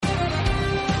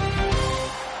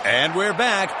And we're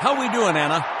back. How we doing,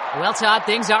 Anna? Well, Todd,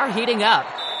 things are heating up.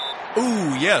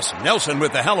 Ooh, yes. Nelson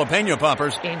with the jalapeno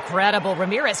poppers. Incredible.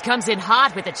 Ramirez comes in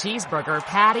hot with a cheeseburger,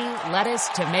 patty, lettuce,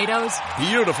 tomatoes.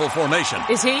 Beautiful formation.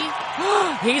 Is he?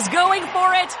 He's going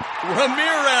for it.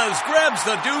 Ramirez grabs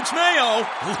the Duke's mayo.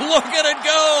 Look at it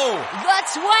go. The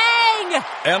twang.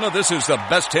 Anna, this is the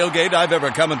best tailgate I've ever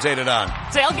commentated on.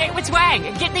 Tailgate with twang.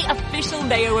 Get the official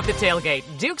mayo of the tailgate.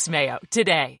 Duke's Mayo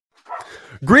today.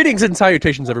 Greetings and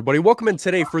salutations, everybody. Welcome in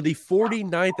today for the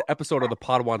 49th episode of the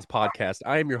Padawans podcast.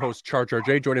 I am your host, Charge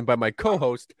RJ, joined by my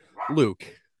co-host, Luke.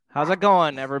 How's it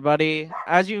going, everybody?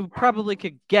 As you probably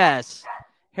could guess,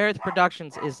 Harith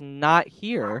Productions is not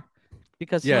here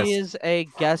because Yes. he is a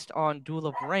guest on Duel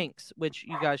of Ranks, which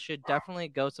you guys should definitely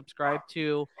go subscribe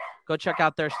to. Go check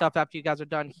out their stuff after you guys are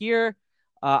done here.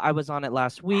 I was on it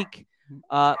last week,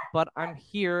 but I'm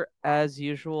here as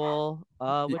usual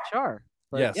with Char.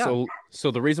 But, yeah. So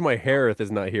the reason why Harith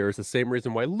is not here is the same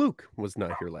reason why Luke was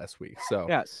not here last week. So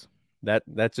yes, that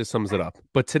just sums it up.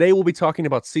 But today we'll be talking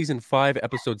about Season 5,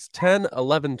 Episodes 10,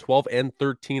 11, 12, and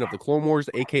 13 of the Clone Wars,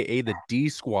 a.k.a. the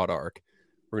D-Squad arc.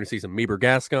 We're going to see some Meeber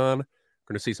Gascon. We're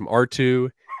going to see some R2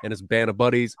 and his band of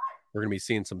buddies. We're going to be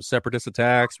seeing some Separatist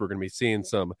attacks. We're going to be seeing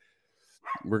some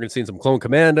Clone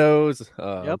Commandos.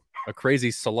 A crazy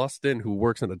Celestin who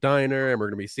works in a diner, and we're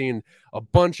going to be seeing a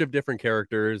bunch of different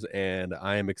characters, and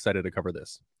I am excited to cover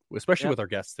this, especially with our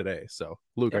guests today. So,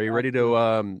 Luke, are you ready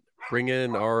to bring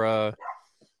in our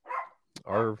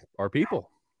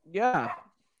people? Yeah.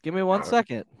 Give me 1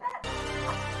 second.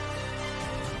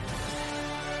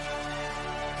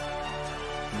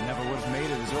 You never would have made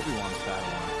it as Obi-Wan's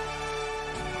Padawan,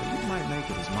 but you might make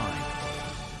it as mine.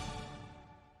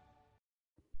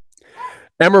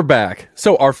 And we're back.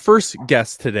 So our first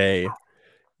guest today,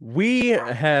 he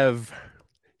has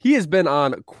been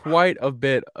on quite a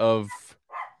bit of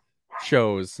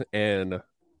shows and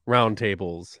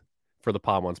roundtables for the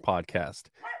Padawans podcast.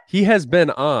 He has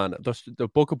been on the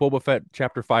Book of Boba Fett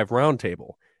Chapter 5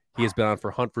 roundtable. He has been on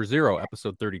for Hunt for Zero,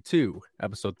 Episode 32,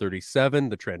 Episode 37,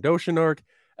 the Trandoshan arc,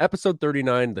 Episode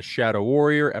 39, the Shadow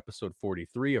Warrior, Episode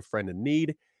 43, A Friend in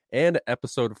Need, and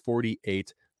Episode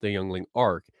 48, the Youngling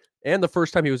arc. And the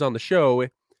first time he was on the show,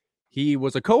 he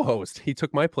was a co-host. He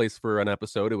took my place for an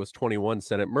episode. It was 21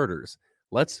 Senate Murders.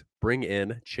 Let's bring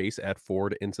in Chase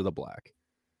Atford into the black.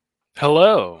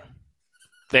 Hello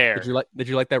there. Did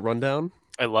you like that rundown?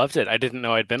 I loved it. I didn't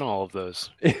know I'd been all of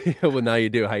those. Well, now you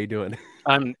do. How you doing?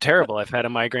 I'm terrible. I've had a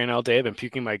migraine all day. I've been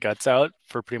puking my guts out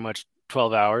for pretty much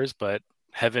 12 hours, but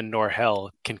heaven nor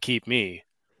hell can keep me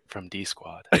from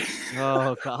D-Squad.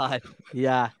 Oh, God.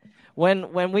 Yeah.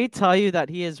 When we tell you that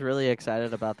he is really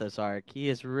excited about this arc, he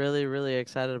is really, really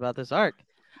excited about this arc.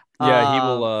 Yeah, he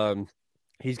will.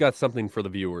 He's got something for the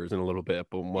viewers in a little bit.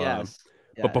 But, yes.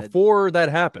 But before that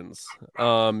happens,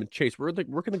 Chase, where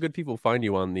can the good people find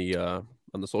you on the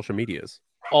social medias?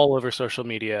 All over social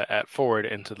media at Forward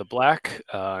Into the Black,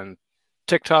 on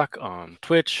TikTok, on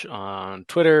Twitch, on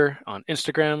Twitter, on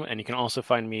Instagram, and you can also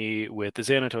find me with the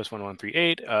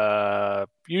Xanatos1138,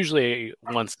 usually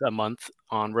once a month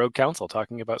on Rogue Council,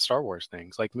 talking about Star Wars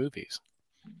things like movies.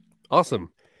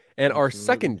 Awesome. And our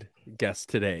second guest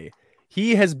today,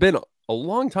 he has been a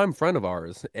longtime friend of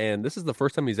ours, and this is the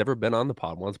first time he's ever been on the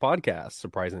Padawans podcast,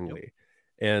 surprisingly.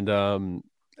 And I'm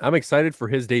excited for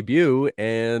his debut,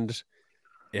 and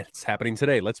it's happening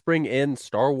today. Let's bring in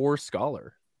Star Wars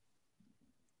Scholar.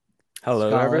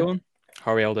 Hello, Scholar. everyone.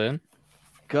 How are we all doing?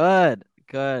 Good.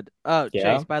 Oh,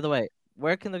 Yeah. Chase, by the way,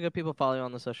 where can the good people follow you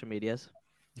on the social medias?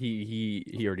 He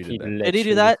already did that. Did he do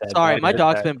literally that? said Sorry, that. my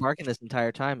dog's been barking this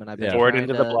entire time, and I've been Yeah. Forward trying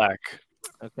Into to... the Black.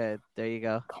 Okay, there you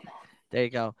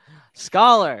go.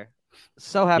 Scholar,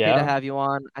 so happy to Yeah. have you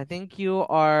on. I think you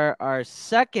are our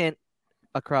second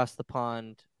across the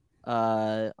pond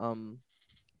guest.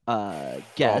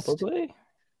 Probably.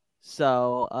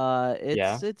 So it's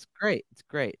Yeah. great. It's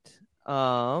great. We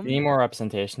need more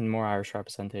representation, more Irish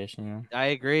representation. You know, I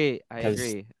agree. 'Cause,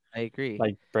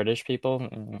 like British people.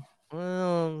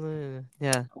 Well,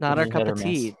 yeah, not our hit cup or of miss.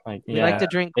 tea. Like, We like to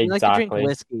drink. We like to drink exactly.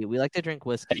 whiskey. We like to drink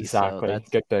whiskey. Exactly. So that's,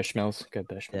 Good Bushmills. Good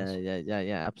Bushmills.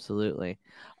 yeah, absolutely.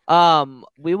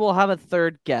 We will have a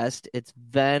third guest. It's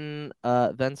Ven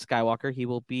Skywalker. He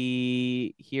will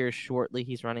be here shortly.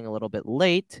 He's running a little bit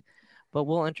late, but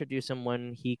we'll introduce him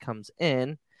when he comes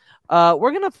in.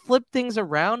 We're gonna flip things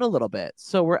around a little bit.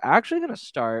 So we're actually gonna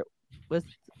start with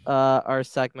our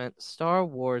segment Star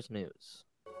Wars News.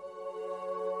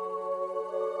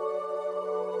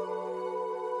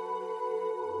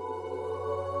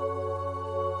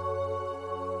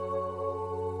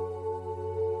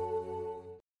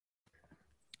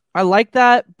 I like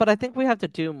that, but I think we have to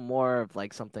do more of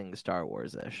like something Star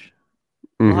Wars-ish.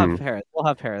 We'll have Harith. We'll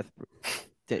have Harith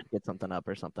get something up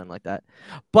or something like that.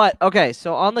 But okay,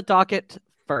 so on the docket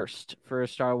first for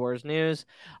Star Wars news,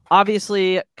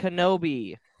 obviously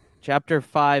Kenobi Chapter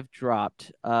 5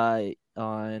 dropped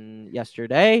on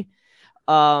yesterday.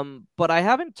 But I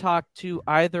haven't talked to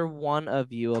either one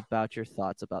of you about your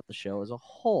thoughts about the show as a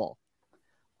whole.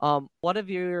 What have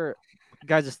your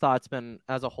guys' thoughts been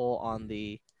as a whole on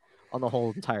the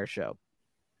whole entire show?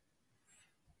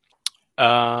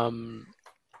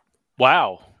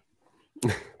 Wow.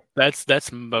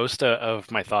 That's most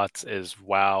of my thoughts is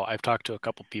wow. I've talked to a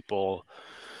couple people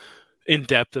in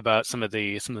depth about some of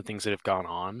the things that have gone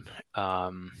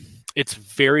on. It's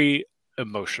very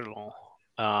emotional.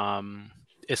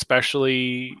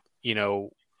 Especially,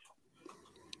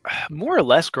 more or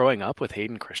less growing up with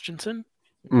Hayden Christensen.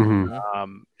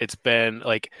 It's been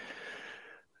like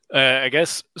I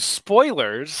guess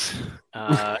spoilers.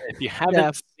 If you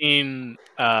haven't seen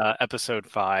episode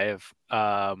 5,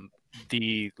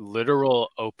 the literal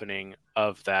opening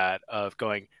of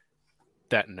going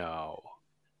that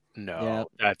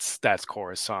that's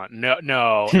Coruscant,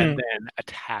 no, and then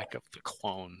Attack of the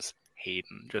Clones,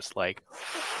 Hayden, just like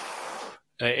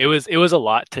it was a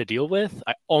lot to deal with.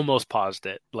 I almost paused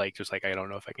it, like just like I don't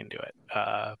know if I can do it,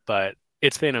 but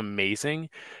it's been amazing.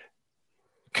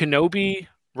 Kenobi,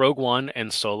 Rogue One,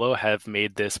 and Solo have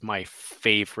made this my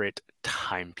favorite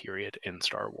time period in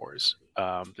Star Wars.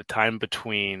 The time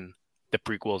between the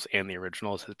prequels and the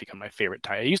originals has become my favorite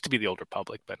time. It used to be the Old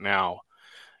Republic, but now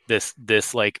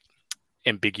this like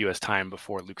ambiguous time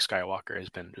before Luke Skywalker has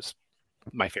been just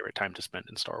my favorite time to spend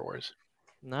in Star Wars.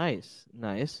 Nice.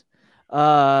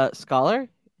 Scholar,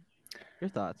 your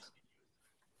thoughts?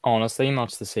 Honestly,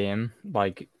 much the same.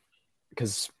 Like,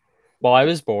 because I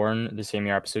was born the same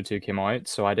year episode 2 came out,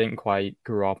 so I didn't quite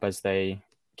grow up as they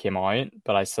came out,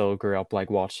 but I still grew up like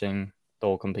watching the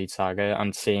whole complete saga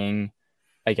and seeing,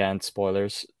 again,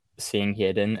 spoilers, seeing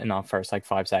Hayden in that first like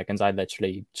 5 seconds. I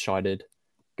literally shouted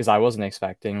because I wasn't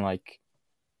expecting like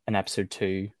an episode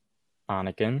 2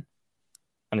 Anakin,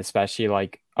 and especially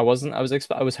like I was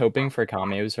hoping for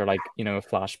cameos or like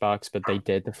flashbacks, but they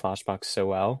did the flashbacks so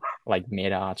well, like made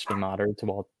it actually matter to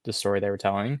what the story they were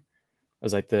telling. It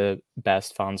was like the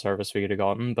best fan service we could have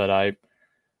gotten. But I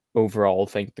overall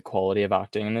think the quality of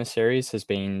acting in this series has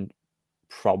been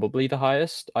probably the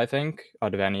highest, I think,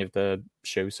 out of any of the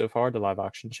shows so far, the live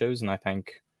action shows. And I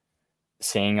think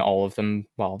seeing all of them,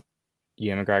 well,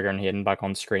 Ewan McGregor and Hayden back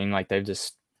on screen, like they've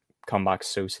just come back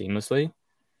so seamlessly.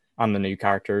 And the new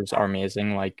characters are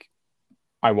amazing. Like,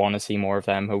 I want to see more of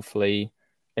them, hopefully,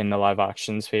 in the live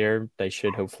action sphere. They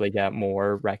should hopefully get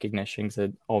more recognition,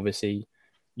 that obviously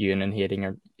Ewan and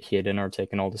Hayden are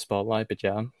taking all the spotlight. But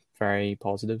yeah, very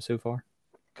positive so far.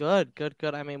 Good.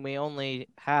 I mean, we only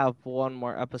have one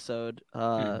more episode,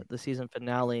 the season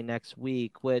finale next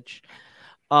week, which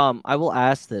I will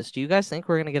ask this. Do you guys think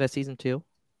we're going to get a season 2?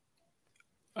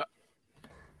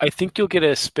 I think you'll get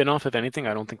a spin-off if anything.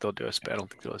 I don't think they'll do a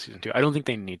season 2. I don't think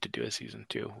they need to do a season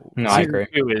 2. No, I agree.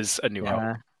 Season 2 is A New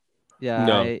Hope. Yeah.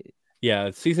 No.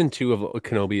 Yeah, season 2 of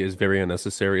Kenobi is very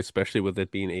unnecessary, especially with it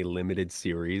being a limited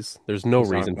series. There's no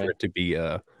reason for it to be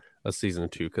a season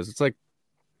 2, because it's like,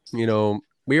 we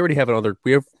already have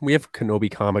we have Kenobi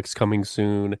comics coming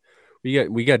soon.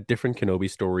 We got different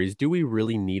Kenobi stories. Do we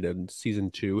really need a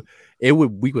season 2? We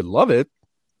would love it.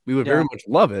 We would very much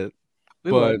love it.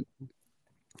 But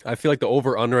I feel like the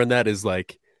over-under on that is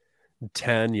like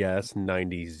 10 yes,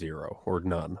 90 0, or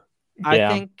none. I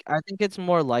think it's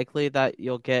more likely that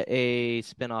you'll get a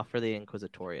spin-off for the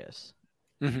Inquisitorius.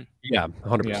 Mm-hmm. Yeah,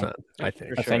 100%. I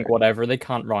think whatever they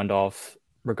can't round off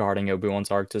regarding Obi-Wan's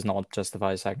arc does not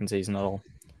justify a second season at all.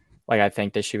 Like, I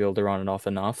think they should be able to round it off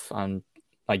enough, and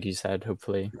like you said,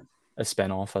 hopefully a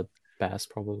spin-off at best,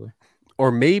 probably. Or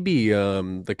maybe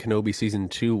the Kenobi season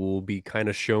 2 will be kind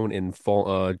of shown in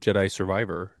Jedi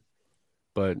Survivor.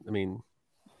 But I mean,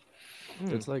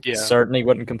 it's like certainly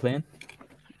wouldn't complain.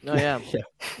 No, absolutely.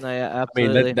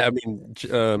 I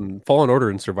mean, Fallen Order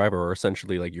and Survivor are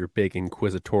essentially like your big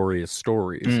Inquisitorious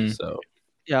stories. So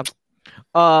yeah.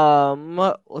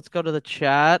 Let's go to the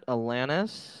chat.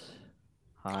 Alanis.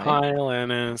 Hi,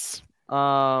 Alanis.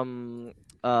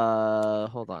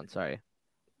 Hold on. Sorry.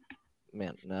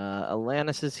 Man,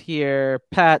 Alanis is here.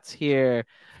 Pat's here.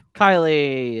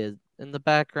 Kylie is in the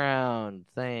background.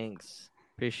 Thanks.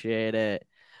 Appreciate it.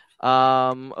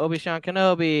 Obi-Wan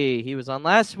Kenobi. He was on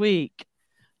last week.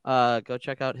 Go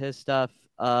check out his stuff.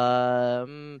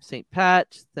 St.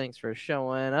 Pat, thanks for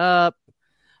showing up.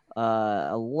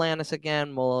 Alanis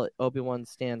again. Obi-Wan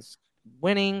stands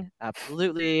winning,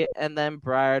 absolutely. And then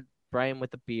Brian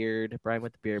with the beard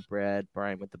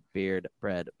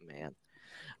bread, man.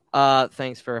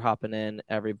 Thanks for hopping in,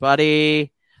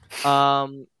 everybody. He's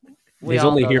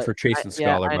only here for Chase and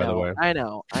Scholar, by the way. I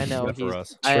know. Not for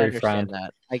us. I True understand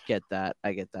friend. that.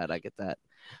 I get that.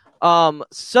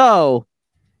 So,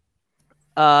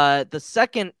 the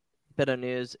second bit of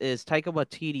news is Taika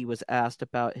Waititi was asked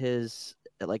about his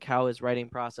how his writing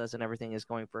process and everything is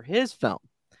going for his film,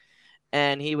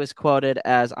 and he was quoted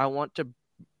as, "I want to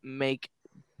make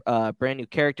brand new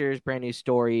characters, brand new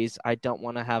stories. I don't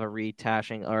want to have a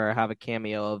retashing or have a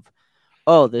cameo of,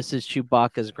 oh, this is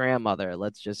Chewbacca's grandmother.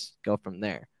 Let's just go from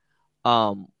there."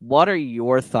 What are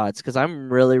your thoughts? Because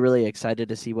I'm really, really excited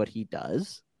to see what he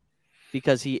does,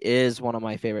 because he is one of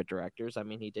my favorite directors. I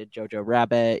mean, he did Jojo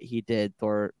Rabbit. He did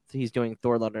Thor. He's doing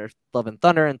Thor: Love and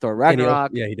Thunder and Thor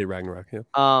Ragnarok. Yeah, he did Ragnarok.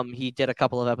 Yeah. He did a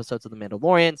couple of episodes of The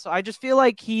Mandalorian. So I just feel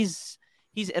like he's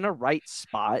in a right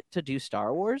spot to do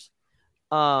Star Wars.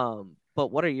 But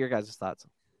what are your guys' thoughts?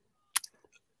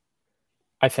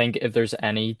 I think if there's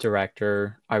any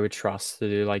director I would trust to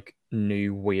do like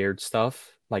new weird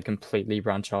stuff, like completely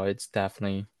branch out, it's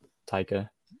definitely Taika.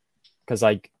 Because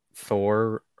like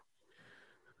Thor.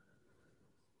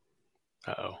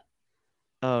 Oh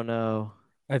no!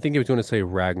 I think he was going to say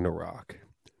Ragnarok.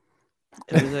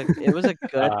 It was a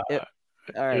good.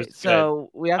 All right, so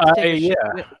we have to take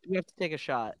we have to take a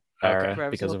shot. Okay.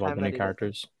 Because of all the new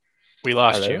characters. We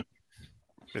lost you.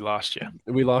 We lost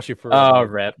you for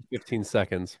rip. 15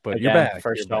 seconds, but again, you're back.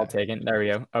 First you're ball back. taken. There we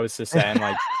go. I was just saying,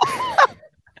 like,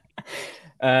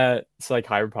 so like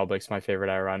High Republic's my favorite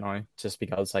era right now, just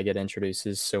because like it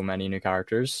introduces so many new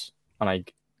characters and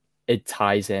like it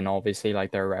ties in. Obviously,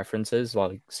 like there are references,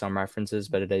 like some references,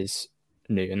 but it is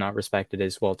new in that respect. It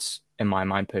is what's in my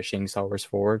mind pushing Star Wars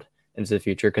forward into the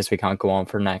future, because we can't go on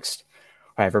for next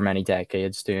however many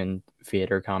decades doing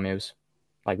theater cameos.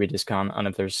 Like we just can't. And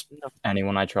if there's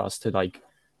anyone I trust to like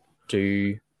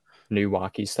do new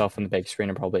wacky stuff on the big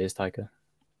screen, it probably is Taika.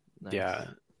 Nice. Yeah.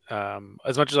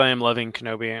 As much as I am loving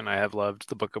Kenobi, and I have loved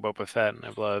the Book of Boba Fett, and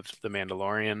I've loved The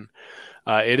Mandalorian,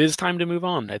 it is time to move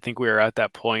on. I think we are at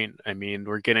that point. I mean,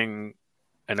 we're getting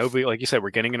an like you said, we're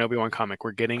getting an Obi-Wan comic.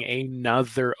 We're getting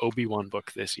another Obi-Wan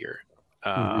book this year.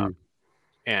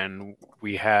 And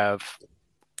we have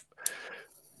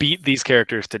beat these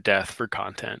characters to death for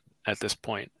content at this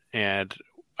point. And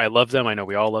I love them. I know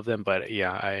we all love them, but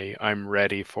yeah, I'm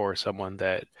ready for someone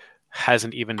that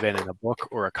hasn't even been in a book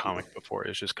or a comic before.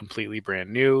 It's just completely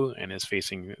brand new and is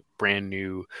facing brand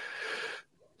new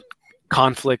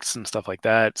conflicts and stuff like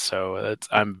that. So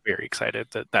I'm very excited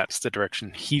that that's the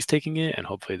direction he's taking it, and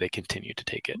hopefully they continue to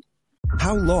take it.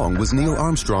 How long was Neil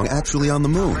Armstrong actually on the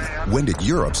moon? When did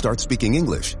Europe start speaking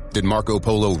English? Did Marco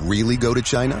Polo really go to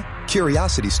China?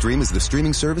 CuriosityStream is the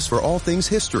streaming service for all things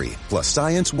history, plus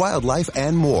science, wildlife,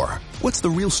 and more. What's the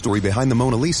real story behind the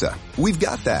Mona Lisa? We've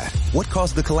got that. What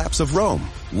caused the collapse of Rome?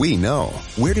 We know.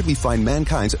 Where did we find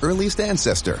mankind's earliest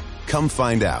ancestor? Come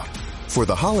find out. For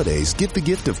the holidays, give the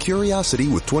gift of curiosity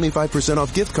with 25%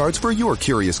 off gift cards for your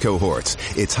curious cohorts.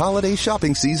 It's holiday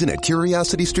shopping season at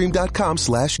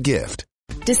curiositystream.com/gift.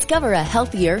 Discover a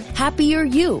healthier, happier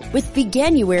you with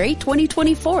Veganuary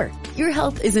 2024. Your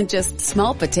health isn't just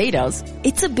small potatoes,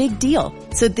 it's a big deal.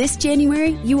 So this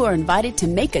January, you are invited to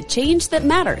make a change that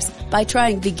matters by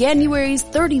trying Veganuary's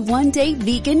 31-day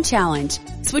vegan challenge.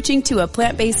 Switching to a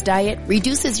plant-based diet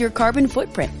reduces your carbon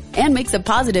footprint and makes a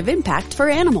positive impact for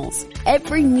animals.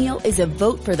 Every meal is a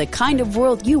vote for the kind of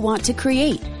world you want to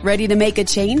create. Ready to make a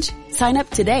change? Sign up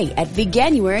today at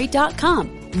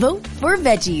Veganuary.com. Vote for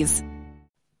veggies.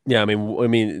 Yeah, I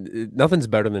mean, nothing's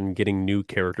better than getting new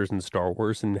characters in Star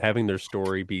Wars and having their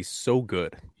story be so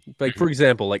good. Like, for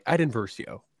example, like Iden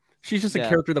Versio. She's just a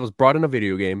character that was brought in a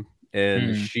video game,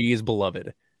 and she is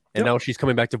beloved. And now she's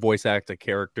coming back to voice act a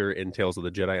character in Tales of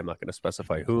the Jedi. I'm not going to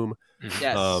specify whom.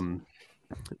 Yes.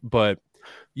 But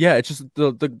yeah, it's just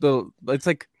the it's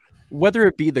like, whether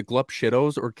it be the Glup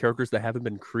Shitos or characters that haven't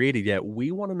been created yet,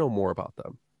 we want to know more about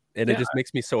them. And it just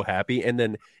makes me so happy. And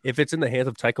then if it's in the hands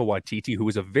of Taika Waititi, who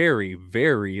is a very,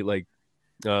 very like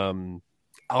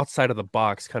outside of the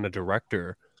box kind of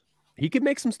director, he could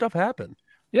make some stuff happen.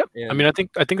 Yep. And, I mean, I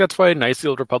think that's why Knights of the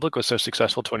Old Republic was so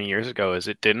successful 20 years ago, is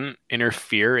it didn't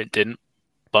interfere, it didn't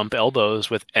bump elbows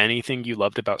with anything you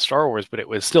loved about Star Wars, but it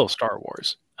was still Star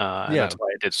Wars. And that's why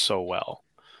it did so well.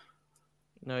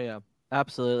 No, yeah.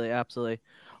 Absolutely.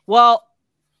 Well,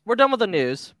 we're done with the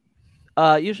news.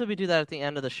 Usually we do that at the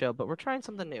end of the show, but we're trying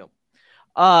something new.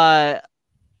 We're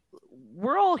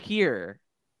all here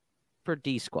for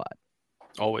D Squad.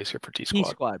 Always here for D Squad. D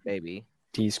Squad, baby.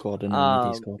 D Squad and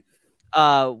D Squad.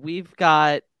 We've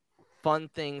got fun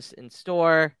things in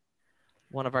store.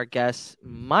 One of our guests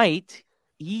might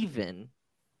even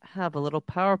have a little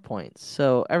PowerPoint.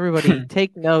 So everybody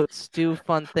take notes, do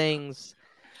fun things,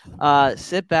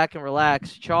 sit back and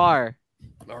relax. Char,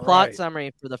 plot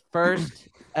summary for the first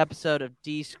episode of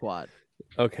D Squad.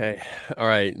 Okay. All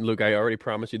right, Luke, I already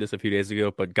promised you this a few days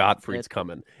ago, but Gottfried's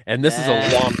coming. And this is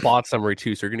a long plot summary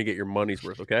too, so you're going to get your money's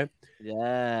worth, okay?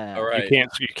 Yeah. All right.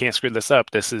 You can't screw this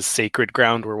up. This is sacred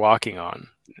ground we're walking on.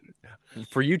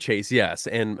 For you, Chase, yes,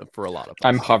 and for a lot of us.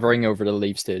 I'm hovering over the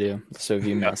Leaf Studio, so if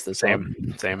you mess this up.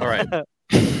 Same. All right.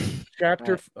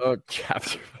 Chapter.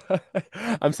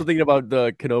 I'm still thinking about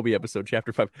the Kenobi episode,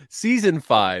 Chapter 5, Season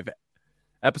 5,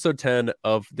 Episode 10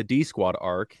 of the D Squad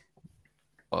arc,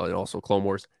 and also Clone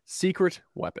Wars, Secret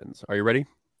Weapons. Are you ready?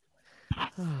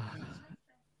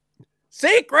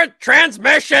 Secret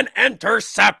transmission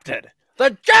intercepted.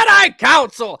 The Jedi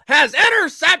Council has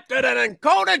intercepted an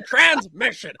encoded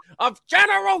transmission of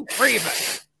General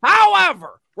Grievous.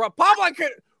 However, Republic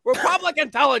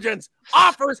intelligence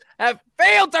offers have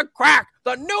failed to crack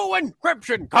the new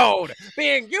encryption code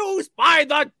being used by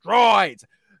the droids.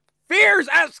 Fears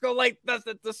escalate that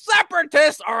the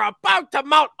Separatists are about to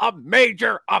mount a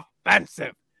major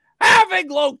offensive. Having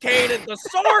located the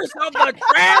source of the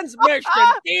transmission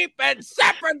deep in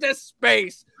Separatist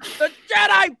space, the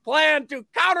Jedi plan to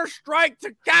counterstrike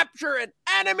to capture an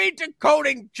enemy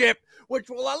decoding chip,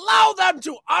 which will allow them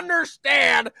to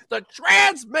understand the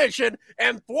transmission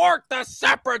and thwart the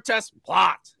Separatist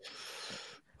plot.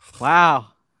 Wow.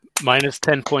 Minus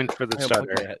 10 points for the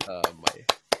stutter.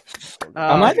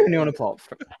 Am I the only one to plot?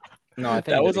 No, I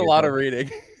think that was a lot of reading.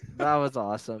 That was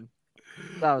awesome.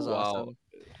 That was awesome.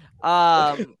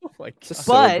 But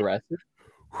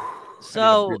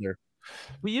so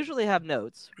we usually have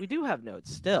notes. We do have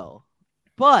notes still,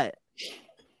 but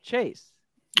Chase,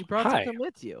 you brought something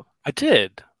with you. I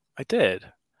did.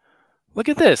 Look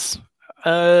at this.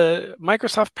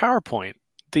 Microsoft PowerPoint,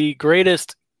 the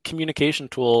greatest communication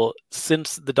tool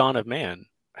since the dawn of man,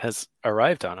 has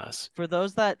arrived on us. For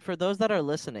those that are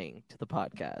listening to the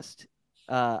podcast,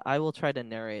 I will try to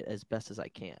narrate as best as I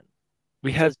can.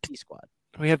 We have D Squad.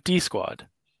 We have D Squad,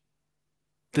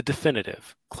 the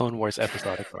definitive Clone Wars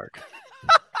episodic arc.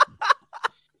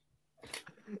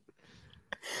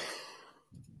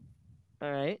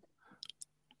 All right.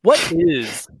 What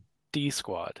is D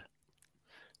Squad?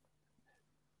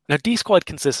 Now, D Squad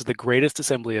consists of the greatest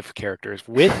assembly of characters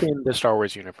within the Star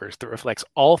Wars universe that reflects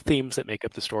all themes that make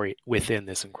up the story within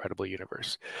this incredible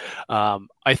universe.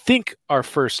 I think our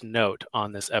first note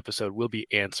on this episode will be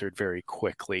answered very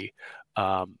quickly.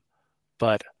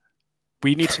 But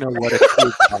we need to know what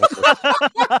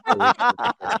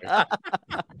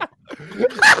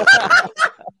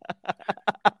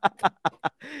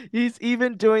He's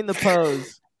even doing the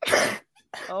pose.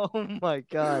 Oh my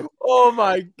god. Oh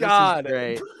my god.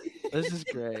 This is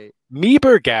great.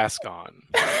 Meeber Gascon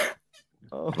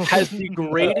has the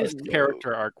greatest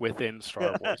character arc within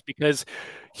Star Wars because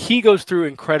he goes through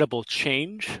incredible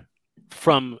change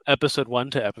from episode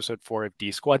 1 to episode 4 of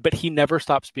D Squad, but he never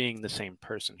stops being the same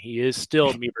person. He is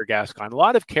still Meeber Gascon. A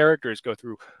lot of characters go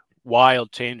through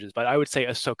wild changes, but I would say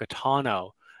Ahsoka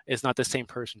Tano is not the same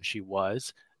person she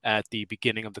was at the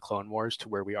beginning of the Clone Wars to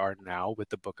where we are now with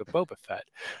the Book of Boba Fett.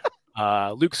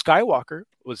 Luke Skywalker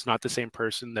was not the same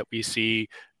person that we see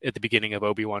at the beginning of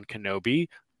Obi-Wan Kenobi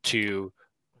to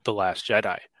The Last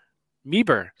Jedi.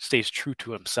 Meeber stays true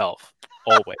to himself,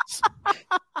 always.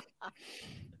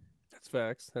 That's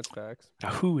facts. Now,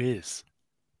 who is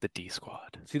the D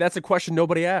Squad? See, that's a question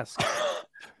nobody asks.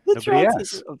 Nobody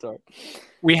asks.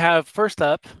 We have, first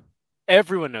up,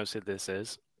 everyone knows who this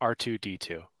is,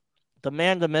 R2-D2. The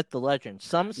man, the myth, the legend.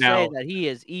 Some say that he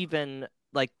is even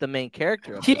like the main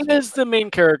character. He is the main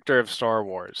character of Star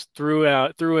Wars through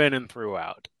in and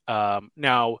throughout.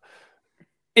 Now,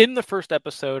 in the first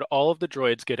episode, all of the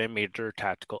droids get a major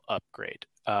tactical upgrade.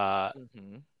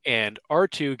 And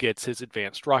R2 gets his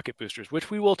advanced rocket boosters,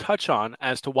 which we will touch on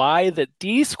as to why the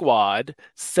D Squad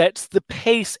sets the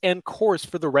pace and course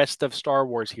for the rest of Star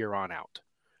Wars here on out.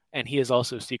 And he is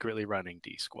also secretly running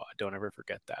D Squad. Don't ever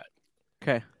forget that.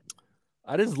 Okay.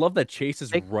 I just love that Chase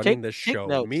is running this show.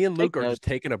 Notes. Me and Luke are just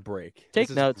taking a break. Take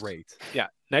this notes. Is great. Yeah.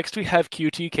 Next we have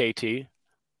QTKT.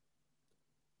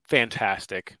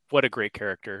 Fantastic. What a great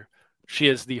character. She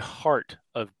is the heart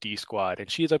of D Squad, and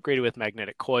she is upgraded with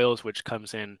magnetic coils, which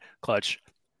comes in clutch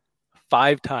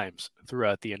 5 times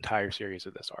throughout the entire series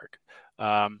of this arc.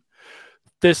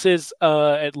 This is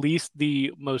at least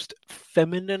the most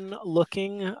feminine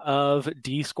looking of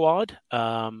D Squad.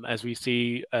 As we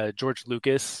see, George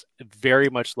Lucas very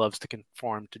much loves to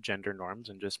conform to gender norms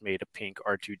and just made a pink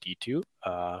R2D2.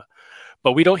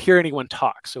 But we don't hear anyone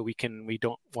talk, so we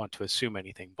don't want to assume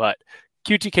anything. But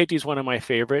QTKT is one of my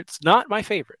favorites. Not my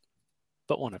favorite,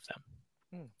 but one of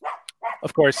them.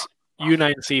 Of course,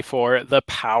 U9C4, the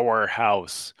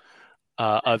powerhouse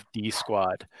of D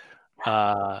Squad.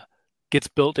 Gets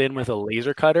built in with a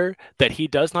laser cutter that he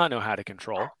does not know how to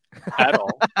control at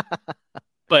all.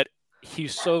 But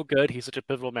he's so good. He's such a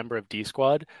pivotal member of D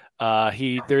Squad.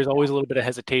 There's always a little bit of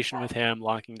hesitation with him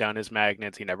locking down his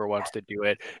magnets. He never wants to do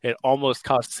it. It almost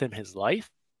costs him his life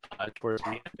towards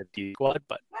the end of D Squad,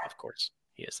 but of course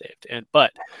he is saved.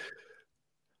 But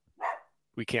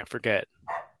we can't forget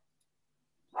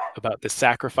about the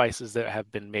sacrifices that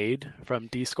have been made from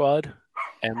D Squad,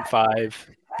 M5,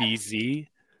 BZ,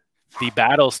 the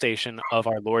battle station of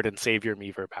our Lord and Savior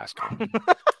Meaver Pascal.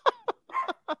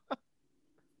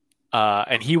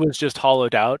 And he was just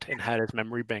hollowed out and had his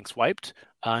memory banks wiped,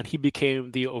 and he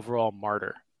became the overall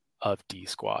martyr of D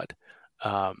Squad.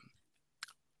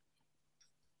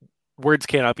 Words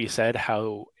cannot be said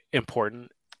how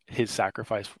important his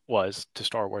sacrifice was to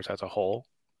Star Wars as a whole.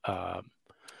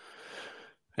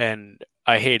 And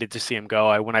I hated to see him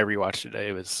go. When I rewatched it,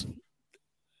 it was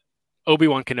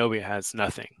Obi-Wan Kenobi has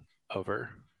nothing over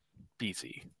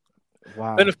BZ.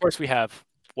 Wow. Then of course we have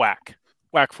Whack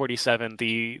 47,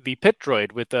 the pit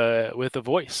droid with a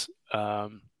voice.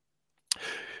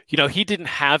 He didn't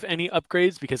have any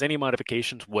upgrades because any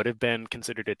modifications would have been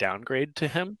considered a downgrade to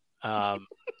him.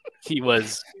 He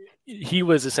was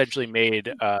essentially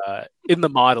made in the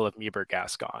model of Meeber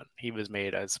Gascon. He was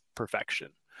made as perfection.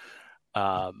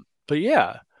 But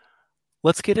yeah,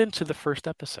 let's get into the first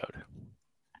episode.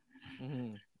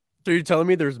 So you're telling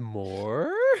me there's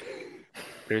more?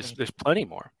 There's plenty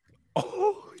more.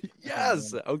 Oh,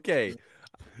 yes. Okay.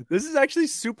 This is actually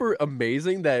super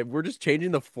amazing that we're just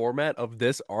changing the format of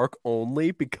this arc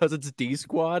only because it's D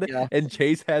Squad, and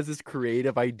Chase has this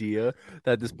creative idea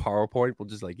that this PowerPoint will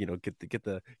just get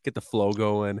the flow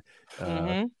going.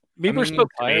 Meeber spoke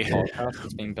to me. Podcast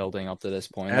has been building up to this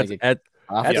point.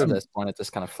 After this point, it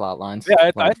just kind of flatlines.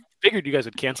 Yeah, I figured you guys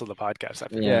would cancel the podcast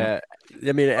after. Yeah,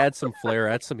 I mean, add some flair,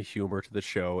 add some humor to the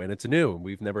show, and it's new.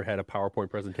 We've never had a PowerPoint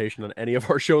presentation on any of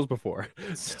our shows before.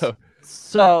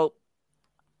 So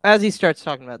as he starts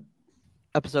talking about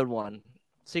episode 1,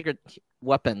 secret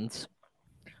weapons,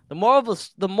 the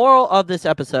moral of this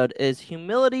episode is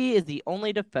humility is the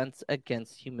only defense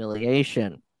against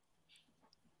humiliation.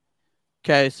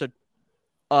 Okay, so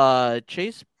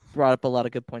Chase brought up a lot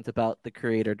of good points about the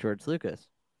creator, George Lucas.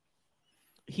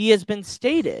 He has been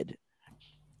stated,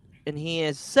 and he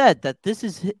has said that this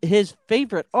is his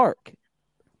favorite arc,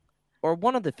 or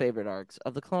one of the favorite arcs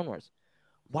of the Clone Wars.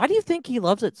 Why do you think he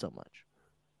loves it so much?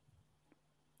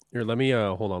 Here, let me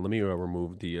hold on. Let me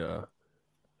remove the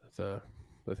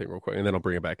thing real quick, and then I'll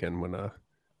bring it back in when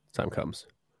time comes.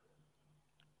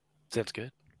 Sounds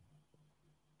good.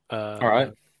 All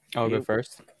right, I'll go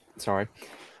first. Sorry.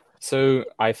 So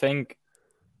I think,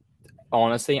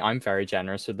 honestly, I'm very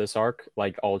generous with this arc.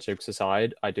 Like, all jokes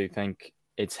aside, I do think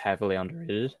it's heavily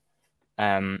underrated.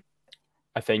 I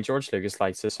think George Lucas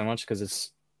likes this so much because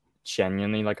it's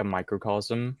genuinely like a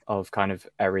microcosm of kind of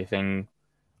everything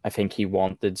I think he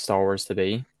wanted Star Wars to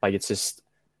be. Like, it's just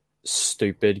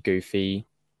stupid, goofy,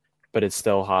 but it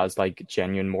still has like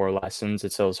genuine moral lessons.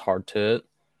 It still has heart to it.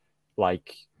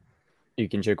 Like, you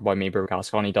can joke about Meeber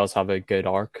Gascon. He does have a good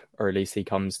arc, or at least he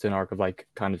comes to an arc of like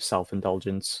kind of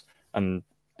self-indulgence and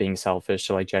being selfish,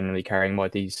 so like generally caring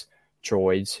about these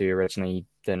droids who originally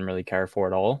didn't really care for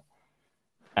at all.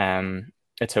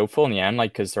 It's hopeful in the end,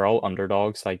 like, because they're all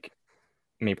underdogs. Like,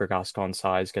 Meeber Gascon's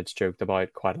size gets joked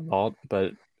about quite a lot,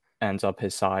 but ends up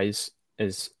his size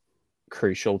is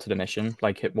crucial to the mission.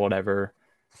 Like, whatever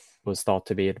was thought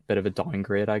to be a bit of a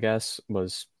downgrade, I guess,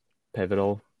 was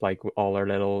pivotal. Like, all our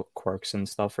little quirks and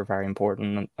stuff are very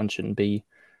important and shouldn't be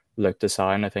looked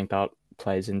aside. And I think that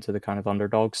plays into the kind of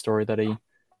underdog story that he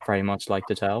very much liked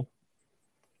to tell.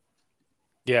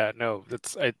 Yeah, no,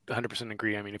 I 100%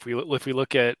 agree. I mean, if we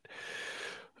look at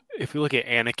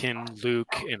Anakin,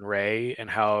 Luke, and Rey, and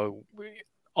how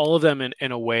all of them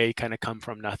in a way kind of come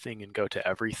from nothing and go to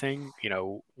everything,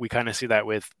 we kind of see that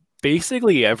with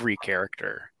basically every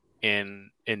character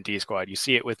in D Squad. You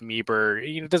see it with Meeber.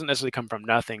 It doesn't necessarily come from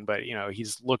nothing, but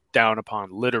he's looked down upon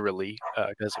literally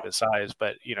because of his size,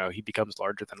 but he becomes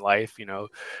larger than life,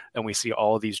 and we see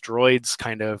all of these droids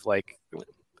kind of like,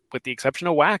 with the exception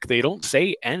of Whack, they don't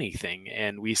say anything,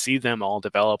 and we see them all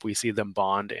develop, we see them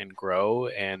bond and grow,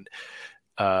 and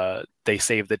they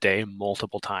save the day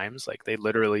multiple times. Like they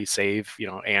literally save,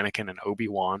 Anakin and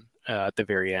Obi-Wan at the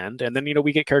very end. And then,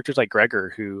 we get characters like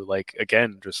Gregor who, like,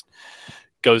 again, just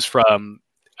goes from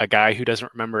a guy who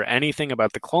doesn't remember anything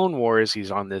about the Clone Wars.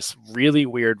 He's on this really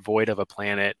weird void of a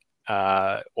planet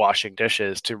washing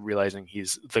dishes to realizing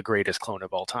he's the greatest clone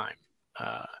of all time.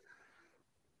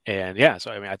 And yeah,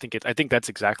 so I mean, I think that's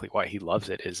exactly why he loves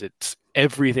it. Is it's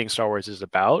everything Star Wars is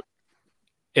about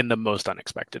in the most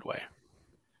unexpected way.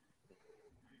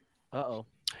 Uh-oh.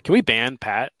 Can we ban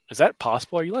Pat? Is that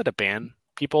possible? Are you allowed to ban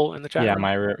people in the chat? Yeah,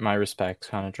 room? my respect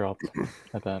kind of dropped.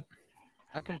 I bet.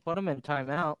 I can put him in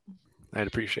timeout. I'd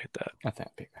appreciate that. I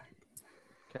think.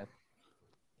 Okay.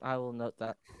 I will note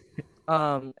that.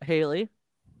 Haley?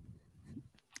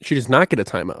 She does not get a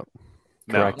timeout.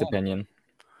 Correct opinion.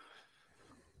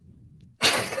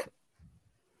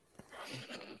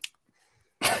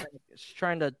 She's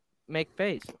trying to make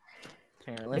face,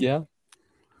 apparently. Yeah.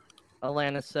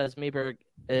 Alanis says Meeberg,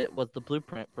 it was the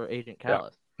blueprint for Agent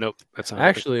Kallus. Nope, that's not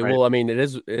Actually. right. Well, I mean,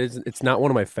 it's not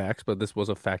one of my facts, but this was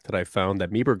a fact that I found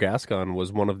that Meeber Gascon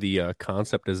was one of the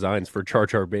concept designs for Jar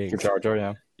Jar Binks. For Jar Jar,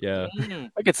 yeah. Yeah.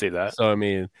 I could see that. So I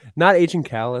mean, not Agent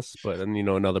Kallus, but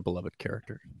another beloved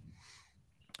character,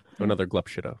 another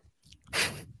Glepshida.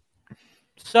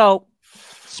 So,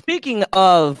 speaking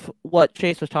of what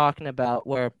Chase was talking about,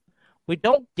 where we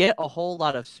don't get a whole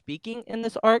lot of speaking in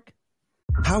this arc.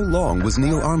 How long was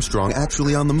Neil Armstrong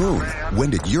actually on the moon?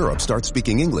 When did Europe start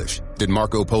speaking English? Did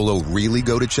Marco Polo really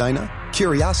go to China?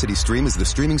 CuriosityStream is the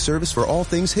streaming service for all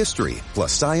things history,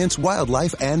 plus science,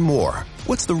 wildlife, and more.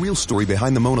 What's the real story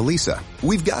behind the Mona Lisa?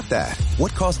 We've got that.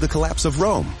 What caused the collapse of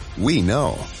Rome? We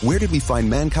know. Where did we find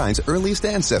mankind's earliest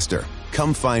ancestor?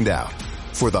 Come find out.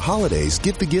 For the holidays,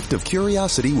 give the gift of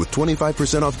curiosity with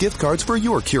 25% off gift cards for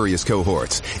your curious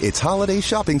cohorts. It's holiday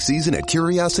shopping season at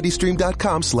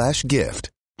curiositystream.com/gift.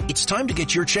 It's time to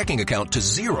get your checking account to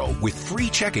zero with free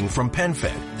checking from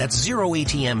PenFed. That's zero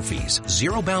ATM fees,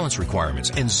 zero balance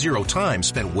requirements, and zero time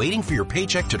spent waiting for your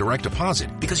paycheck to direct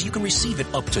deposit because you can receive it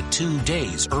up to 2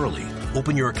 days early.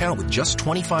 Open your account with just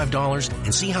 $25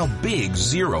 and see how big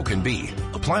zero can be.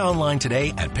 Apply online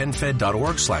today at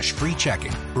PenFed.org/free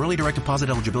checking. Early direct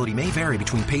deposit eligibility may vary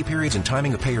between pay periods and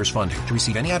timing of payers' funding. To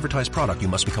receive any advertised product, you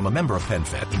must become a member of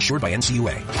PenFed, insured by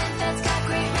NCUA.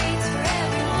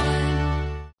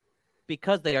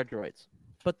 Because they are droids.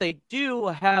 But they do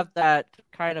have that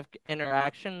kind of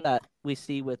interaction that we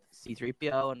see with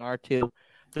C-3PO and R2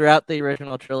 throughout the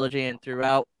original trilogy and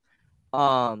throughout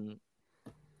that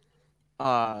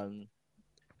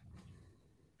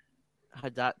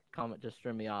comment just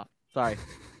threw me off. Sorry.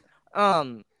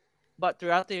 But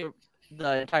throughout the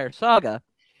entire saga.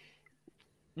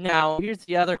 Now, here's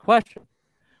the other question.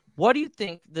 What do you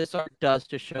think this arc does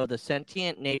to show the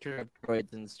sentient nature of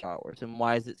droids in Star Wars, and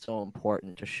why is it so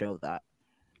important to show that?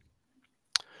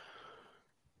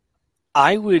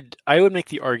 I would make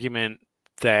the argument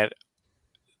that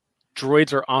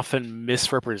droids are often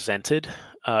misrepresented,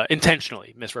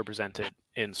 intentionally misrepresented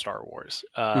in Star Wars.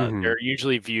 They're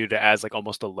usually viewed as like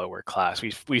almost a lower class.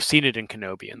 We've seen it in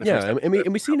Kenobi. And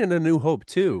we've seen it in A New Hope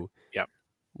too. Yeah.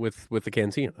 With the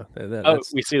cantina.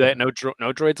 We see that no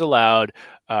droids allowed.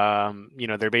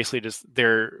 They're basically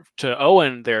they're to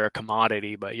Owen, they're a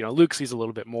commodity, but Luke sees a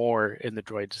little bit more in the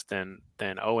droids than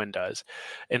Owen does.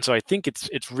 And so I think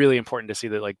it's really important to see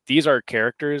that like these are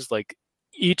characters, like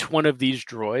each one of these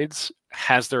droids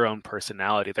has their own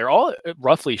personality. They're all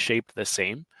roughly shaped the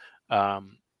same.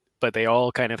 But they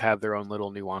all kind of have their own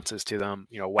little nuances to them.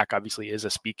 Wack obviously is a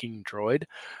speaking droid.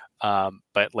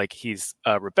 But like he's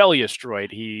a rebellious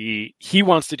droid. He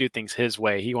wants to do things his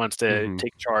way. He wants to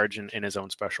take charge in his own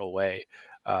special way.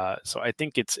 So I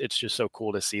think it's just so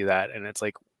cool to see that. And it's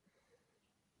like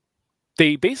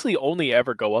they basically only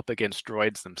ever go up against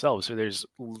droids themselves. So there's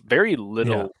very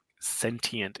little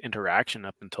sentient interaction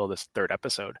up until this third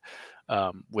episode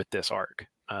with this arc.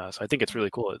 So I think it's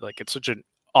really cool. Like it's such an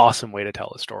awesome way to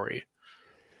tell a story.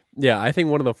 Yeah, I think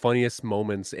one of the funniest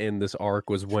moments in this arc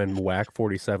was when Whack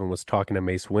 47 was talking to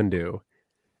Mace Windu,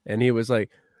 and he was like,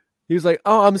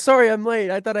 "Oh, I'm sorry, I'm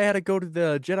late. I thought I had to go to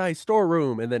the Jedi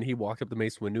storeroom." And then he walked up to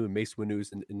Mace Windu, and Mace Windu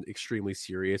is extremely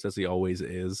serious as he always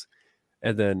is.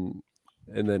 And then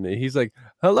he's like,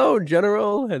 "Hello,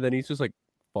 General," and then he's just like,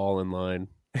 "Fall in line."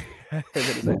 And then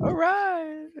he's like, "All right."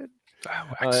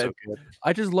 So good.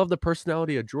 I just love the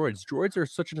personality of droids. Droids are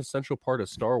such an essential part of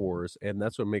Star Wars, and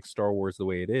that's what makes Star Wars the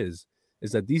way it is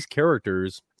that these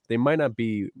characters, they might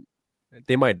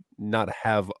not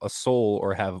have a soul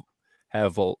or have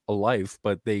a life,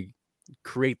 but they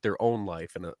create their own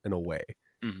life in a way.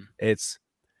 Mm-hmm. It's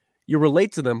you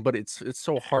relate to them, but it's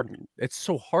so hard. It's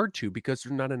so hard to because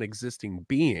they're not an existing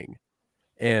being,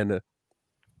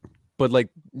 but like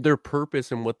their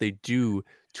purpose and what they do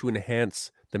to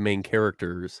enhance the main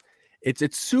characters,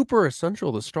 it's super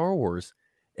essential to Star Wars.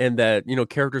 And that,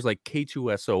 characters like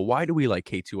K2SO, why do we like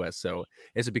K2SO?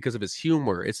 Is it because of his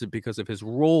humor? Is it because of his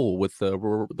role with the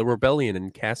rebellion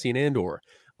and Cassian Andor?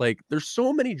 Like, there's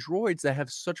so many droids that have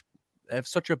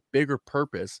such a bigger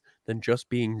purpose than just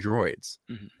being droids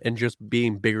and just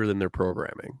being bigger than their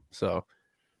programming. So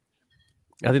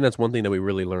I think that's one thing that we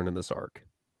really learn in this arc.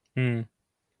 I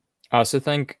also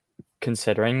think,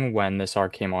 considering when this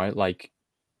arc came out, like,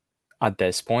 at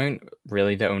this point,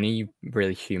 really the only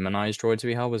really humanized droids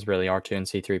we had was really R2 and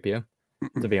C-3PO,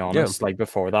 to be honest. Like,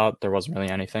 before that, there wasn't really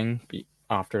anything.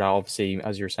 After that, obviously,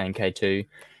 as you're saying, K2, if you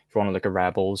want to look at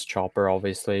Rebels, Chopper,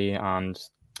 obviously, and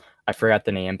I forget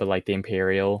the name, but like the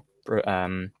Imperial, what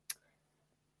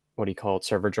do you call it,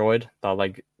 server droid that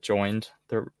like joined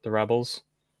the Rebels,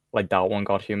 like that one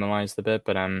got humanized a bit,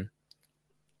 but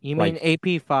you mean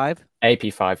AP5?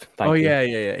 AP5. Thank you. Yeah,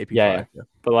 AP5. Yeah.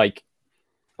 But like,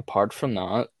 apart from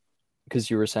that, because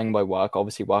you were saying about Wack,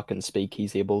 obviously Wack can speak,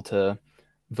 he's able to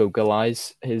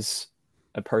vocalize his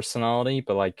personality,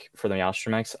 but like for the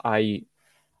astromechs, I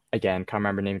again can't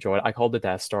remember the name of droid. I called the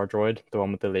Death Star droid, the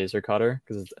one with the laser cutter,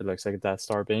 because it looks like a Death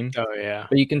Star beam. Oh yeah.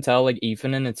 But you can tell, like,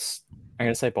 even in its, I'm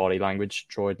gonna say body language,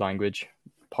 droid language,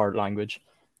 part language,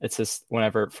 it's just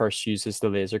whenever it first uses the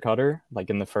laser cutter, like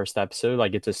in the first episode,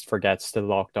 like it just forgets to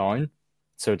lock down.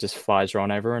 So it just flies around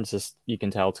everywhere, and it's just, you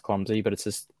can tell it's clumsy, but it's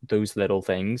just those little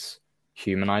things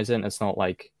humanize it. And it's not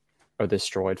like, oh, this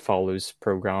droid follows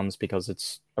programs because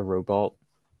it's a robot.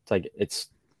 It's like, it's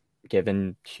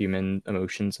given human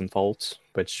emotions and faults,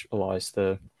 which allows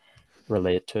to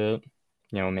relate to it.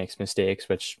 Makes mistakes,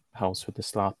 which helps with the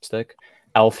slapstick.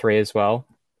 L3 as well.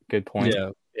 Good point.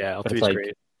 Yeah, L3 is like,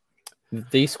 great.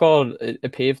 D-Squad,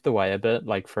 it paved the way a bit,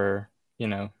 like, for,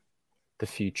 the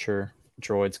future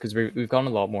droids, because we've gotten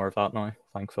a lot more of that now,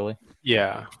 thankfully.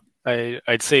 Yeah,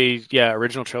 I'd say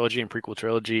original trilogy and prequel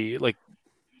trilogy, like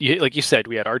you said,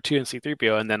 we had R2 and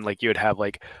C-3PO, and then like you would have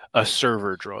like a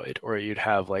server droid, or you'd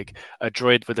have like a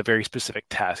droid with a very specific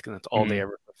task, and that's all they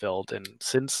ever fulfilled. And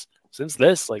since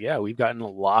this, like, we've gotten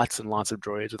lots and lots of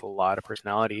droids with a lot of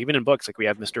personality. Even in books, like we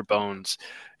have Mr. Bones,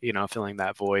 filling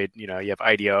that void. You have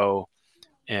IDO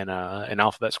and an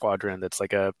Alphabet Squadron that's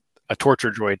like a torture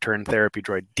droid turned therapy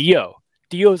droid. Dio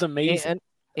is amazing.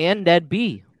 And Ned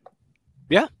B.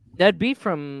 Yeah. Ned B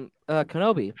from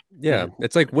Kenobi. Yeah.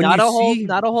 It's like when not you see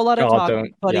not a whole lot of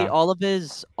talking, but yeah. all of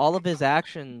his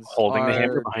actions holding the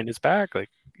hammer behind his back, like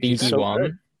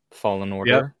BD1, Fallen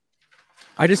Order. Yep.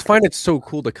 I just find it so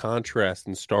cool the contrast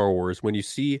in Star Wars when you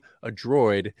see a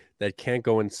droid that can't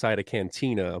go inside a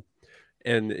cantina,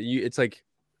 and it's like,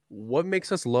 what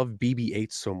makes us love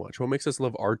BB-8 so much? What makes us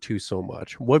love R2 so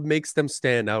much? What makes them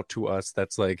stand out to us?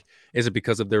 That's like, is it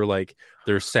because of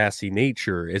their sassy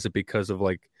nature? Is it because of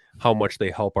like how much they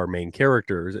help our main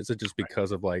characters? Is it just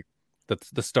because of like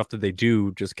the stuff that they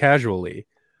do just casually?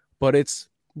 But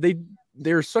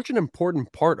they're such an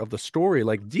important part of the story.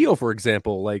 Like Dio, for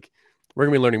example, like we're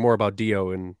gonna be learning more about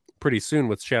Dio and pretty soon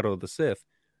with Shadow of the Sith.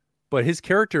 But his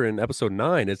character in episode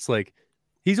 9, it's like,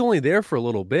 he's only there for a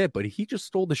little bit, but he just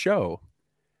stole the show.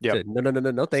 Yeah.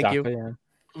 No, thank you.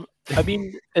 Yeah. I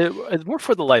mean, it's more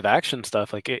for the live action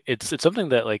stuff. Like it's something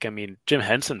that, like, I mean, Jim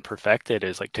Henson perfected,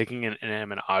 is like taking an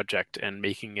inanimate object and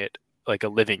making it like a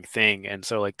living thing. And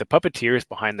so like the puppeteers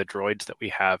behind the droids that we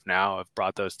have now have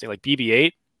brought those things. Like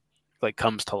BB-8 like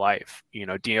comes to life.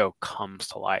 Dio comes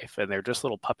to life, and they're just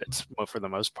little puppets for the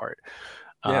most part.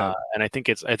 Yeah. And I think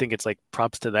it's like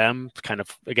props to them, kind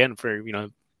of, again, for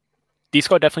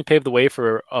D-Squad definitely paved the way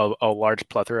for a large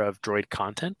plethora of droid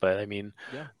content, but I mean,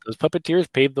 those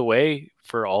puppeteers paved the way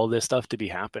for all this stuff to be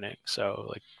happening. So,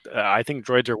 like, I think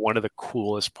droids are one of the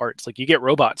coolest parts. Like, you get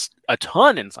robots a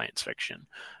ton in science fiction,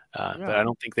 but I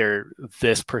don't think they're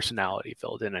this personality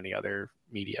filled in any other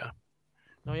media.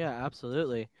 Oh yeah,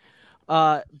 absolutely.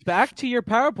 Back to your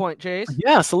PowerPoint, Chase.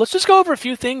 Yeah, so let's just go over a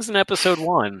few things in episode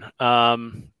 1.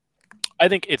 I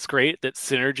think it's great that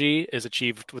synergy is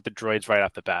achieved with the droids right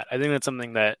off the bat. I think that's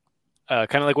something that,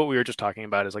 kind of like what we were just talking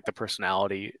about, is like the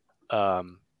personality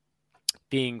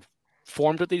being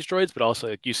formed with these droids, but also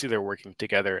like you see they're working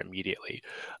together immediately.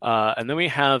 And then we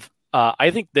have,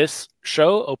 I think this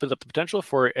show opens up the potential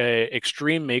for an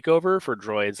extreme makeover for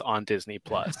droids on Disney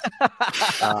Plus,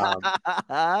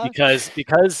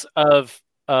 because of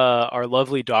our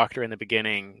lovely doctor in the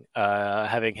beginning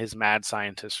having his mad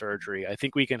scientist surgery. I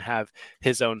think we can have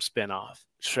his own spin-off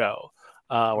show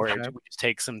where we just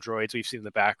take some droids we've seen in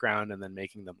the background and then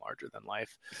making them larger than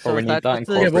life. Or we need that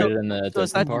incorporated in the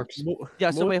Disney parks.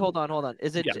 Yeah. So wait, hold on.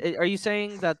 Is it? Are you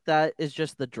saying that is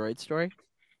just the droid story?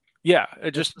 Yeah,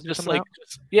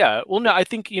 well, no, I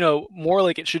think more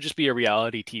like it should just be a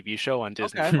reality TV show on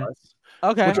Disney Plus.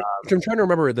 Okay. I'm trying to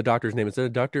remember the doctor's name. Is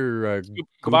it Dr.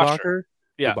 Gubbacher?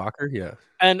 Yeah. Gubbacher, yeah.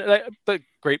 And but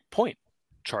great point,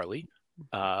 Charlie.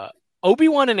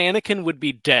 Obi-Wan and Anakin would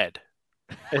be dead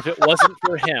if it wasn't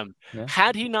for him. Yeah.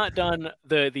 Had he not done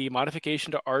the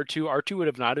modification to R2, R2 would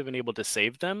have not have been able to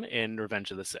save them in Revenge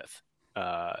of the Sith.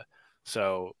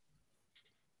 So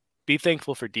be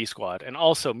thankful for D-Squad. And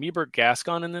also, Meebert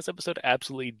Gascon in this episode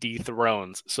absolutely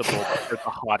dethrones Sebulba for the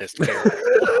hottest character.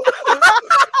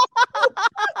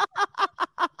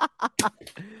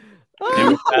 And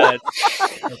with that,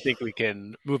 I think we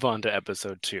can move on to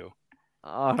episode 2.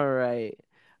 All right.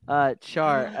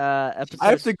 Char, episode I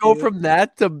have to go 2. from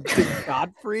that to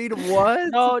Gottfried?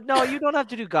 What? No, you don't have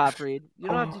to do Gottfried. You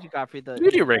don't have to do Gottfried. You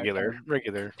do regular.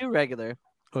 Do regular.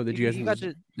 Oh, did you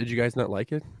guys not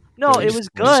like it? No, it was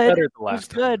good. It was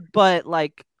good, but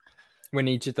like we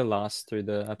need you to last through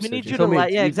the episode. We need you to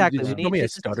yeah, exactly. Did you tell me I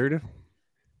stuttered?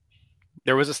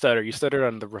 There was a stutter. You stuttered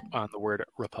on the word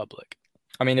Republic.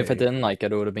 I mean, if I didn't like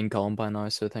it, it would have been gone by now.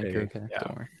 So thank you. Okay, yeah.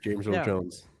 don't worry. James Earl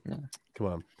Jones. Yeah. Come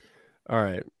on. All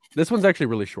right. This one's actually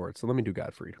really short, so let me do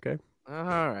Gottfried, okay?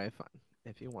 All right, fine.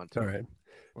 If you want to. All right.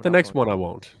 The next one I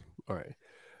won't. All right.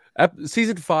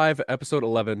 Season 5, episode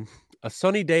 11, A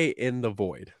Sunny Day in the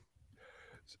Void.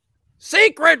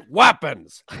 Secret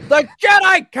weapons! The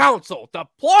Jedi Council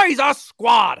deploys a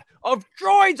squad of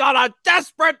droids on a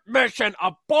desperate mission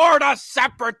aboard a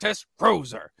separatist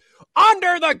cruiser.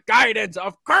 Under the guidance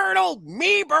of Colonel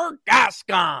Meebert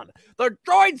Gascon, the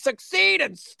droids succeed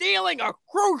in stealing a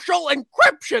crucial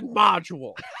encryption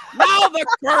module. Now the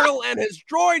Colonel and his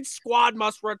droid squad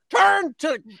must return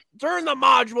the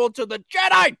module to the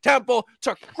Jedi Temple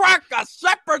to crack a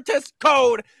separatist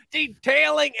code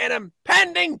detailing an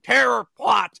impending terror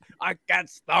plot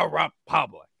against the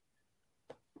Republic.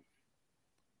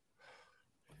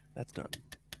 That's done.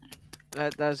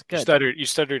 That's good. You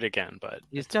stuttered again, but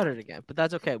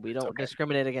that's okay. We don't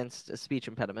discriminate against speech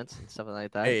impediments and stuff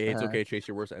like that. Hey, it's okay, Chase.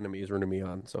 Your worst enemy is running me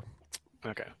on. So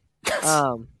okay.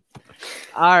 All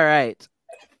right.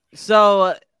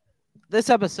 So this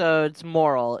episode's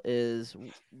moral is: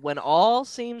 when all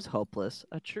seems hopeless,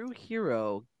 a true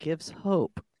hero gives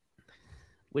hope,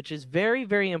 which is very,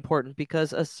 very important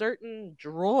because a certain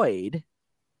droid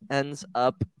ends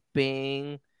up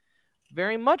being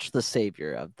very much the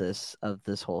savior of this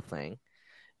whole thing,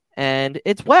 and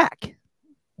it's Whack.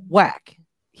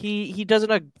 He does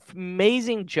an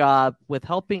amazing job with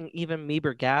helping even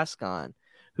Meebert Gascon,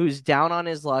 who's down on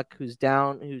his luck, who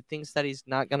thinks that he's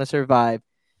not gonna survive.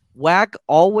 Whack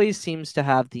always seems to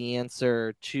have the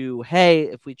answer to, hey,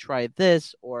 if we try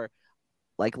this, or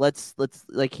like let's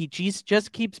like he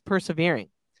just keeps persevering.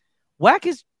 Whack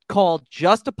is called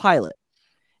just a pilot,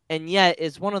 and yet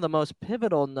is one of the most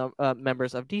pivotal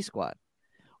members of D-Squad.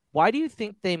 Why do you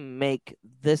think they make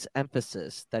this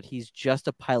emphasis that he's just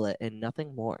a pilot and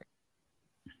nothing more?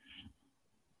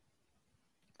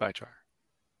 Bye, Char.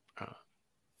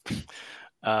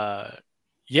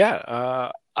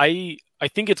 I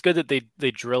think it's good that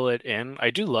they drill it in.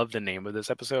 I do love the name of this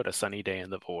episode, A Sunny Day in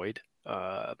the Void.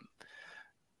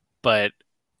 But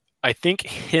I think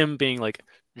him being like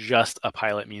just a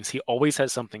pilot means he always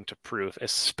has something to prove,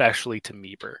 especially to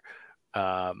Meebert.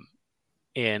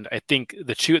 And I think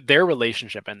their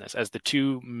relationship in this, as the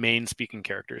two main speaking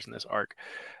characters in this arc,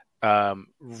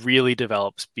 really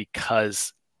develops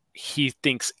because he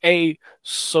thinks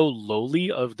so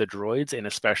lowly of the droids, and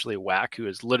especially Whack, who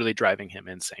is literally driving him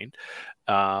insane.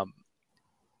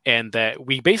 And that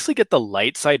we basically get the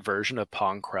light side version of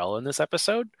Pong Krell in this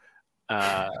episode.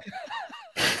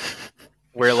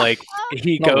 Where like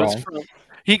he goes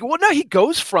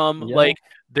from like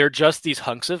they're just these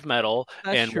hunks of metal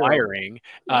and wiring.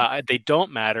 They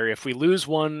don't matter. If we lose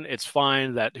one, it's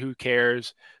fine. That who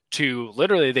cares? To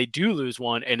literally they do lose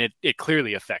one, and it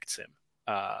clearly affects him.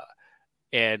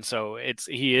 And so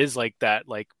he is like that.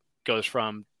 Like goes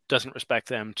from doesn't respect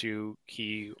them to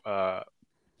he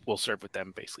will serve with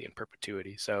them basically in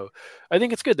perpetuity. So I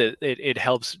think it's good that it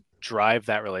helps drive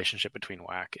that relationship between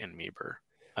Whack and Meebert.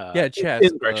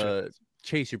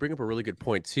 Chase, you bring up a really good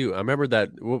point too. I remember that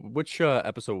which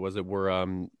episode was it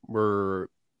where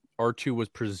R2 was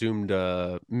presumed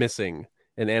missing,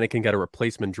 and Anakin got a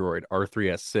replacement droid,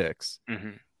 R3S6,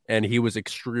 and he was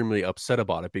extremely upset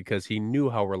about it because he knew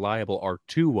how reliable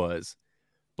R2 was,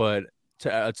 but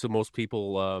to most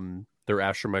people, their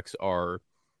astromechs are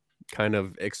kind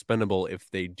of expendable if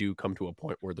they do come to a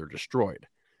point where they're destroyed.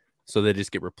 So they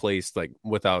just get replaced like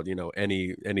without,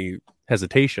 any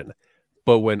hesitation.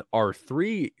 But when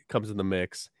R3 comes in the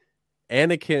mix,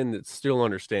 Anakin still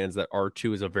understands that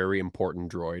R2 is a very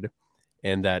important droid,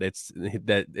 and that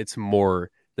it's more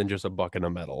than just a bucket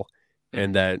of metal,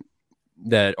 and that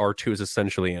R2 is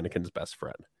essentially Anakin's best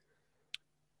friend.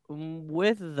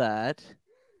 With that,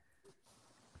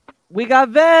 we got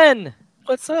Ven.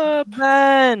 What's up,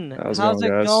 Ben? How's How's it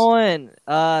it going,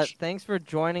 going? Thanks for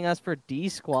joining us for D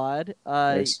Squad.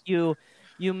 Thanks. You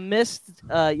missed.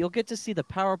 You'll get to see the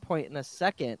PowerPoint in a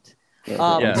second.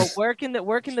 Yes. But where can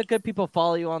the good people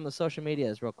follow you on the social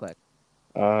medias, real quick?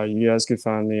 You guys can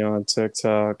find me on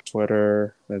TikTok,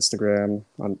 Twitter, Instagram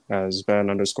as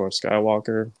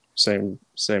Ben_Skywalker.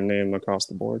 Same name across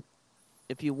the board.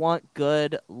 If you want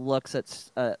good looks at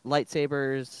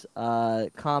lightsabers,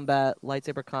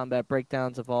 lightsaber combat,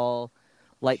 breakdowns of all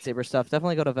lightsaber stuff,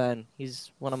 definitely go to Ven.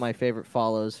 He's one of my favorite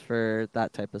follows for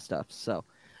that type of stuff. So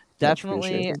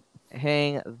definitely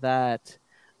hang that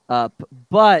up.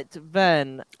 But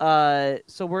Ven,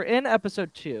 so we're in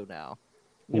episode 2 now.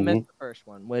 We missed the first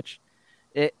one, which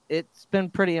it's been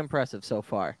pretty impressive so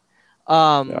far.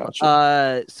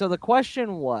 Gotcha. So the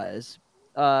question was,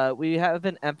 we have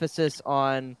an emphasis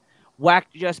on Wack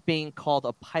just being called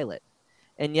a pilot,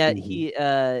 and yet he's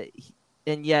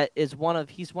one of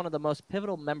the most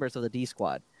pivotal members of the D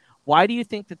Squad. Why do you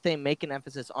think that they make an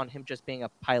emphasis on him just being a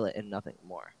pilot and nothing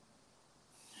more?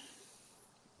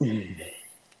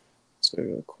 That's a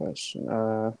good question.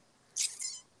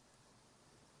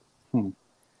 I'm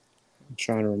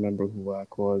trying to remember who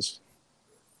Wack was.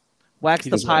 Wack's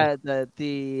the pilot. Go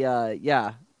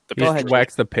ahead.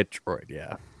 Wack's the pit droid.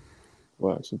 Yeah.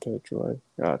 Wack's the pit droid.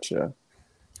 Gotcha.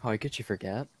 How could you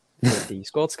forget? The D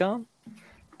Squad's gone.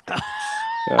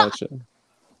 Gotcha.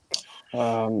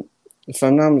 If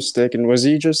I'm not mistaken,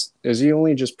 is he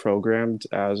only just programmed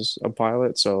as a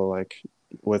pilot? So like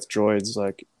with droids,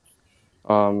 like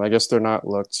I guess they're not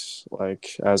looked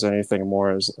like as anything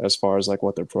more as far as like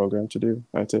what they're programmed to do,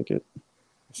 I take it.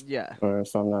 Yeah. Or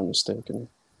if I'm not mistaken.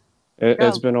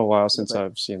 It's been a while since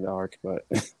I've seen the arc, but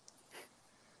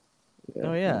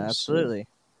yeah, absolutely.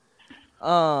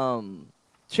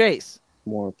 Chase.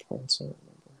 More points.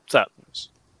 What's up?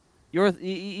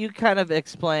 You kind of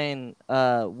explain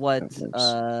what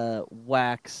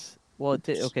Wax. Well,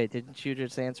 didn't you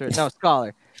just answer it? No,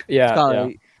 Scholar. Yeah,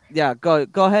 Scholar. Yeah. Go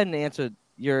ahead and answer.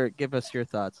 Give us your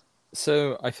thoughts.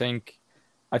 So I think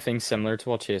similar to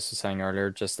what Chase was saying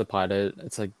earlier, just the pilot,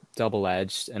 it's like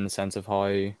double-edged in the sense of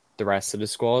how the rest of the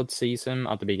squad sees him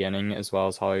at the beginning, as well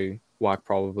as how Wack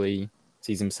probably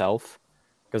sees himself.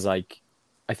 Because like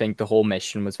I think the whole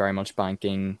mission was very much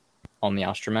banking on the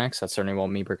astromechs. That's certainly what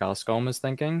Meeber Gascon was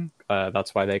thinking.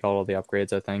 That's why they got all the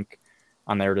upgrades, I think.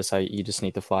 And they were just like, you just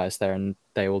need to fly us there and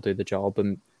they will do the job.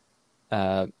 And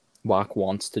Wack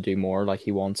wants to do more. Like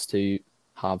he wants to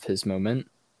have his moment.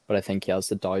 But I think he has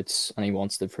the doubts and he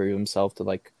wants to prove himself to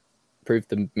like prove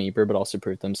to Meeber, but also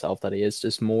prove to himself that he is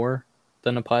just more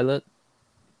than a pilot.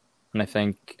 And I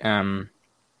think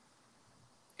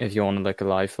if you want to look at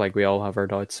life, like we all have our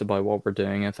doubts about what we're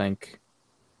doing. I think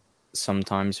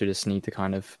sometimes we just need to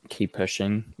kind of keep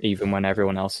pushing, even when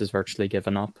everyone else is virtually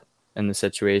given up in the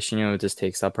situation. It just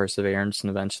takes that perseverance, and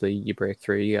eventually you break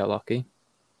through, you get lucky.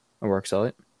 It works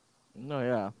out. No,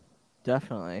 yeah,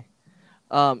 definitely.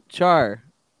 Char.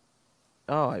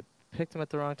 Oh, I picked him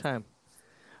at the wrong time.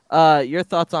 Your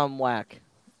thoughts on Wack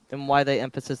and why they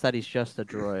emphasize that he's just a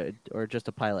droid or just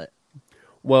a pilot?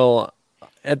 Well,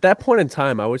 at that point in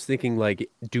time, I was thinking, like,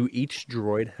 do each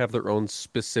droid have their own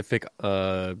specific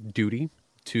duty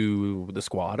to the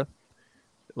squad?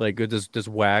 Like, does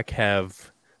Wack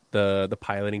have the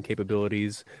piloting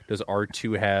capabilities? Does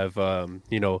R2 have,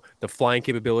 the flying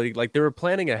capability? Like, they were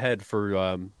planning ahead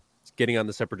for getting on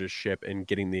the Separatist ship and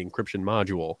getting the encryption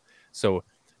module. So,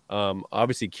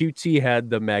 obviously, QT had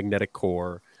the magnetic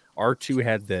core. R2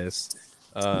 had this.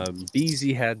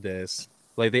 BZ had this.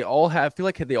 Like they all had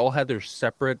their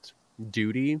separate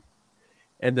duty,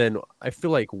 and then I feel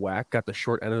like Wack got the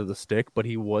short end of the stick, but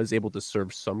he was able to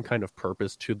serve some kind of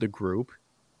purpose to the group.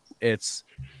 It's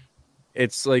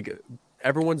like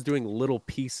everyone's doing little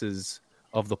pieces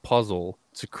of the puzzle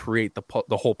to create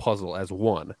the whole puzzle as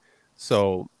one.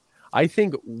 So I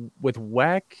think with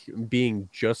Wack being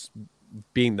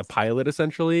the pilot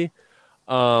essentially,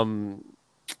 I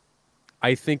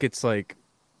think it's like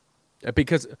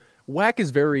because Wack is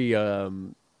very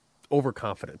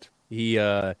overconfident.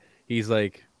 He's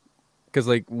like, because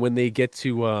like when they get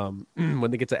to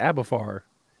Abafar,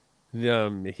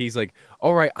 he's like,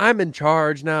 all right, I'm in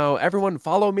charge now. Everyone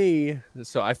follow me.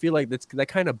 So I feel like that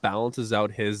kind of balances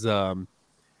out his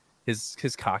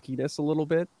cockiness a little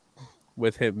bit,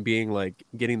 with him being like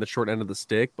getting the short end of the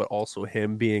stick, but also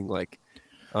him being like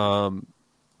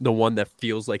the one that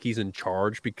feels like he's in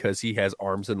charge because he has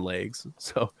arms and legs.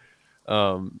 So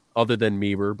other than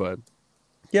Meeber, but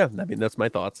yeah, I mean, that's my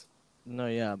thoughts. No,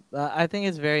 yeah. I think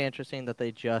it's very interesting that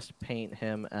they just paint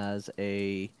him as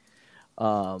a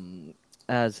pilot.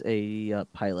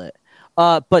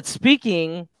 But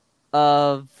speaking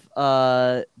of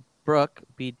Brooke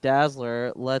B.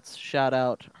 Dazzler, let's shout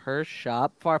out her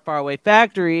shop, Far Far Away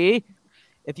Factory.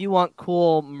 If you want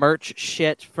cool merch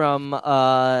shit from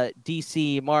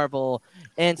DC, Marvel,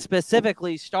 and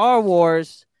specifically Star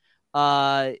Wars,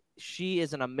 she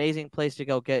is an amazing place to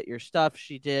go get your stuff.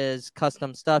 She does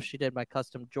custom stuff. She did my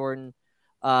custom Jordan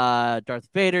Darth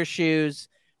Vader shoes.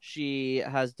 She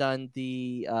has done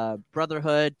the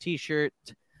Brotherhood t-shirt.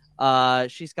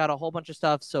 She's got a whole bunch of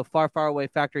stuff. So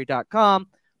farfarawayfactory.com,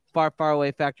 Far Far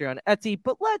Away Factory on Etsy.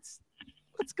 But let's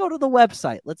go to the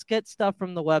website. Let's get stuff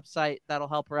from the website. That'll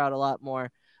help her out a lot more.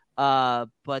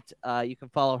 But you can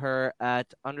follow her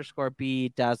at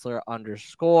 _B Dazzler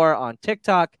 _ on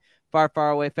TikTok, Far Far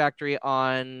Away Factory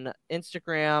on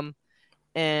Instagram.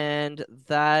 And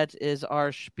that is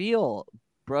our spiel.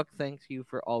 Brooke, thank you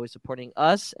for always supporting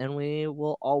us, and we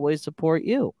will always support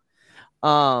you.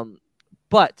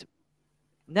 But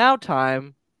now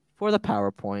time for the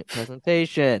PowerPoint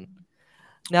presentation.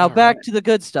 Now back to the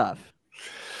good stuff.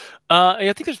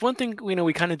 I think there's one thing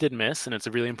we kind of did miss, and it's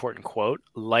a really important quote.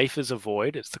 Life is a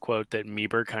void. It's the quote that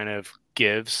Meeber kind of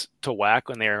gives to Whack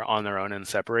when they're on their own and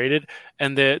separated.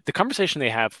 And the conversation they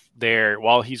have there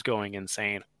while he's going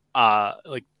insane,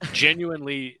 like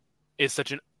genuinely is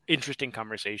such an interesting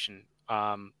conversation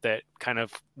that kind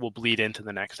of will bleed into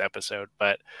the next episode.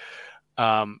 But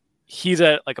he's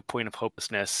at like a point of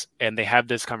hopelessness, and they have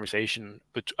this conversation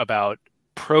about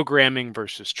programming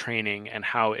versus training and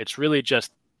how it's really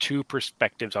just two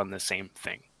perspectives on the same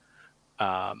thing.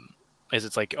 As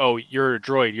it's like, oh, you're a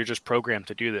droid, you're just programmed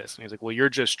to do this. And he's like, well, you're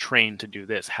just trained to do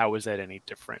this. How is that any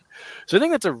different? So I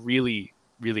think that's a really,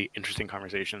 really interesting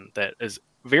conversation that is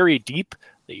very deep,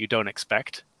 that you don't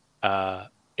expect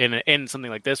in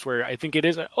something like this, where I think it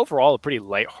is overall a pretty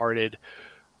lighthearted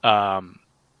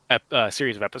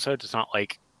series of episodes. It's not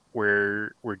like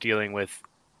we're dealing with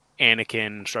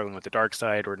Anakin struggling with the dark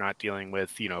side. We're not dealing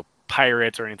with,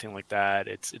 pirates or anything like that.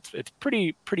 It's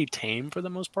pretty tame for the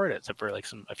most part, except for like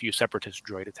a few separatist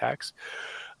droid attacks.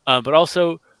 But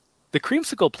also, the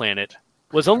Creamsicle planet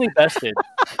was only bested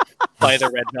by the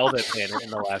Red Velvet planet in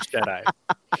The Last Jedi,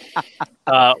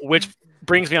 which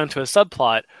brings me onto a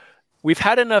subplot. We've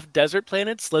had enough desert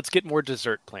planets. Let's get more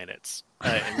dessert planets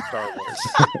in Star Wars.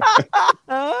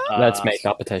 Let's make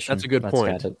competition. That's a good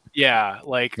point. Yeah,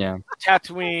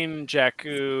 Tatooine,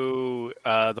 Jakku,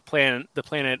 the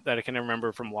planet that I can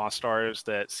remember from Lost Stars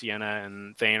that Sienna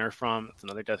and Thane are from. It's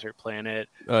another desert planet.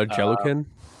 Jelucan.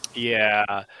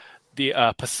 Yeah, the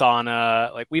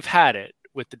Pasana. Like, we've had it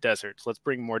with the deserts. Let's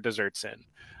bring more deserts in.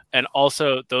 And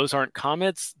also, those aren't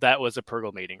comets. That was a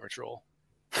Purgle mating ritual.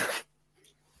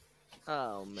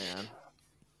 Oh man,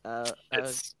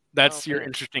 that's your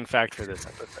interesting fact for this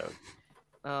episode.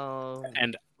 Oh,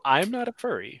 and I'm not a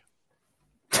furry,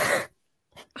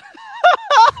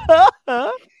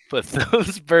 but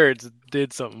those birds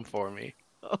did something for me.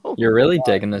 Oh, you're really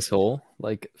digging this hole.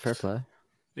 Like, fair play.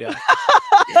 Yeah.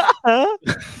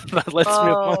 But let's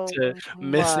move on to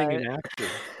missing in action.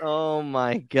 Oh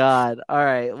my god! All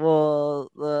right, we'll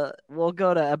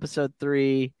go to episode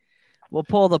 3. We'll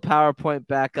pull the PowerPoint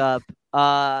back up.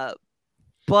 But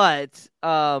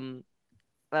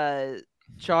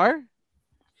Char?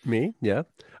 Me? Yeah.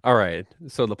 All right.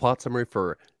 So the plot summary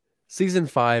for season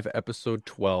 5, episode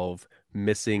 12,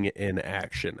 Missing in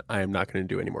Action. I am not going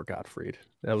to do any more Gottfried.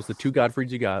 That was the 2 Gottfrieds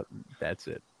you got. That's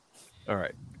it. All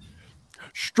right.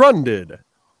 Stranded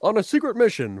on a secret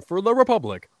mission for the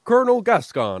Republic, Colonel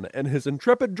Gascon and his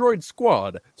intrepid droid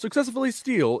squad successfully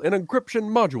steal an encryption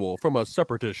module from a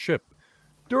separatist ship.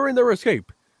 During their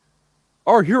escape,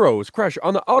 our heroes crash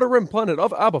on the outer rim planet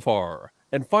of Abafar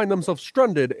and find themselves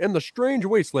stranded in the strange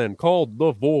wasteland called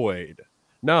the Void.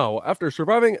 Now, after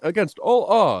surviving against all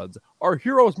odds, our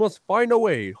heroes must find a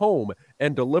way home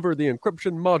and deliver the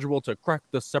encryption module to crack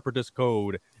the separatist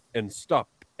code and stop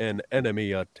an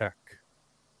enemy attack.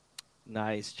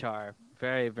 Nice, Char.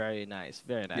 Very, very nice.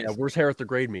 Very nice. Yeah, where's Harith to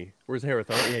grade me? Where's Harith?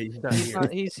 Oh, yeah, he's not here.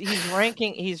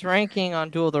 He's ranking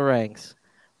on Duel of the Ranks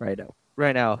right now.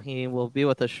 Right now, he will be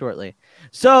with us shortly.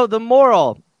 So the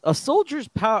moral: a soldier's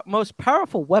most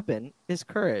powerful weapon is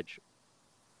courage.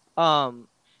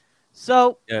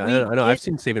 So Yeah, we I know. I've get-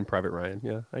 seen Saving Private Ryan.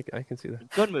 Yeah, I can see that.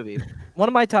 good movie. One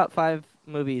of my top 5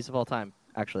 movies of all time,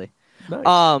 actually.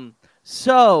 Nice.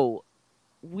 So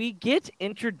we get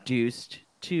introduced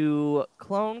to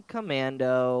Clone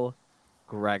Commando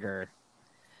Gregor.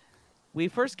 We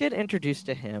first get introduced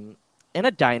to him in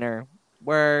a diner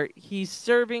where he's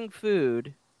serving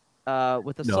food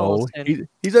with a No, and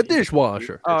he's a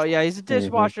dishwasher. Oh yeah, he's a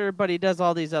dishwasher, but he does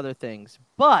all these other things.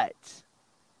 But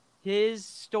his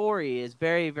story is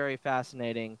very, very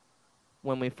fascinating.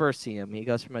 When we first see him, he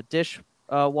goes from a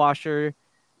dishwasher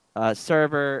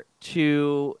server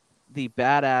to the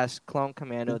badass clone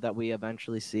commando that we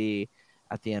eventually see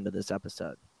at the end of this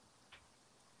episode.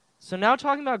 So now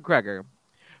talking about Gregor.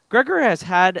 Gregor has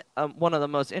had one of the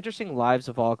most interesting lives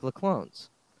of all the clones.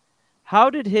 How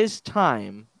did his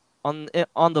time on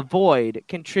the Void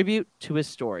contribute to his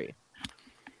story?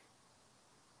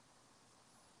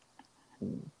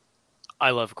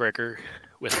 I love Gregor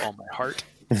with all my heart.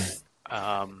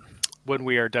 When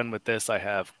we are done with this, I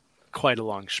have quite a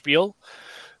long spiel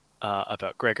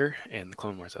about Gregor and the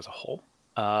Clone Wars as a whole.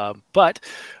 But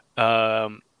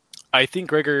I think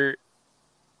Gregor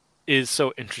is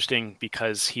so interesting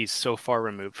because he's so far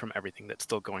removed from everything that's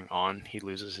still going on. He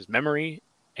loses his memory,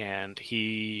 and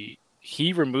he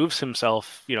removes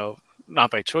himself,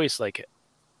 not by choice, like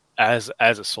as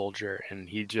a soldier, and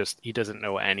he doesn't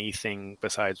know anything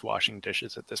besides washing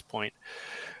dishes at this point.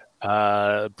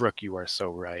 Brooke, you are so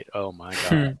right. Oh my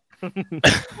god.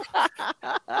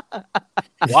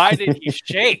 Why did he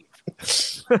shave?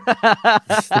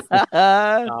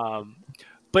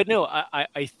 But no,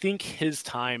 I think his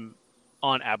time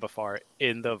on Abafar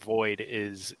in the Void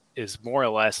is more or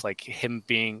less like him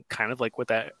being kind of like what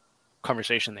that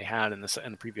conversation they had in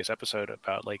the previous episode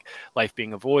about like life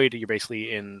being a void. You're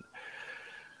basically in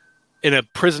a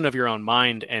prison of your own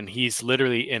mind, and he's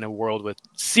literally in a world with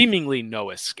seemingly no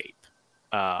escape.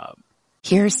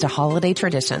 Here's to holiday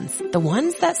traditions, the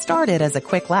ones that started as a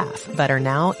quick laugh but are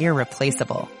now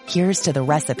irreplaceable. Here's to the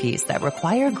recipes that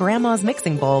require Grandma's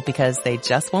mixing bowl because they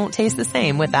just won't taste the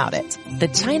same without it. The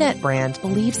Chinet brand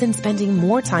believes in spending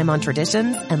more time on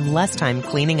traditions and less time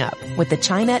cleaning up. With the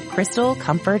Chinet Crystal,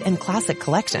 Comfort, and Classic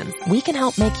collections, we can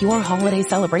help make your holiday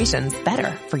celebrations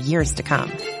better for years to come.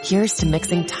 Here's to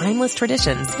mixing timeless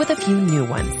traditions with a few new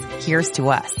ones. Here's to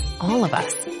us, all of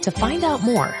us. To find out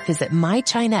more, visit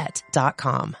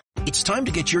mychinet.com. It's time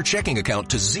to get your checking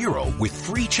account to zero with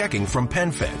free checking from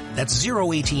PenFed. That's zero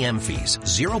ATM fees,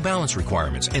 zero balance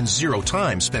requirements, and zero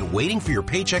time spent waiting for your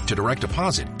paycheck to direct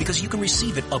deposit because you can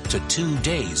receive it up to 2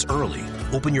 days early.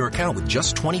 Open your account with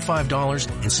just $25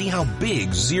 and see how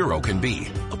big zero can be.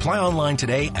 Apply online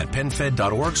today at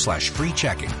PenFed.org/free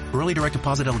checking. Early direct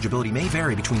deposit eligibility may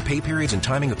vary between pay periods and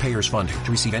timing of payers' funding.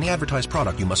 To receive any advertised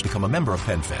product, you must become a member of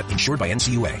PenFed, insured by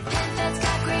NCUA.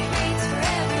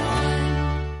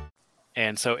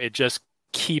 And so it just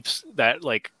keeps that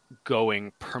like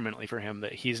going permanently for him,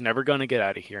 that he's never going to get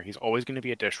out of here. He's always going to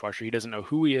be a dishwasher. He doesn't know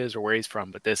who he is or where he's from,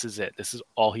 but this is it. This is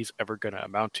all he's ever going to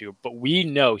amount to. But we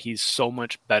know he's so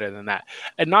much better than that.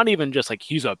 And not even just like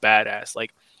he's a badass.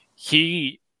 Like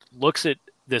he looks at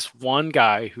this one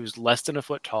guy who's less than a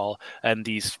foot tall and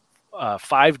these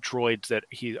 5 droids that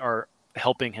are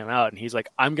helping him out. And he's like,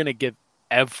 I'm going to give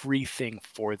everything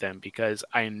for them because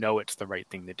I know it's the right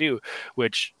thing to do,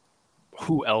 which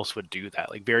who else would do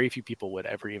that? Like very few people would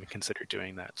ever even consider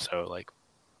doing that. So like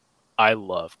I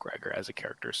love Gregor as a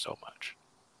character so much.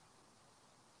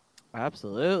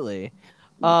 Absolutely.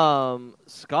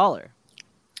 Scholar.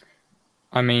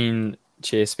 I mean,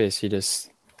 Chase basically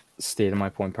just stated my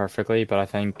point perfectly, but I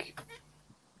think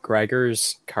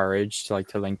Gregor's courage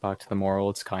to link back to the moral,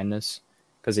 it's kindness,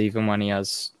 because even when he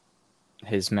has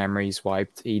his memories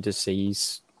wiped, he just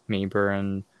sees Meeber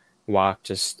and Wack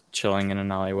just chilling in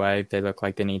an alleyway. They look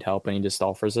like they need help, and he just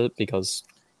offers it because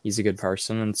he's a good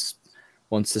person. And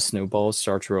once the snowball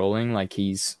starts rolling, like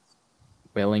he's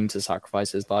willing to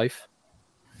sacrifice his life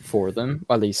for them.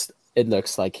 At least it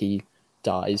looks like he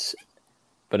dies.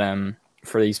 But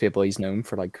for these people, he's known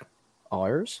for like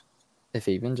hours, if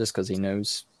even, just because he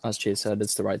knows, as Chase said,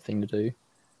 it's the right thing to do.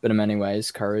 But in many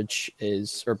ways,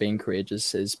 being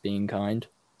courageous is being kind.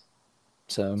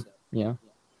 So yeah.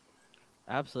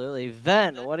 Absolutely.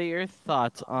 Ven, what are your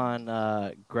thoughts on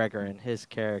Gregor and his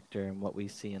character and what we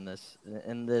see in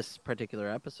this particular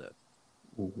episode?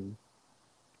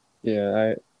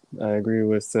 Yeah, I agree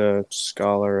with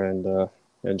Scholar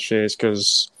and Chase,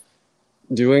 because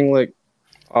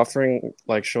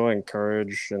showing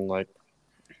courage and like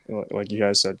you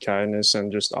guys said, kindness,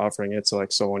 and just offering it to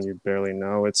like someone you barely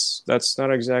know, that's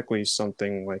not exactly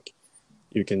something like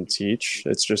you can teach.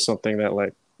 It's just something that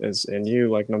like is in you,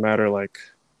 like no matter like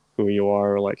who you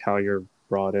are or like how you're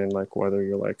brought in, like whether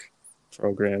you're like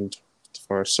programmed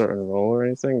for a certain role or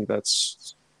anything.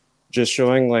 That's just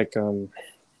showing like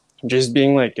just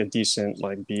being like a decent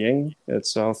like being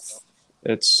itself.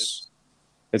 It's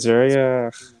very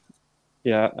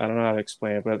yeah, I don't know how to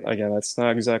explain it, but again, it's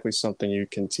not exactly something you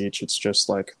can teach. It's just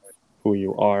like who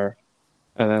you are.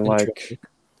 And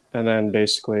then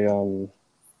basically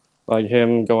like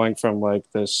him going from like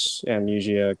this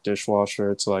amnesiac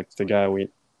dishwasher to like the guy we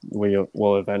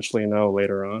will eventually know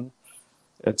later on.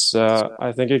 It's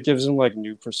I think it gives him like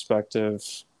new perspective,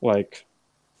 like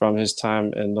from his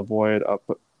time in the void up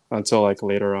until like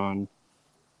later on,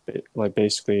 like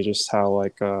basically just how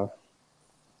like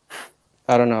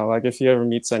I don't know, like if he ever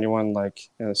meets anyone like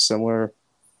in a similar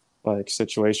like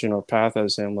situation or path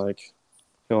as him, like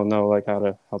he'll know like how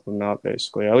to help him out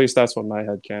basically. At least that's what my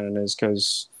headcanon is,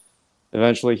 because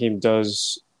eventually he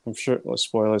does, I'm sure, well,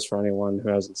 spoilers for anyone who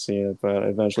hasn't seen it, but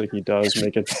eventually he does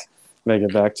make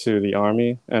it back to the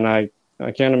army. And I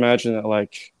can't imagine that,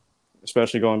 like,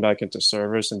 especially going back into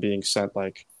service and being sent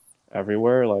like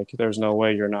everywhere, like there's no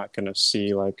way you're not going to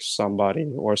see like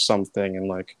somebody or something in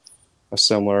like a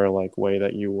similar like way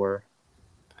that you were.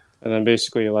 And then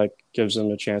basically like gives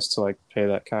them a chance to like pay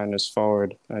that kindness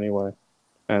forward anyway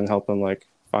and help them like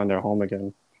find their home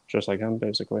again, just like him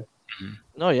basically.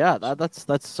 No, yeah,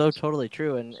 that's so totally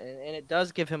true, and it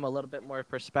does give him a little bit more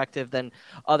perspective than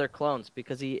other clones,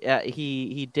 because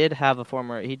he did have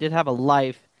a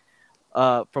life,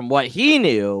 from what he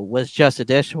knew was just a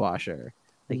dishwasher.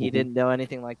 Like he didn't know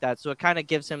anything like that, so it kind of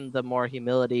gives him the more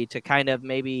humility to kind of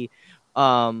maybe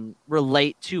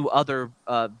relate to other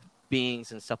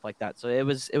beings and stuff like that. So it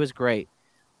was great.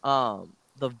 The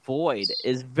Void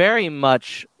is very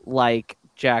much like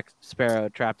Jack Sparrow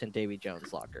trapped in Davy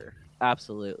Jones' locker.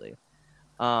 Absolutely.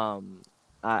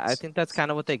 I think that's kind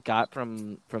of what they got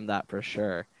from that for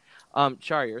sure.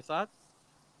 Char, your thoughts?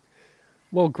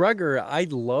 Well, Gregor, I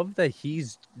love that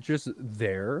he's just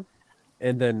there,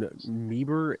 and then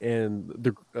Meeber and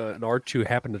R2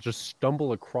 happen to just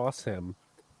stumble across him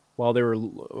while they were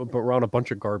around a bunch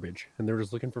of garbage, and they were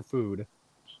just looking for food.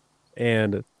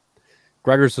 And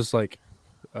Gregor's just like,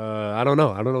 I don't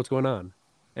know what's going on.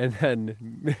 And then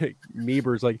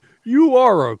Meeber's like, you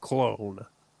are a clone.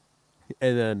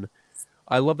 And then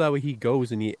I love that way he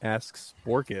goes and he asks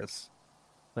Borkus,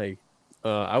 like,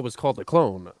 I was called a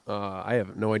clone. I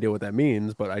have no idea what that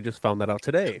means, but I just found that out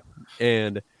today.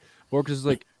 And Borkus is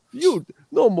like, you,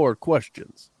 no more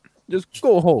questions. Just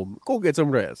go home. Go get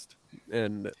some rest.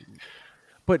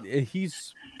 But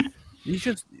he's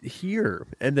just here.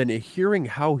 And then hearing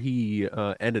how he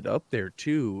ended up there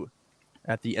too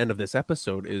at the end of this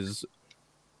episode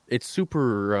it's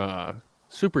super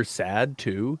super sad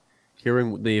too,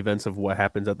 hearing the events of what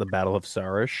happens at the Battle of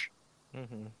Sarish,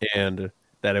 and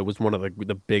that it was one of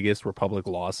the biggest Republic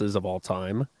losses of all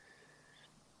time,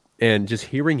 and just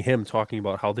hearing him talking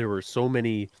about how there were so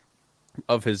many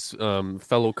of his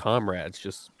fellow comrades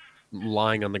just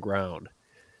lying on the ground,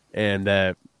 and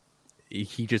that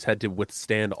he just had to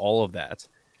withstand all of that,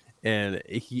 and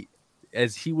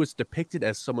as he was depicted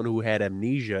as someone who had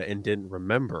amnesia and didn't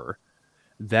remember,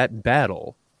 that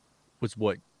battle was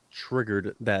what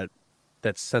triggered that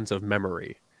sense of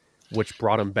memory, which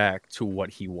brought him back to what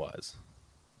he was.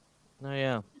 Oh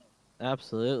yeah,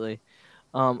 absolutely.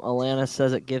 Alana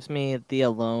says it gives me the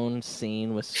alone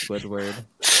scene with Squidward.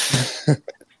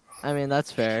 I mean,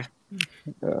 that's fair.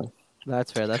 Yeah.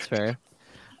 That's fair.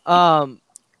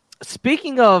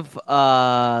 Speaking of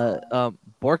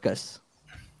Borkus,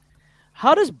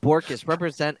 how does Borkus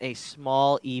represent a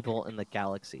small evil in the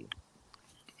galaxy?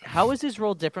 How is his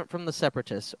role different from the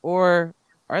Separatists, or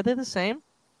are they the same?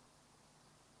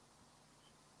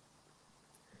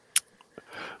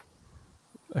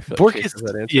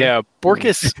 Borkus, yeah,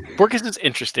 Borkus is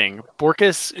interesting.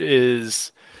 Borkus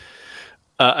is,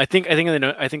 I think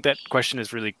that question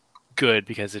is really good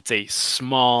because it's a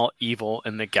small evil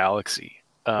in the galaxy.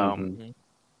 You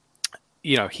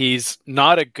know, he's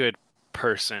not a good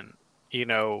person, you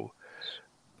know,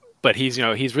 but he's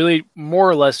really more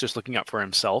or less just looking out for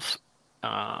himself.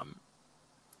 And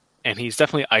he's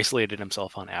definitely isolated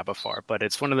himself on Abafar, but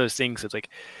it's one of those things that's like,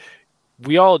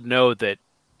 we all know that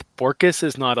Borkus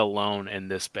is not alone in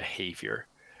this behavior.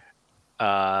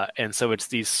 And so it's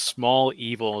these small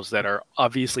evils that are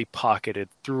obviously pocketed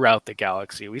throughout the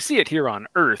galaxy. We see it here on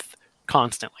Earth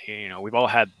constantly. You know, we've all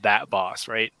had that boss,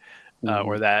 right?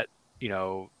 Or that, you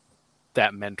know,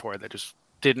 that mentor that just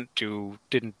didn't do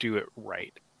it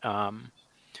right.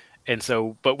 And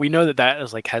so, but we know that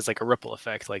is like, has like a ripple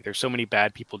effect. Like there's so many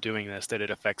bad people doing this that it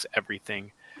affects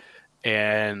everything.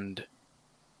 And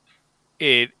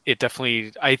it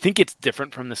definitely, I think it's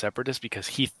different from the Separatist because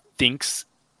he thinks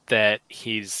that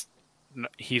he's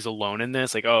alone in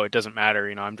this. Like, oh, it doesn't matter,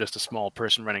 I'm just a small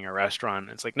person running a restaurant.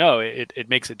 It's like, no, it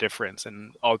makes a difference,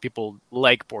 and all people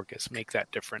like Borkus make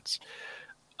that difference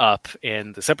up.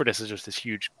 And the Separatist is just this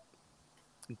huge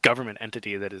government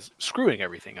entity that is screwing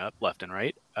everything up left and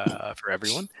right for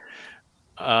everyone.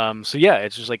 So yeah,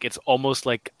 it's just like, it's almost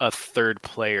like a third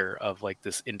player of like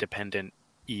this independent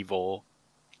evil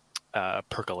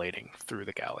percolating through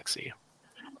the galaxy.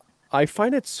 I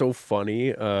find it so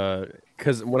funny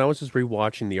because when I was just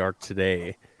rewatching the arc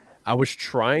today, I was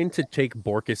trying to take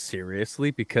Borkus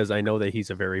seriously because I know that he's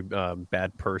a very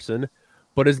bad person,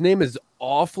 but his name is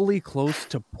awfully close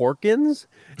to Porkins,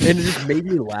 and it just made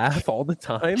me laugh all the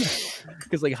time.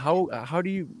 Because like, how do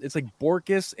you? It's like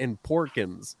Borkus and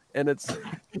Porkins, and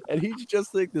he's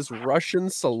just like this Russian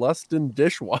Celestin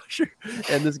dishwasher,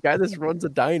 and this guy that runs a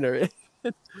diner.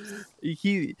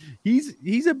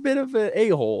 He's a bit of an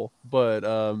a-hole, but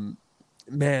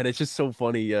man, it's just so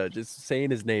funny. Just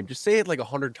saying his name, just say it like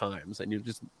 100 times, and you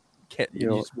just can't.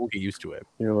 You just won't get used to it.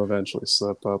 You'll eventually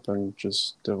slip up and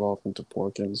just devolve into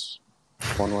Porkins,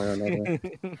 one way or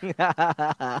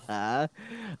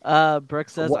another.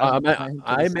 Brooks says, well,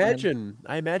 I imagine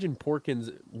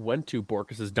Porkins went to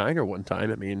Borkus's diner one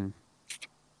time. I mean,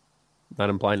 not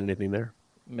implying anything there.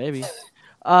 Maybe.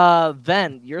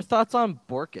 Ven, your thoughts on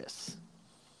Borkus?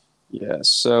 Yeah,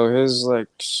 so his like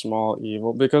small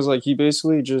evil, because like he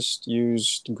basically just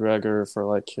used Gregor for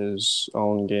like his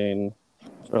own gain,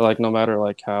 or like no matter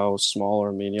like how small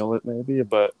or menial it may be.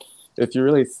 But if you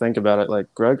really think about it,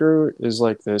 like Gregor is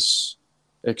like this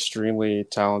extremely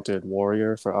talented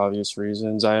warrior for obvious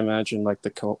reasons. I imagine like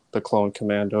the clone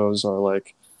commandos are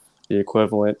like the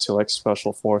equivalent to like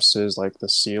special forces, like the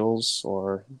SEALs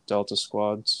or Delta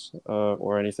squads,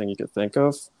 or anything you could think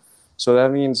of. So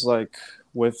that means like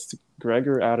with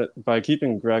Gregor at it, by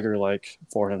keeping Gregor like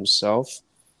for himself,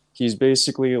 he's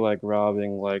basically like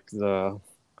robbing like the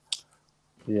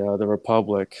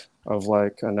Republic of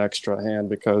like an extra hand,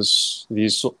 because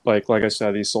these like I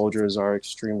said, these soldiers are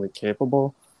extremely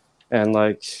capable, and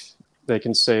like they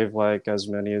can save like as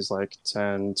many as like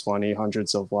 10, 20,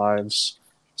 hundreds of lives.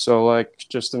 So like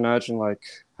just imagine like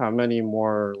how many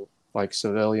more like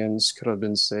civilians could have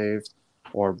been saved,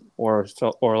 or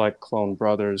like clone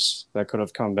brothers that could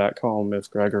have come back home if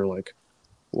Gregor like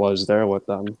was there with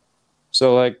them.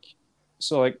 So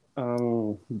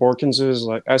Borkins's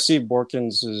like, I see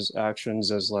Borkins's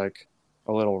actions as like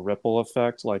a little ripple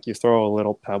effect. Like you throw a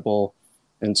little pebble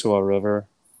into a river,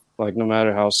 like no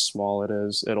matter how small it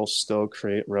is, it'll still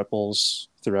create ripples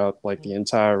throughout like the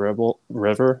entire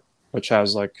river,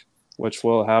 which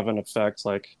will have an effect.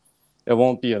 Like it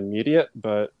won't be immediate,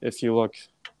 but if you look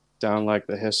down like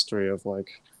the history of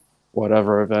like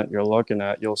whatever event you're looking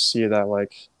at, you'll see that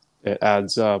like it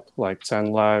adds up. Like 10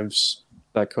 lives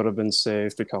that could have been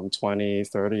saved become 20,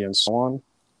 30, and so on.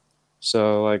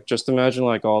 So like just imagine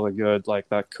like all the good like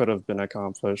that could have been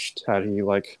accomplished had he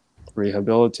like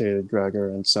rehabilitated Gregor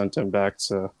and sent him back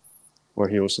to where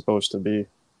he was supposed to be.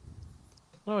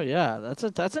 Oh yeah, that's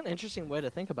an interesting way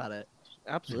to think about it.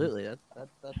 Absolutely,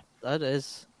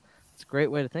 it's a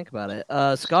great way to think about it.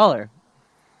 Scholar.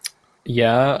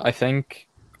 Yeah, I think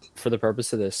for the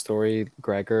purpose of this story,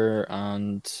 Gregor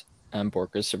and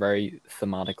Borkus are very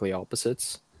thematically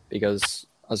opposites, because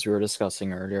as we were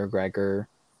discussing earlier, Gregor,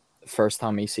 first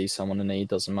time he sees someone in need,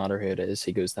 doesn't matter who it is,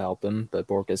 he goes to help them. But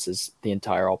Borkus is the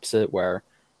entire opposite, where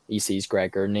he sees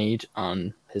Gregor in need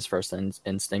and his first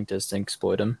instinct is to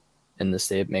exploit him in the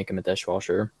state, make him a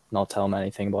dishwasher, not tell him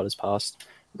anything about his past,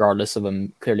 regardless of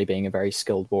him clearly being a very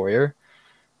skilled warrior.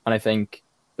 And I think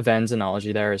Ven's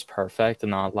analogy there is perfect, and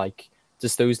not like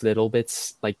just those little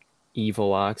bits, like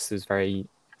evil acts, those very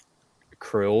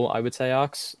cruel, I would say,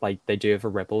 acts, like they do have a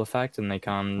ripple effect, and they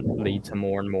can lead to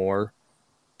more and more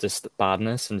just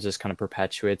badness, and just kind of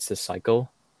perpetuates this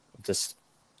cycle of just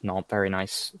not very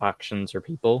nice actions or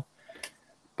people.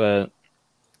 But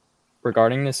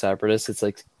regarding the Separatists, it's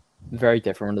like very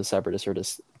different. The Separatists are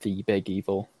just the big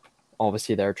evil.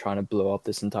 Obviously, they're trying to blow up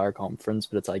this entire conference,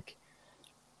 but it's like,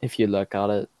 if you look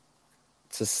at it,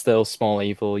 it's a still small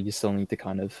evil. You still need to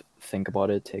kind of think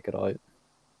about it, take it out,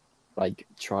 like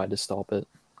try to stop it,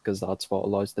 because that's what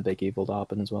allows the big evil to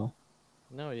happen as well.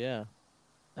 No, yeah,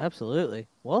 absolutely.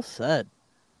 Well said,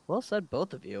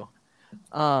 both of you.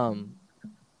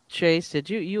 Chase, did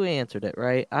you answered it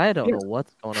right? I don't know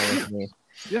what's going on with me.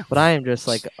 Yeah, but I am just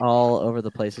like all over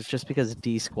the place. It's just because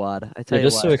D Squad. I tell you,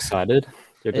 You're just so excited.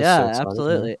 You're just so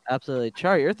excited, absolutely.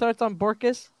 Char, your thoughts on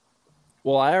Borkus?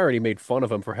 Well, I already made fun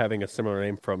of him for having a similar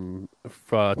name to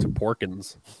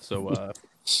Porkins. So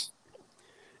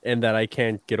and that I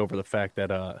can't get over the fact that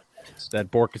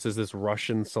that Borkus is this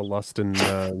Russian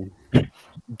Celestin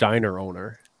diner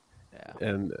owner.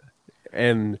 Yeah.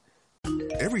 And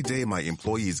every day my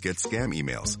employees get scam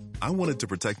emails. I wanted to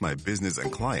protect my business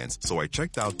and clients, so I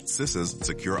checked out CISA's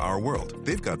Secure Our World.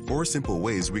 They've got 4 simple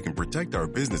ways we can protect our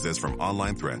businesses from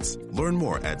online threats. Learn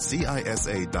more at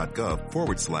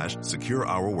cisa.gov/Secure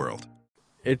Our World.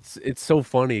 It's so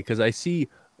funny because I see,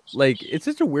 like, it's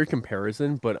just a weird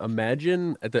comparison, but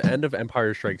imagine at the end of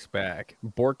Empire Strikes Back,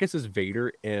 Borkus is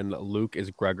Vader and Luke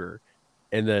is Gregor.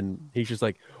 And then he's just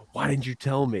like, why didn't you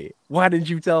tell me? Why didn't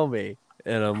you tell me?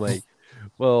 And I'm like,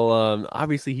 well,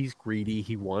 obviously he's greedy.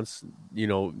 He wants,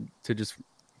 to just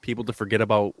people to forget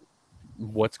about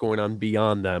what's going on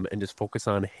beyond them and just focus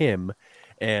on him.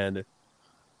 And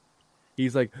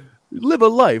he's like, live a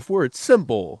life where it's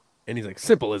simple. And he's like,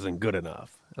 simple isn't good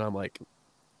enough. And I'm like,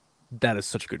 that is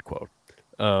such a good quote.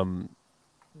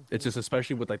 It's just,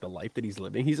 especially with like the life that he's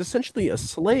living, he's essentially a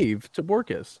slave to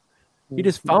Borkus. He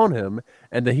just found him,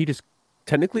 and then he just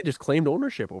technically just claimed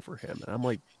ownership over him. And I'm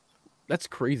like, that's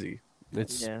crazy.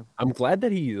 I'm glad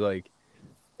that he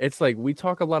it's like we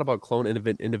talk a lot about clone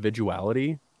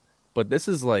individuality, but this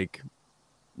is like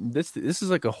this is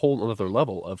like a whole other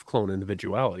level of clone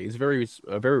individuality. It's very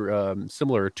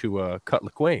similar to Cut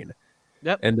Lawquane.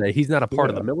 Yep. And he's not a part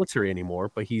of the military anymore,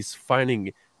 but he's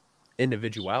finding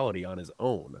individuality on his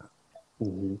own.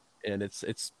 Mm-hmm. And it's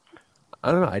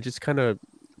I don't know, I just kind of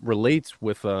relates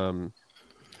with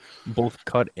both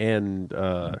Cut and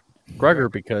Gregor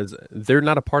because they're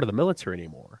not a part of the military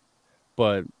anymore.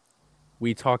 But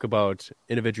we talk about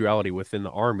individuality within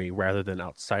the army rather than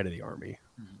outside of the army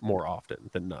more often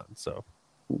than none. So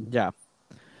yeah,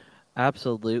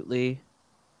 absolutely.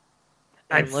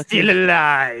 I'm still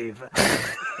alive.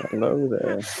 Hello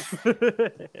there.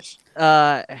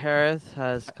 Harith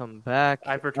has come back.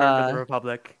 I've returned to the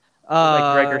Republic,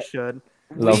 like Gregor should.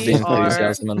 Love the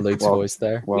enthusiasm and Luke's voice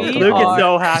there. Luke is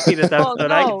so happy this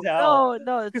episode. I can tell.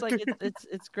 No, it's like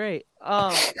it's great.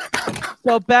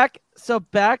 So back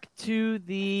to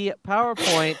the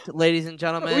PowerPoint, ladies and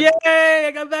gentlemen. Yay!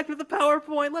 I got back to the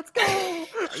PowerPoint. Let's go.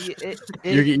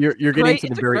 You're getting to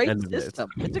the very end of it.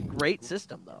 It's a great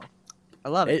system, though. I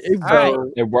love it. It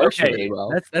works really well.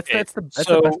 That's the best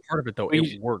part of it, though.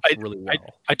 It works really well.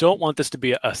 I don't want this to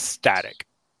be a static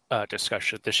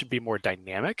discussion. This should be more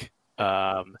dynamic.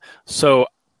 So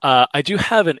I do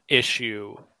have an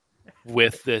issue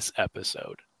with this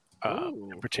episode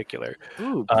in particular.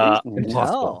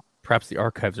 Impossible. Perhaps the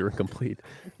archives are incomplete.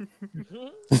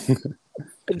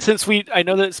 And since I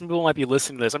know that some people might be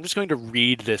listening to this, I'm just going to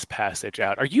read this passage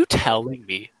out. Are you telling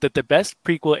me that the best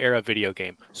prequel era video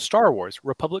game, Star Wars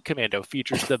Republic Commando,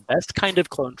 features the best kind of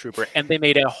clone trooper, and they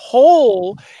made a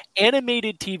whole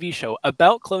animated TV show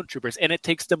about clone troopers, and it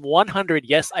takes them 100,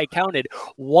 yes, I counted,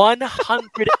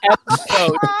 100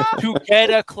 episodes to get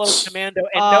a clone commando,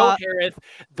 and no, Harith,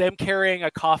 them carrying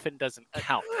a coffin doesn't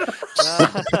count.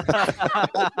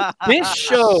 This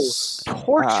show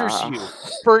tortures you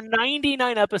for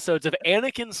 99 episodes of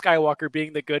Anakin Skywalker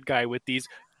being the good guy with these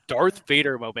Darth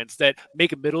Vader moments that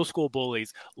make middle school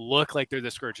bullies look like they're the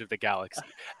scourge of the galaxy,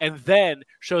 and then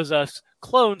shows us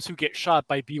clones who get shot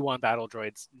by B-1 battle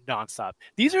droids nonstop.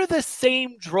 These are the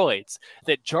same droids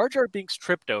that Jar Jar Binks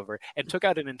tripped over and took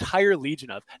out an entire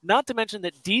legion of, not to mention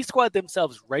that D-Squad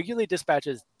themselves regularly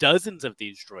dispatches dozens of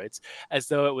these droids as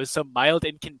though it was some mild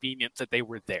inconvenience that they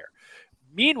were there.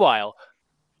 Meanwhile,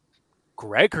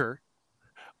 Gregor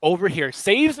over here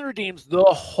saves and redeems the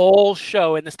whole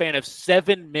show in the span of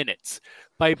 7 minutes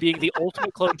by being the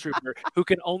ultimate clone trooper who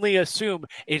can only assume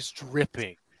is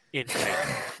dripping in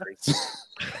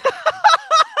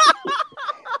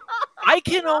I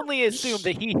can only assume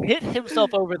that he hit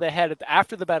himself over the head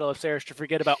after the Battle of Sarich to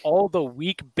forget about all the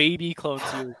weak baby clones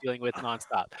he was dealing with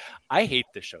nonstop. I hate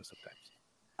this show sometimes.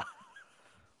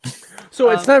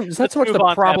 So it's not so much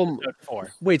the problem.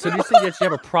 Wait, so do you think that you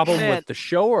have a problem with the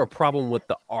show or a problem with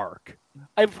the arc?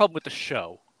 I have a problem with the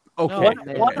show. Okay,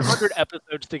 100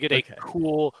 episodes to get a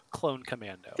cool clone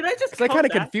commando. Can I just? Because I kind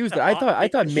of confused it. I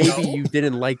thought maybe you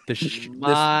didn't like this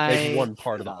one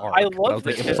part of the arc. I love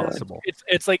it.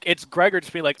 It's like it's Gregor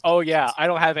just being like, oh yeah, I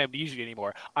don't have amnesia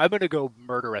anymore. I'm gonna go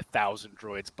murder 1,000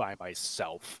 droids by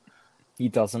myself. He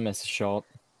doesn't miss a shot.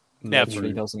 Never.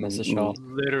 He doesn't miss a shot.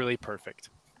 Literally perfect.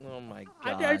 Oh my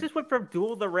god! I just went from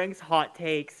Duel of the Rings hot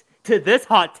takes to this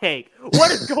hot take.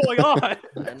 What is going on?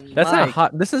 That's not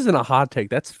hot. This isn't a hot take.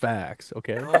 That's facts.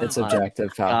 Okay, it's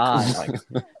objective facts.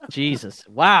 Jesus!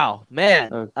 Wow,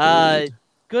 man.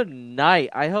 Good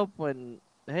night. I hope when.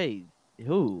 Hey,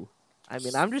 who? I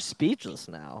mean, I'm just speechless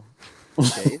now.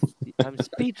 Okay. I'm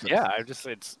speechless. Yeah, I just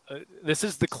this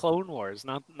is the Clone Wars,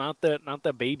 not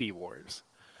the Baby Wars.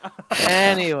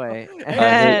 Anyway,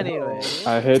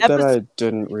 I hate that I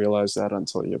didn't realize that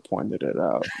until you pointed it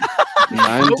out.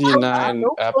 99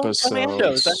 episodes.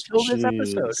 Until this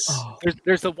episode. Jeez.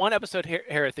 There's the one episode,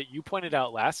 Harith, that you pointed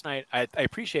out last night. I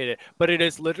appreciate it, but it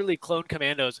is literally clone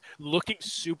commandos looking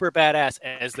super badass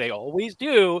as they always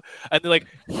do, and they're like,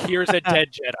 "Here's a dead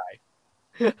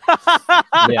Jedi."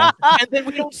 Yeah. And then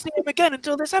we don't see him again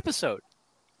until this episode.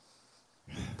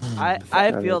 I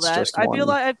And feel it's that. just I feel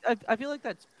one. I feel like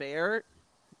that's fair,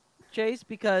 Chase,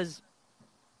 because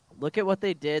look at what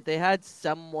they did. They had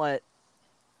somewhat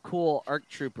cool ARC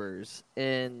troopers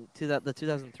in the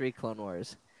 2003 Clone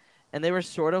Wars, and they were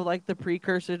sort of like the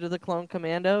precursor to the Clone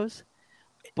Commandos,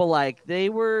 but like they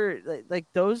were like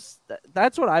those.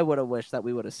 That's what I would have wished that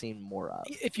we would have seen more of.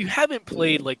 If you haven't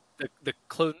played like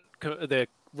the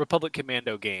Republic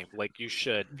Commando game, like you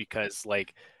should, because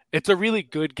like it's a really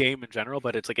good game in general,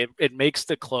 but it's like it makes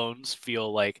the clones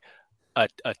feel like a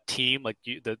team. Like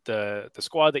the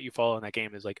squad that you follow in that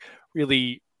game is like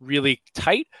really, really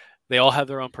tight. They all have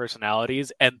their own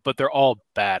personalities, but they're all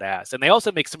badass. And they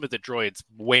also make some of the droids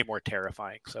way more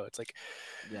terrifying. So it's like,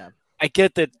 yeah, I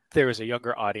get that there is a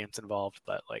younger audience involved,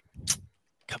 but like,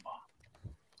 come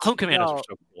on. Clone Commandos are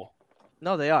so cool.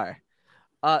 No, they are.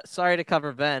 Sorry to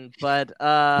cover Ben, but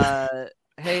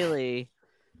Haley,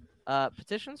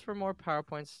 petitions for more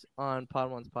PowerPoints on Pod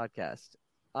One's podcast.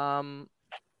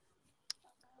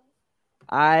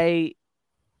 I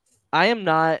am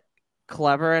not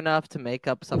clever enough to make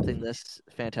up something this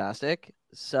fantastic,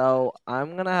 so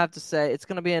I'm gonna have to say it's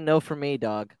gonna be a no for me,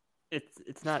 dog.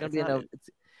 It's not. It's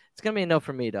gonna be a no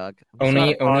for me, dog.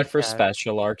 Only for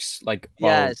special arcs, like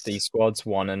Yes. the squad's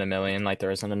 1 in a million. Like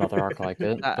there isn't another arc like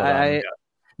it. But,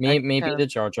 maybe kinda- the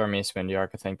Jar Jar Mace Windu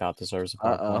arc. I think that deserves a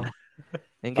PowerPoint.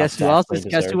 And That guess who else is?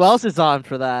 definitely Guess who deserves- else is on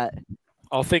for that?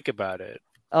 I'll think about it.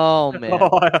 Oh man!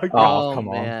 Oh, come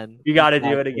on. man! You got to do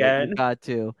got it to, again. You got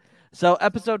to. So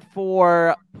episode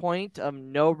 4, Point of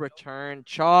No Return.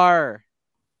 Char,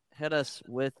 hit us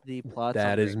with the plot.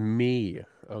 That summary. is me.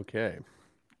 Okay.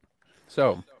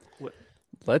 So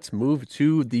let's move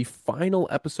to the final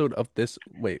episode of this.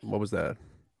 Wait, what was that?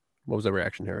 What was that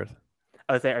reaction, Harris?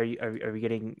 I was saying, are we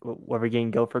getting? Were we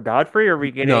getting Guilford Godfrey? Or are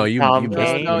we getting? No, you Tom missed-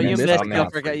 Kane? No, you missed missed Tom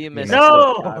Guilford. Godfrey. You missed.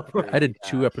 No! I did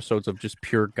 2 episodes of just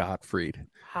pure Gottfried.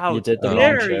 How You did the wrong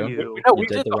dare show. you? No, You we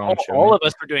did did the wrong show, all mate. of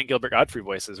us were doing Gilbert Godfrey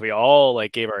voices. We all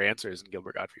like gave our answers in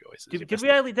Gilbert Godfrey voices. You Did missed we?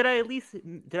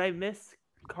 it. Did I miss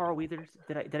Carl Weathers?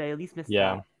 Did I at least miss?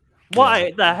 Yeah. that?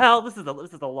 Why the hell? This is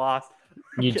a loss.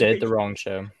 You did the wrong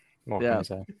show. What Yeah. can I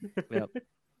say? Yep.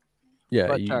 Yeah,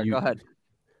 But Char, go ahead.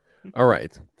 All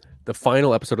right. The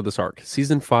final episode of this arc,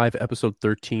 season 5, episode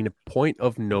 13, Point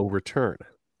of No Return.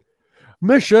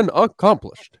 Mission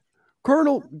accomplished.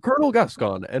 Colonel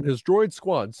Gascon and his droid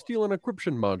squad steal an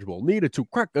encryption module needed to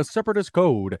crack a separatist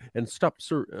code and stop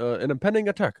an impending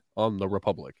attack on the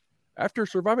Republic. After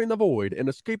surviving the void and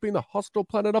escaping the hostile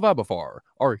planet of Abafar,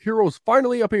 our heroes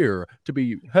finally appear to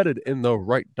be headed in the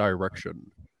right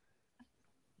direction.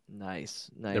 Nice.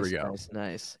 There we go.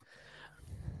 Nice.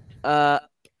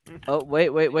 Oh wait.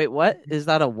 What is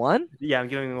that? A 1? Yeah, I'm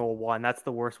giving him a 1. That's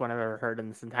the worst one I've ever heard in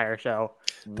this entire show.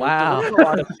 Wow. There's a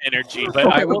lot of energy, but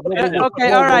I will.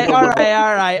 Okay, all right.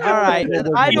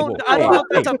 I don't think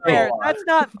that's a fair. That's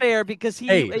not fair because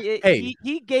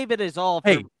he gave it his all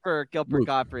for Gilbert Luke.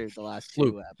 Godfrey the last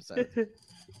 2 episodes.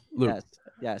 Luke.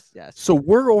 Yes. So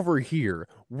we're over here.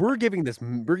 We're getting this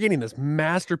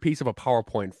masterpiece of a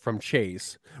PowerPoint from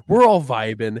Chase. We're all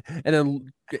vibing, and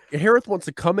then Harith wants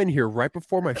to come in here right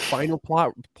before my final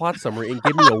plot summary and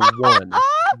give me a 1.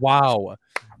 Wow!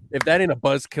 If that ain't a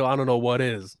buzzkill, I don't know what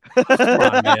is. Come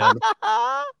on, man.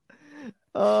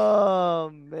 Oh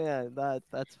man,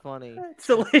 that's funny. It's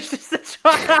delicious to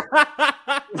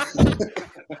try.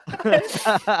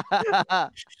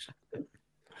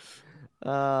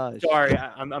 Sorry,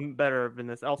 I'm better than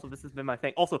this. Also, this has been my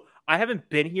thing. Also, I haven't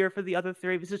been here for the other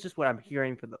 3. This is just what I'm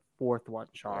hearing for the 4th one,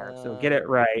 Char. So get it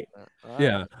right.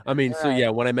 Yeah, I mean, so yeah,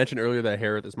 when I mentioned earlier that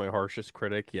Harith is my harshest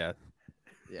critic, yeah.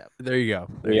 There you go.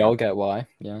 We all get why.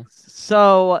 Yeah.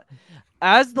 So,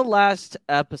 as the last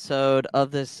episode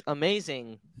of this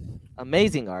amazing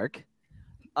arc,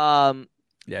 Yeah,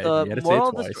 you had to say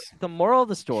it twice. the moral of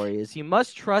the story is you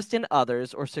must trust in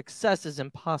others or success is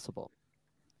impossible.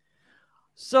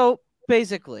 So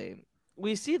basically,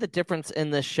 we see the difference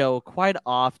in this show quite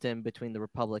often between the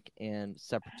Republic and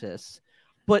Separatists.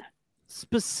 But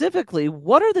specifically,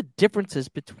 what are the differences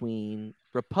between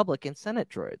Republic and Senate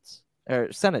droids?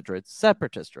 or Senate droids,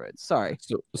 separatist droids. Sorry.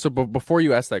 Before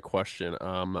you ask that question,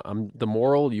 the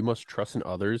moral you must trust in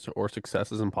others or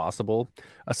success is impossible.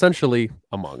 Essentially,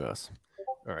 Among Us.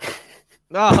 All right.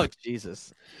 Oh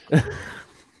Jesus.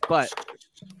 But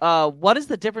what is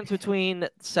the difference between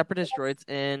separatist droids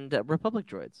and Republic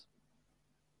droids?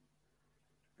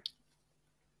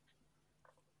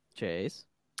 Chase.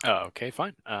 Oh, okay,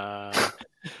 fine.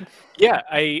 Yeah,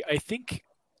 I think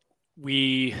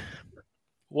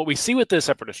what we see with the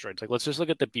separatist droids, like let's just look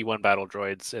at the B1 battle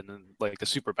droids and then like the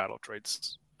super battle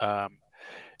droids,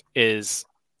 is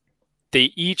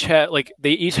they each have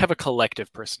a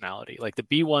collective personality. Like the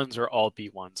B1s are all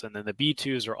B1s, and then the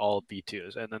B2s are all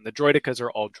B2s, and then the droidicas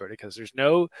are all droidicas. There's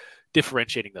no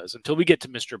differentiating those until we get to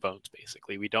Mr. Bones.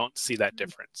 Basically, we don't see that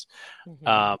difference.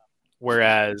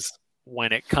 Whereas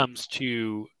when it comes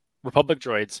to Republic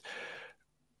droids,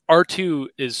 R2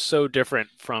 is so different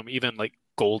from even like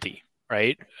Goldie,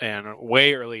 right? And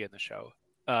way early in the show.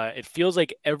 It feels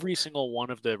like every single one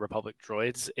of the Republic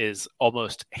droids is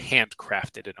almost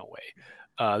handcrafted in a way.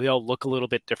 They all look a little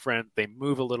bit different. They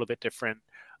move a little bit different.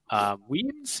 We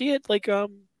even see it like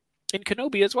in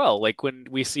Kenobi as well. Like when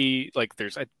we see like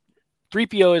there's a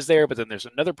 3PO is there, but then there's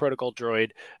another protocol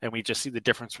droid, and we just see the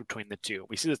difference between the two.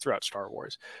 We see this throughout Star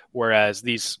Wars. Whereas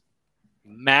these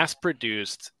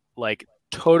mass-produced, like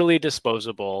totally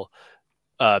disposable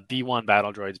B1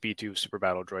 battle droids, B2 super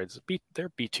battle droids, they're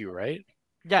B2, right?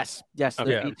 Yes, they're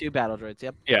Okay. B2 battle droids.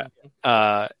 Yep. Yeah.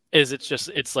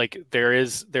 It's like there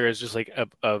is just like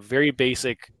a very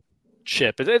basic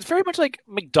chip. It's very much like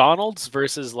McDonald's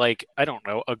versus like, I don't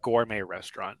know, a gourmet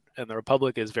restaurant. And the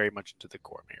Republic is very much into the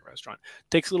gourmet restaurant.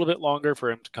 Takes a little bit longer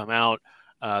for him to come out.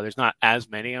 There's not as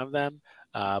many of them,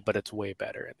 but it's way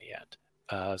better in the end.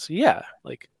 So yeah,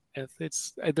 like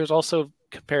it's there's also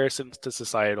comparisons to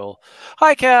societal.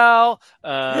 Hi, Cal.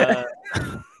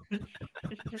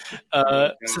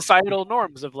 Societal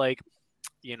norms of like,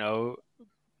 you know,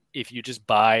 if you just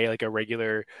buy like a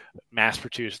regular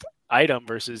mass-produced item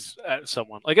versus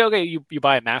someone like, okay, you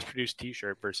buy a mass-produced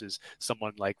T-shirt versus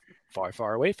someone like Far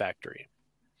Far Away Factory.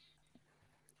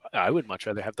 I would much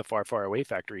rather have the Far Far Away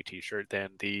Factory T-shirt than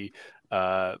the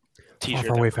T-shirt.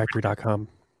 FarFarAwayFactory.com.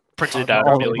 Printed out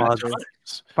a million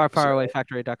times.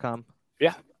 FarFarAwayFactory.com.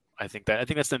 Yeah, I think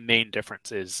that's the main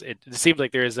difference. Is it seems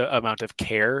like there is an amount of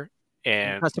care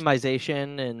and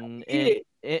customization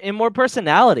and more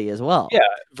personality as well. Yeah,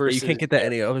 versus you can't get that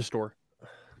any other store.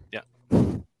 Yeah,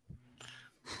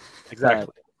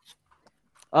 exactly.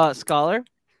 Scholar.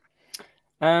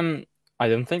 I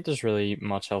don't think there's really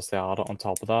much else to add on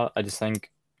top of that. I just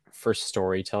think for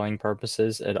storytelling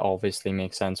purposes, it obviously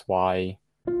makes sense why.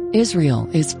 Israel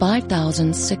is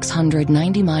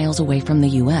 5,690 miles away from the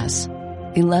U.S.,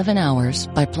 11 hours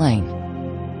by plane.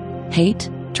 Hate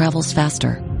travels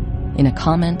faster. In a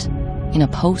comment, in a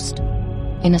post,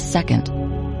 in a second.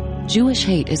 Jewish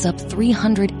hate is up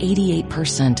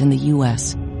 388% in the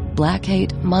U.S. Black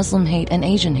hate, Muslim hate, and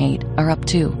Asian hate are up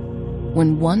too.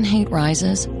 When one hate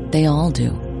rises, they all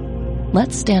do.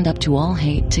 Let's stand up to all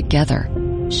hate together.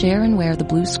 Share and wear the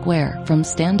blue square from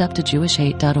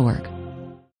standuptojewishhate.org.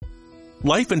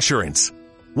 Life insurance.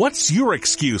 What's your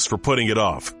excuse for putting it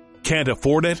off? Can't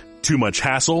afford it? Too much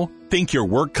hassle? Think your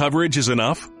work coverage is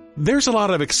enough? There's a lot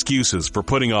of excuses for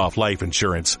putting off life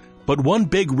insurance, but one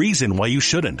big reason why you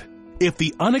shouldn't. If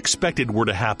the unexpected were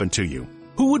to happen to you,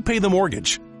 who would pay the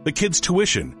mortgage, the kids'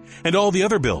 tuition, and all the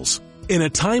other bills? In a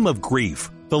time of grief,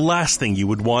 the last thing you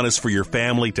would want is for your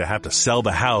family to have to sell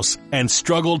the house and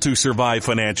struggle to survive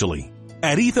financially.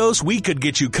 At Ethos, we could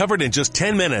get you covered in just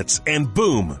 10 minutes and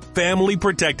boom, family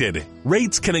protected.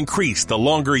 Rates can increase the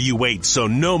longer you wait, so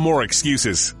no more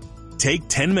excuses. Take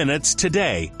 10 minutes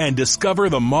today and discover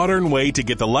the modern way to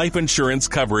get the life insurance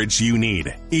coverage you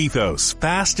need. Ethos,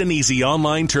 fast and easy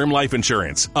online term life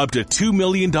insurance. Up to $2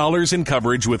 million in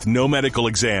coverage with no medical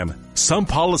exam. Some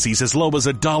policies as low as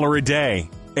 $1 a day.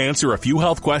 Answer a few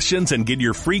health questions and get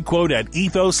your free quote at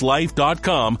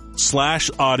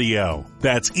ethoslife.com/audio.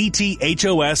 That's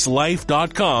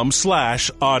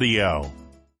ethoslife.com/audio.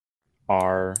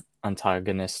 Our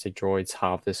antagonistic droids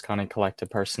have this kind of collective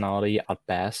personality at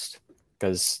best,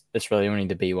 because it's really only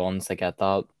the B1s that get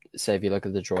that. Say if you look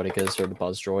at the droidicas or the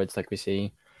buzz droids like we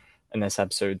see in this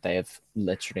episode, they have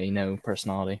literally no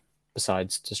personality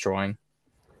besides destroying.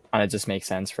 And it just makes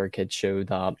sense for a kid's show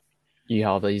that you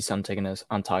have these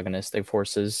antagonistic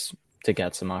forces to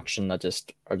get some action that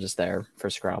are just there for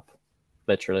scrap,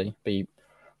 literally. But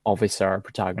obviously our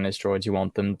protagonist droids, you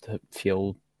want them to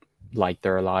feel like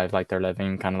they're alive, like they're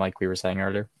living, kind of like we were saying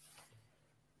earlier.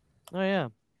 Oh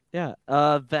yeah.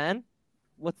 Van,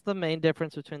 what's the main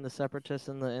difference between the Separatists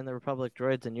and the Republic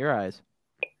droids in your eyes?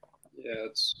 Yeah,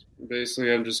 it's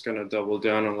basically I'm just gonna double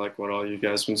down on like what all you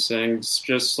guys been saying. It's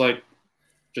just like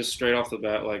just straight off the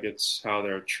bat, like it's how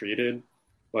they're treated,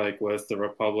 like with the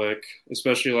Republic,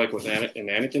 especially like with in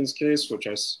Anakin's case, which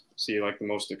I see like the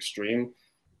most extreme.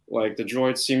 Like the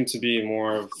droids seem to be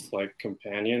more of like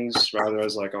companions, rather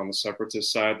as like on the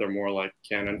Separatist side, they're more like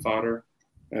cannon fodder.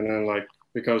 And then like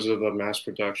because of the mass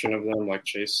production of them, like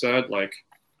Chase said, like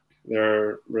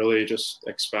they're really just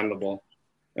expendable.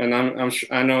 And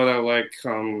I know that like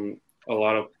a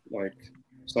lot of like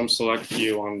some select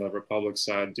few on the Republic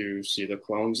side do see the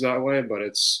clones that way, but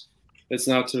it's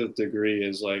not to the degree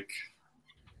as like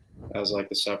how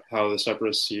the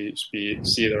Separatists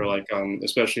see their like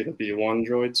especially the B1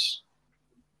 droids.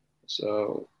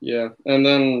 So yeah, and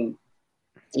then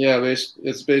yeah,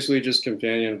 it's basically just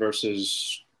companion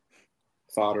versus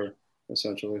fodder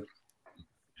essentially.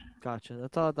 Gotcha.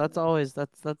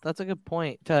 That's a good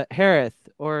point. To Harith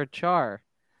or Char,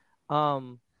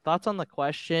 thoughts on the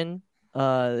question?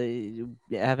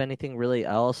 Have anything really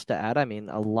else to add? I mean,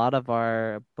 a lot of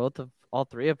all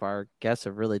three of our guests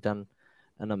have really done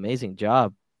an amazing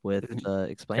job with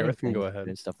explaining Harith can things go ahead.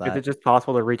 and stuff. Is it just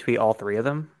possible to retweet all three of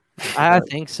them? I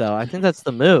think so. I think that's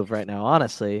the move right now,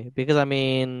 honestly, because I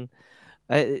mean,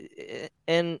 I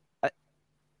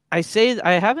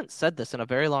haven't said this in a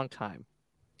very long time,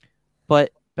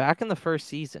 but back in the first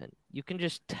season, you can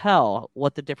just tell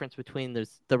what the difference between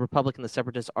the Republic and the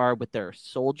Separatists are with their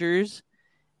soldiers,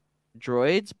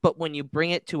 droids. But when you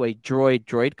bring it to a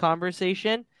droid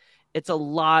conversation, it's a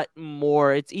lot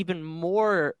more. It's even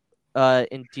more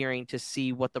endearing to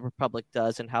see what the Republic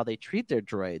does and how they treat their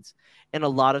droids in a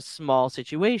lot of small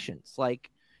situations.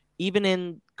 Like even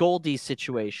in Goldie's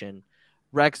situation,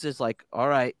 Rex is like, all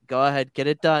right, go ahead, get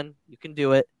it done. You can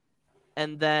do it.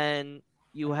 And then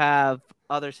you have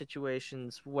other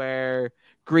situations where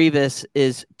Grievous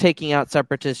is taking out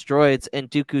Separatist droids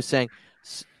and Dooku saying,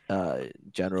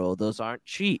 General, those aren't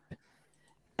cheap.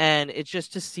 And it's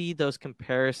just to see those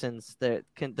comparisons, the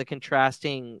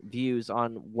contrasting views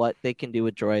on what they can do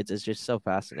with droids is just so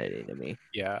fascinating to me.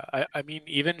 Yeah, I mean,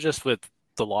 even just with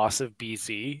the loss of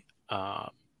BZ,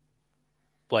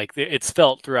 like it's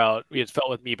felt throughout. It's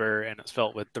felt with Meeber and it's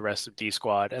felt with the rest of D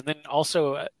Squad, and then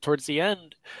also towards the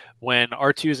end when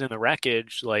R2 is in the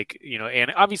wreckage, like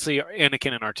and obviously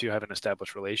Anakin and R2 have an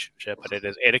established relationship, but it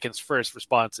is Anakin's first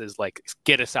response is like,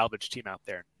 get a salvage team out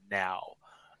there now.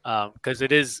 Because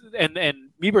it is, and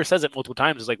Meeber says it multiple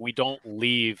times. Is like we don't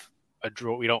leave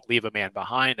a man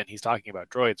behind, and he's talking about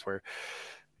droids. Where,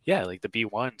 yeah, like the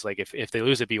B1s, like if they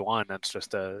lose a B1, that's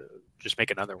just make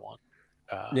another one.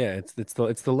 Yeah, it's the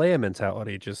Leia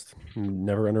mentality. Just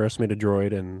never underestimate a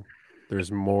droid, and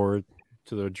there's more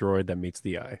to the droid that meets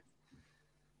the eye.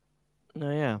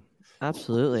 No, yeah,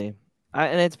 absolutely,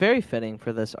 and it's very fitting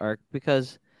for this arc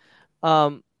because,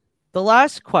 the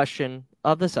last question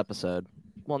of this episode.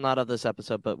 Well, not of this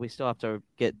episode, but we still have to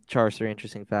get Char's 3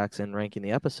 interesting facts and ranking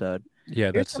the episode. Yeah,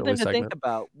 that's something to think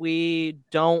about. We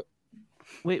don't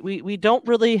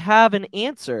really have an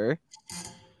answer.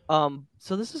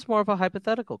 So this is more of a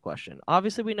hypothetical question.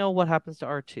 Obviously, we know what happens to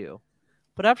R2,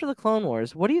 but after the Clone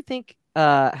Wars, what do you think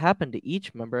happened to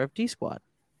each member of D Squad?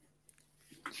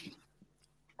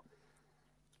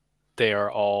 They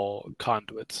are all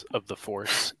conduits of the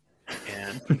Force.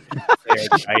 And they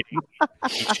are guiding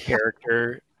each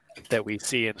character that we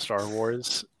see in Star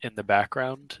Wars in the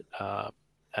background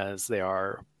as they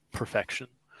are perfection.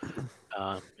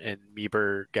 And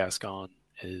Meeber Gascon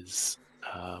is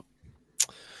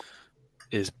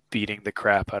beating the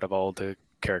crap out of all the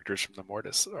characters from the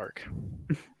Mortis arc.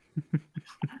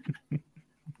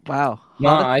 Wow. No,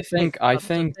 I think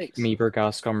Meeber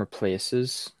Gascon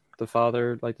replaces the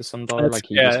father, like the son daughter. Like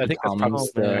he just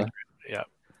becomes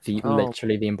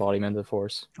literally the embodiment of the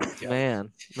Force. Yeah.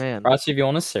 Man. Actually, if you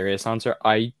want a serious answer,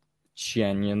 I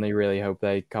genuinely really hope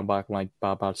they come back in like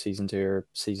Bad Batch season 2 or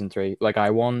season 3. Like I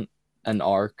want an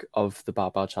arc of the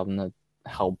Bad Batch having to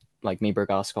help like Meeber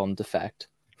Gascon defect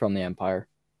from the Empire,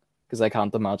 because I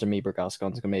can't imagine Meeber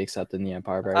Gascon's gonna be accepted in the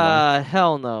Empire very long.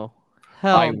 Hell no.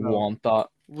 Want that.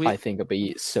 I think it'd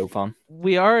be so fun.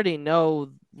 We already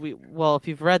know. If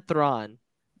you've read Thrawn,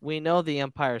 we know the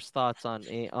Empire's thoughts on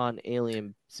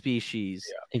alien species.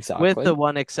 Yeah, exactly. With the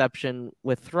one exception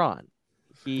with Thrawn,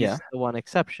 he's the one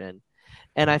exception,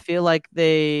 and I feel like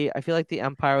the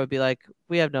Empire would be like,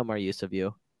 we have no more use of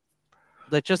you.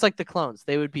 Like just like the clones,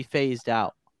 they would be phased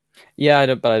out.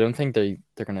 Yeah, but I don't think they're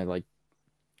gonna like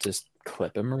just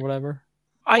clip him or whatever.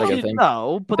 I think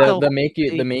no, but they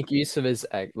make use of his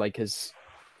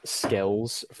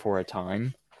skills for a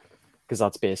time. because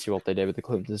that's basically what they did with the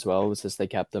clones as well. Was just they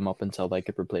kept them up until they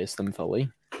could replace them fully.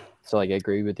 So like I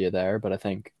agree with you there, but I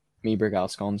think Meeber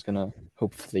Gascon's gonna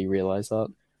hopefully realize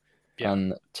that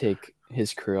and take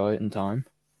his crew out in time.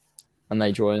 And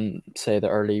they join, say, the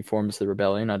early forms of the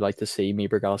rebellion. I'd like to see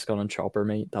Meeber Gascon and Chopper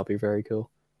meet. That'd be very cool.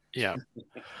 Yeah.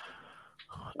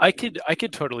 I could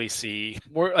totally see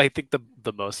more. I think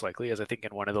the most likely is I think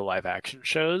in one of the live action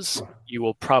shows, you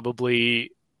will probably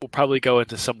go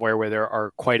into somewhere where there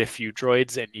are quite a few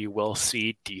droids and you will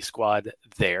see D Squad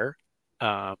there.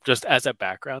 Just as a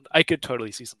background, I could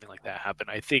totally see something like that happen.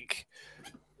 I think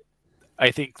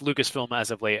Lucasfilm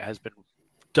as of late has been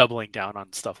doubling down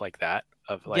on stuff like that.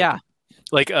 Absolutely.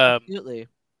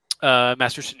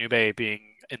 Master Sinube being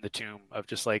in the tomb of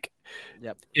just like,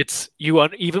 it's you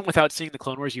even without seeing the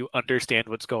Clone Wars, you understand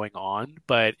what's going on.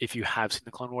 But if you have seen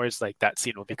the Clone Wars, like that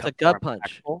scene will become a gut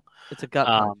punch. It's a gut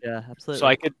punch. Yeah, absolutely. So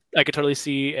I could totally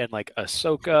see in like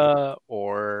Ahsoka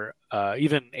or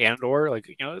even Andor, like,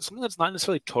 you know, something that's not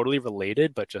necessarily totally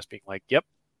related, but just being like, yep,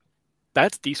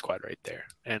 that's D Squad right there,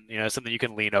 and you know, something you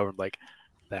can lean over and be like,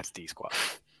 that's D Squad.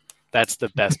 That's the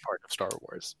best part of Star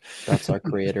Wars. That's our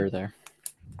creator there.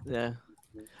 Yeah.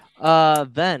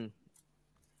 Ben,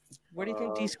 where do you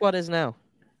think D Squad is now?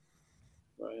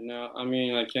 Right now, I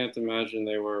mean, I can't imagine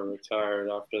they were retired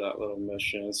after that little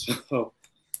mission. So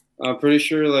I'm pretty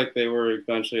sure like they were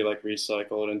eventually like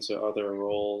recycled into other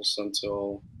roles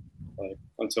until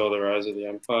the rise of the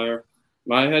Empire.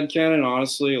 My headcanon,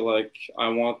 honestly, like I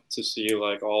want to see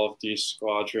like all of D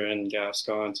Squadron,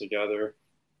 Gascon together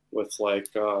with like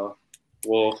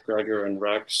Wolf, Gregor, and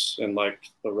Rex in like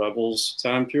the Rebels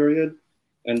time period.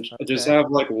 And just have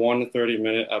like 1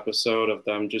 30-minute episode of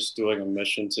them just doing a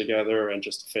mission together and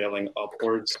just failing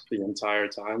upwards the entire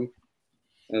time.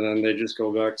 And then they just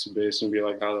go back to base and be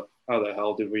like, how the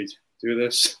hell did we do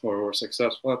this? Or we're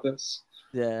successful at this?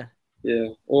 Yeah. Yeah.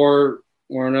 Or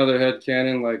another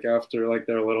headcanon, like after like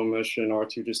their little mission,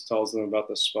 R2 just tells them about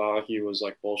the spa he was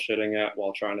like bullshitting at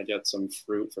while trying to get some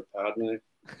fruit for Padme.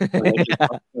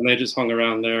 And they just hung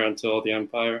around there until the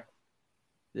Empire.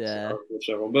 Yeah. So,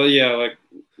 whichever. But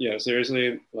yeah,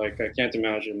 seriously, like I can't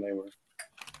imagine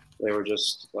they were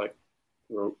just like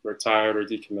retired or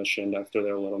decommissioned after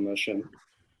their little mission.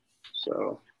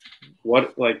 So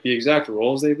what like the exact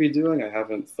roles they'd be doing, I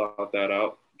haven't thought that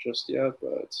out just yet.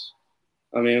 But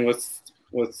I mean, with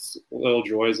little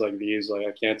droids like these,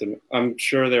 like I'm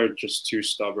sure they're just too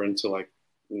stubborn to like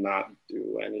not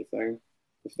do anything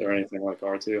if they're anything like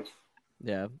R2.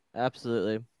 Yeah,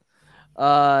 absolutely.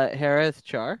 Harith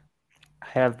Char. I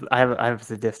have a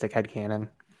sadistic headcanon.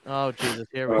 Oh Jesus!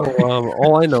 Here we go.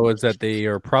 All I know is that they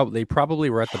probably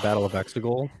were at the Battle of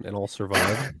Exegol and all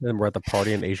survived, and we're at the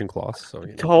party in Asian Cloths. So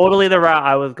Totally the route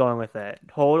I was going with it.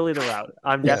 Totally the route.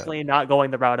 I'm definitely not going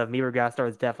the route of Meeber Gastar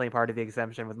is definitely part of the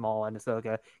exemption with Maul and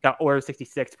Ahsoka. Got Order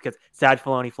 66 because sad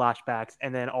Filoni flashbacks,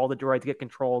 and then all the droids get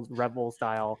controlled Rebel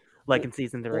style, like in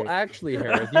season 3. Well, actually,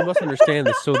 Harith, you must understand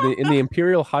this. So in the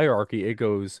Imperial hierarchy, it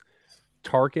goes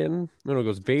Tarkin. No, it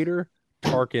goes Vader,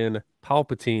 Tarkin,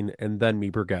 Palpatine, and then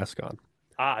Meeber Gascon.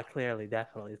 Clearly,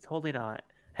 definitely. It's totally not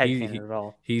headcanon at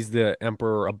all. He's the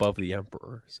Emperor above the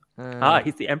Emperor.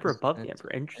 He's the Emperor above the Emperor.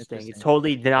 Interesting. It's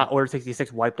totally not Order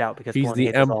 66 wiped out because he's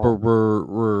the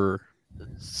Emperor.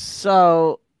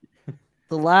 So,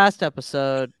 the last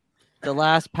episode, the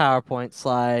last PowerPoint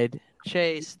slide.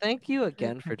 Chase, thank you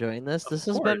again for doing this. This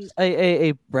has been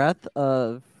a breath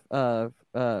of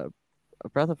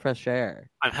fresh air.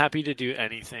 I'm happy to do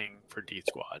anything for D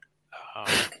Squad.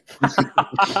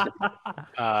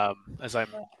 As I'm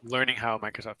learning how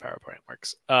Microsoft PowerPoint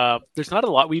works. There's not a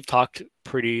lot. We've talked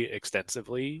pretty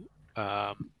extensively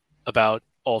about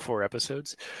all 4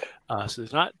 episodes. So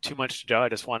there's not too much to do. I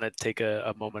just want to take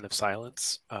a moment of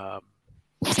silence for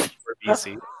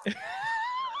BC.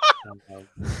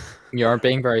 You are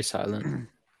being very silent.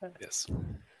 Yes.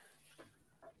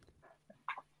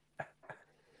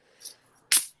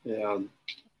 Yeah.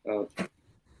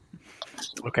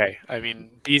 Okay. I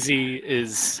mean, BZ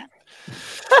is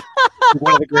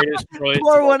one of the greatest droids.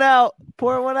 Pour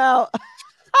one out.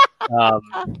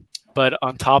 But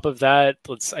on top of that,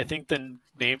 I think the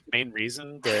main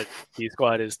reason that D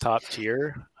Squad is top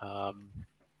tier,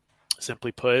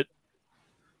 simply put,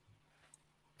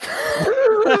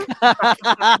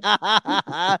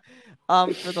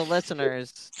 for the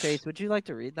listeners, Chase, would you like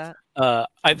to read that?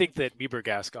 I think that Meeber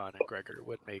Gascon and Gregor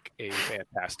would make a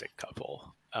fantastic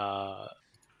couple.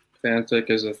 Fanfic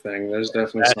is a thing. There's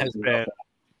definitely that something has about been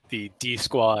the D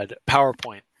Squad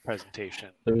PowerPoint presentation.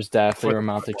 There's definitely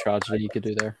romantic tragedy you could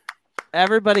do there.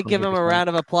 Everybody give him a round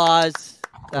of applause.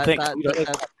 Thank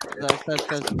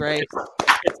That's great.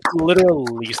 It's literally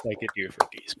the least I could do for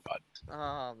D Squad.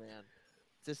 Oh man,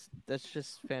 that's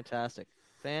just fantastic.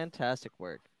 Fantastic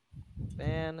work.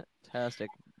 Fantastic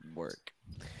work.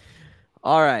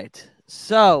 All right.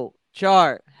 So,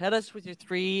 Char, head us with your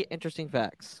 3 interesting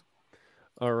facts.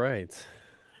 All right.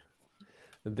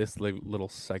 This little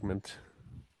segment.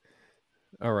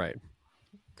 All right.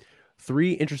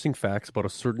 3 interesting facts about a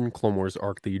certain Clone Wars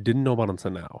arc that you didn't know about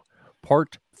until now.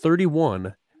 Part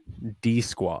 31, D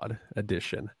Squad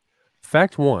edition.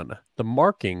 Fact 1. The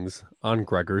markings on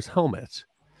Gregor's helmet.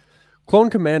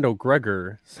 Clone Commando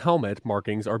Gregor's helmet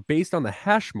markings are based on the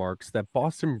hash marks that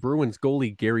Boston Bruins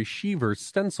goalie Gary Sheevers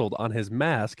stenciled on his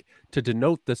mask to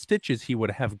denote the stitches he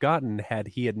would have gotten had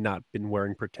he had not been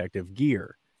wearing protective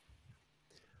gear.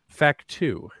 Fact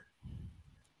 2.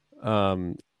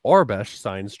 Aurebesh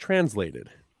signs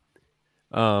translated.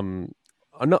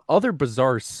 Other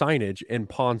bizarre signage in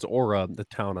Pons Aura, the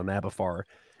town on Abafar,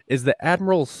 is the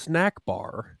Admiral Snack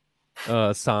Bar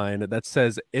sign that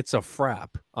says "It's a Frap"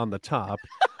 on the top.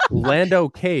 Lando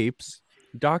Capes,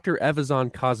 Dr.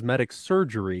 Evazan Cosmetic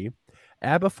Surgery,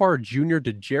 Abafar Junior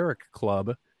Dejarik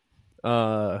Club,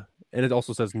 and it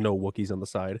also says "No Wookiees" on the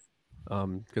side,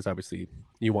 because obviously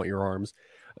you want your arms.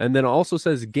 And then it also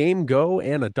says "Game Go"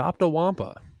 and "Adopt a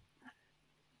Wampa."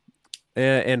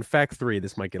 And fact 3,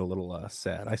 this might get a little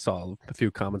sad. I saw a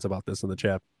few comments about this in the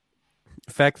chat.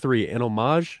 Fact 3, an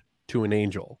homage to an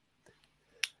angel.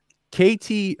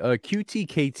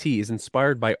 QTKT is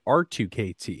inspired by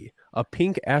R2KT, a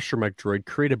pink astromech droid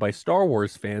created by Star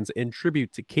Wars fans in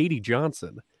tribute to Katie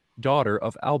Johnson, daughter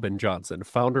of Albin Johnson,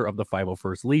 founder of the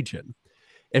 501st Legion.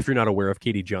 If you're not aware of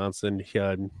Katie Johnson,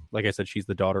 like I said, she's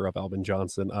the daughter of Albin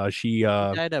Johnson. She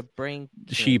died of brain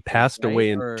cancer, she passed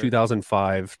away in or...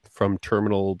 2005 from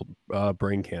terminal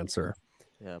brain cancer.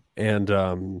 Yeah.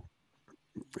 And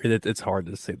it's hard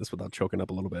to say this without choking up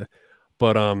a little bit.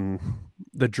 But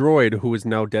the droid, who is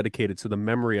now dedicated to the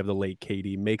memory of the late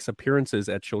Katie, makes appearances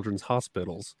at children's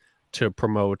hospitals to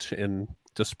promote and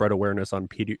to spread awareness on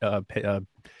pediatric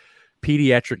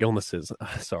illnesses.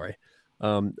 Sorry.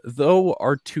 Though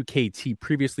R2KT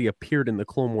previously appeared in the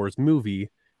Clone Wars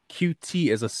movie,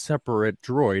 QT is a separate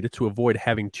droid to avoid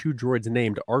having 2 droids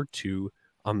named R2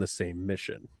 on the same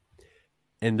mission.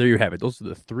 And there you have it. Those are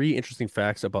the 3 interesting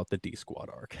facts about the D Squad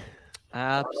arc.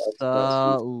 Absolutely.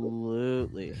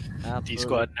 D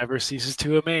Squad never ceases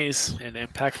to amaze and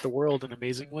impact the world in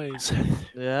amazing ways.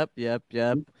 Yep.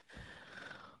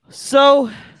 So,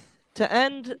 to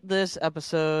end this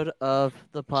episode of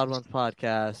the Podwans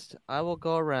podcast, I will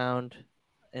go around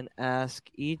and ask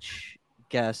each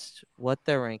guest what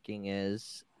their ranking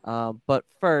is. But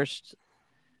first,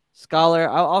 Scholar,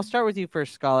 I'll start with you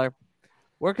first, Scholar.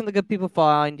 Where can the good people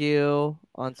find you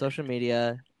on social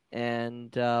media?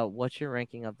 And what's your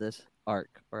ranking of this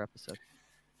arc or episode?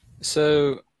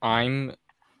 So I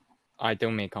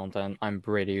don't make content. I'm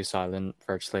radio silent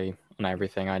virtually on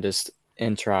everything. I just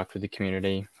interact with the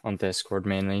community on Discord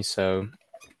mainly. So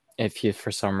if you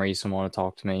for some reason want to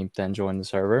talk to me, then join the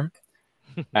server.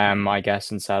 I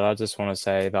guess instead I just want to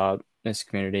say that this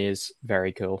community is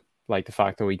very cool. Like the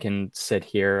fact that we can sit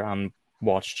here and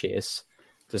watch Chase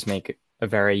just make a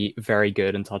very, very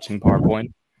good and touching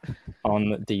PowerPoint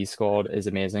on D Squad is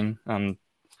amazing. And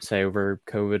say over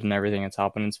COVID and everything that's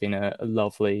happened, it's been a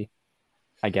lovely,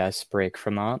 I guess, break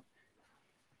from that.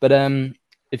 But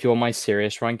if you want my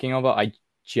serious ranking of it, I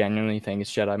genuinely think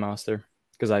it's Jedi Master,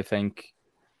 because I think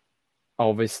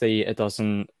obviously it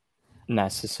doesn't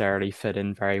necessarily fit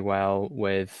in very well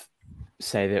with,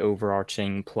 say, the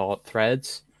overarching plot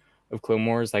threads of Clone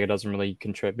Wars. Like, it doesn't really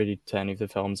contribute to any of the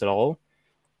films at all,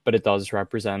 but it does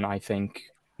represent, I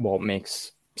think, what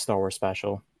makes Star Wars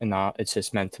special, in that it's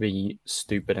just meant to be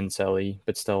stupid and silly,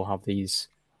 but still have these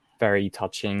very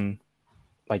touching,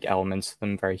 like, elements to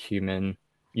them, very human,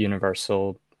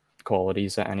 universal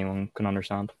qualities that anyone can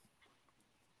understand.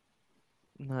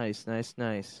 Nice.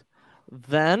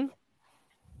 Then,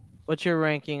 what's your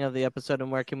ranking of the episode,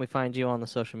 and where can we find you on the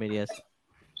social medias?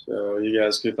 So you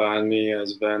guys can find me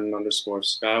as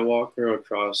Ven_Skywalker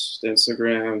across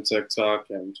Instagram, TikTok,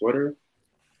 and Twitter.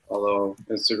 Although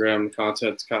Instagram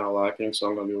content's kind of lacking, so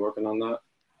I'm going to be working on that.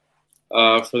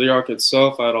 For the arc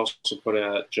itself, I'd also put it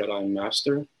at Jedi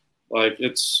Master. Like,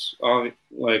 it's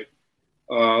like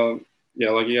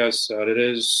you guys said, it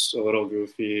is a little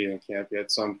goofy and campy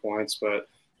at some points, but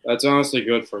that's honestly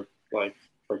good for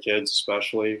kids,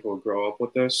 especially who will grow up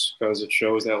with this, because it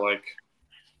shows that like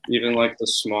even like the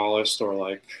smallest or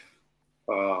like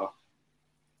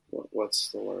what's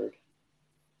the word?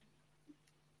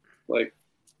 Like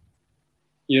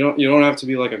you don't have to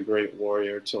be like a great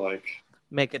warrior to like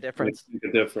make a difference. Make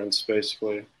a difference,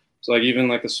 basically. So like even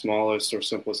like the smallest or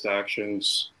simplest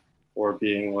actions, or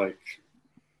being like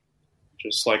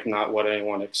just like not what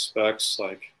anyone expects,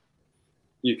 like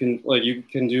you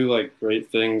can do like great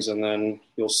things, and then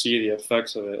you'll see the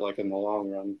effects of it like in the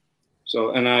long run.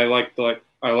 So, and I like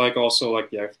also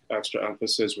like the extra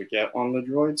emphasis we get on the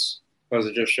droids, because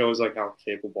it just shows like how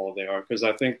capable they are. Because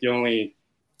I think the only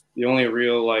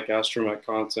real like astromech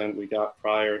content we got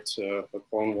prior to the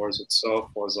Clone Wars itself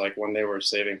was like when they were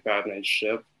saving Padme's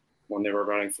ship when they were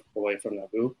running away from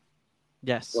Naboo.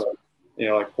 Yes. But, you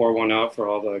know, like pour one out for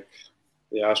all the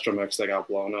astromechs that got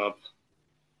blown up.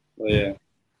 But yeah.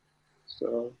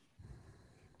 So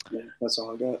yeah, that's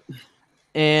all I got.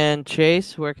 And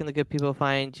Chase, where can the good people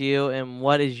find you, and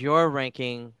what is your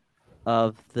ranking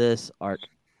of this arc?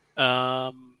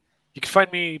 You can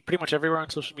find me pretty much everywhere on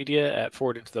social media at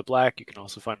Forward Into the Black. You can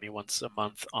also find me once a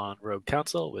month on Rogue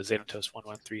Council with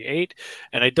Xanatos1138.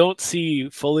 And I don't see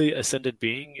fully ascended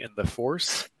being in the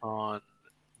Force on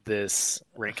this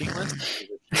ranking list.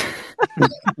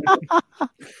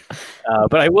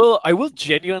 But I will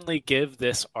genuinely give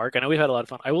this arc. I know we've had a lot of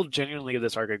fun. I will genuinely give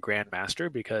this arc a Grandmaster,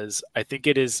 because I think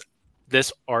it is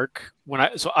this arc.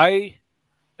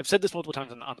 I've said this multiple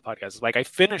times on the podcast. Like, I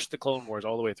finished the Clone Wars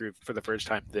all the way through for the first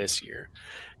time this year,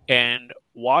 and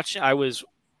I was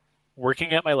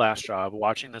working at my last job,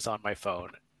 watching this on my phone,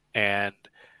 and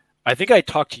I think I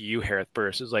talked to you, Harith,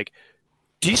 first. It was like,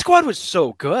 D Squad was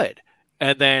so good,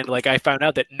 and then like I found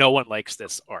out that no one likes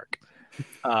this arc,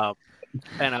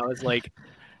 and I was like,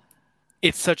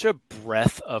 it's such a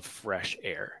breath of fresh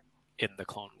air in the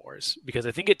Clone Wars, because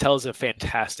I think it tells a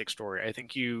fantastic story. I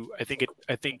think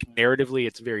narratively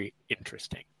it's very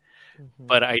interesting,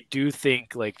 but I do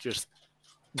think like just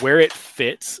where it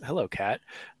fits. Hello, cat.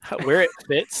 Where it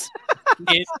fits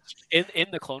in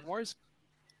the Clone Wars,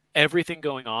 everything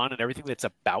going on and everything that's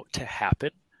about to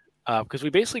happen, because we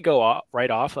basically go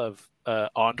right off of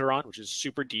Onderon, which is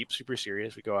super deep, super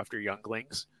serious. We go after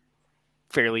younglings.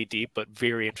 Fairly deep but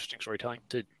very interesting storytelling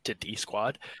to D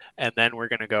Squad, and then we're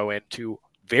going to go into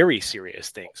very serious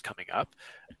things coming up,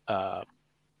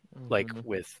 like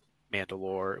with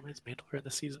Mandalore. Is Mandalore in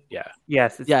the season? Yeah.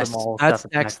 Yes.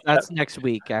 That's next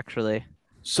week, actually.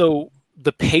 So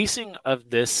the pacing of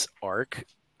this arc,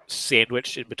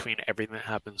 sandwiched in between everything that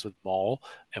happens with Maul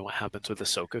and what happens with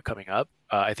Ahsoka coming up,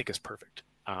 I think is perfect.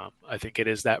 I think it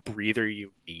is that breather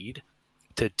you need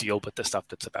to deal with the stuff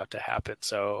that's about to happen.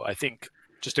 So I think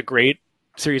just a great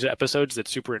series of episodes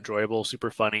that's super enjoyable, super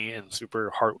funny, and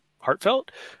super heartfelt,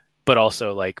 but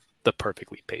also like the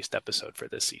perfectly paced episode for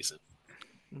this season.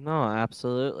 No,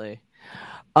 absolutely.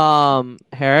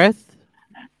 Harith,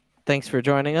 thanks for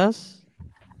joining us.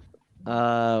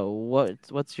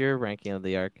 What's your ranking of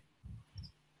the arc?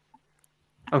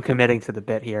 I'm committing to the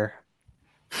bit here.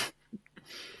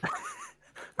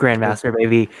 Grandmaster,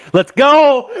 baby. Let's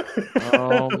go!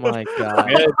 Oh my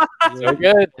god. So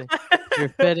good. You're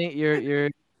fitting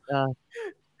you're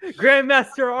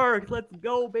Grandmaster arc, let's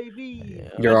go, baby.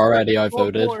 You're already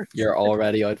outvoted. You're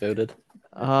already outvoted.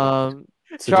 So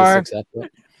Char, just accept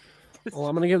it. Well,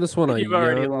 I'm gonna give this one a You've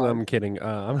already young. lost. I'm kidding.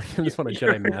 I'm gonna give this one a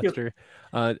Jedi Master,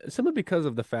 simply because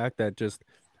of the fact that just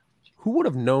who would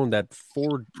have known that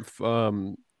four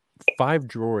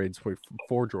droids,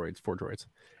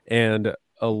 and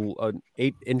an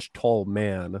 8-inch tall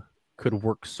man could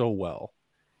work so well,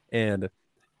 and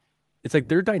it's like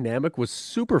their dynamic was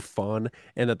super fun,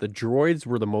 and that the droids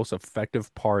were the most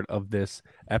effective part of this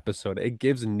episode. It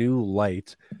gives new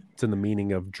light to the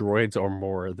meaning of droids are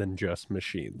more than just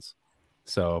machines.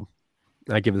 So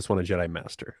I give this one a Jedi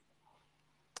Master.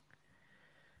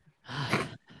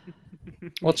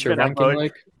 What's your ranking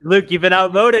like? Luke, you've been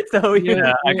outvoted, so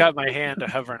Yeah, I got my hand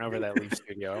hovering over that Leaf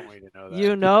studio. I want you to know that.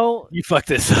 you know You fucked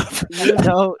this up.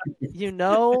 you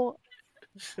know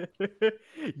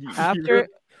after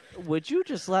would you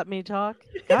just let me talk?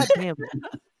 God damn it.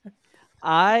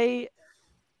 I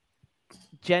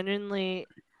genuinely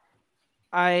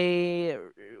rewatching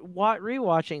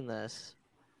this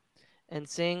and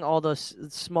seeing all those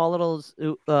small little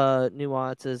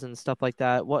nuances and stuff like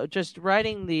that. Just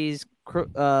writing these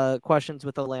questions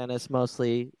with Alanis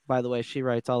mostly. By the way, she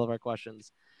writes all of our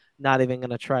questions. Not even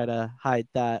gonna try to hide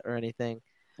that or anything.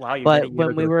 Wow, but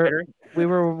when we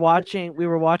were watching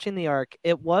the arc,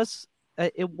 it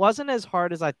wasn't as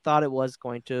hard as I thought it was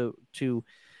going to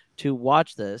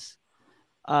watch this.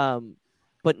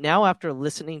 But now after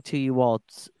listening to you all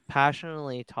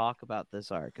passionately talk about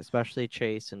this arc, especially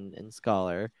Chase and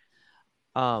Scholar,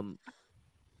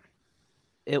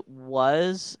 it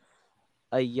was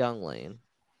a youngling.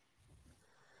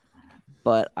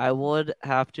 But I would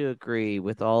have to agree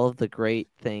with all of the great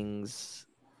things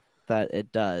that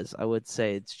it does, I would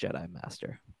say it's Jedi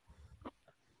Master.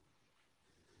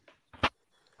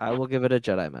 I will give it a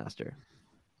Jedi Master.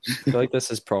 I feel like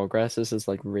this is progress. This is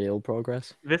like real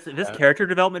progress. This character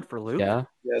development for Luke. Yeah,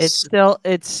 it's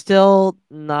still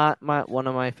not one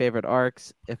of my favorite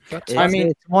arcs.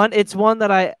 It's one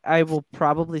that I will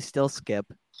probably still skip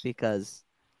because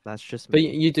that's just me. But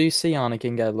you do see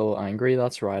Anakin get a little angry.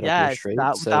 That's right. Yeah, up your street.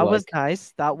 that was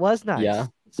nice. That was nice. Yeah.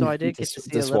 So I did get to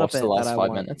see a little watch bit the last that I 5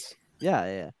 wanted. minutes.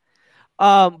 Yeah.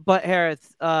 But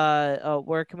Harris,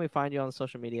 where can we find you on the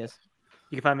social medias?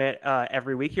 You can find me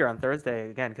every week here on Thursday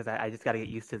again because I just got to get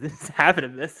used to this habit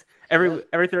of this.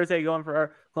 Every Thursday going for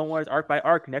our Clone Wars arc by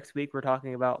arc. Next week we're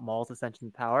talking about Maul's ascension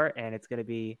to power, and it's going to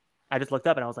be. I just looked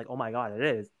up and I was like, oh my god, it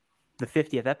is the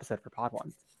 50th episode for Pod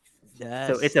One. Yes.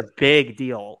 So it's a big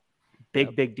deal,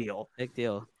 big deal. Big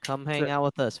deal. Come hang out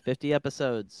with us. 50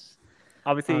 episodes.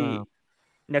 Obviously,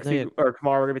 next week or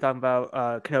tomorrow we're going to be talking about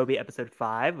Kenobi episode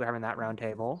 5. We're having that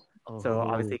roundtable. So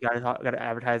obviously got to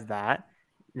advertise that.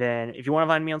 Then, if you want to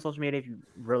find me on social media, if you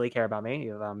really care about me,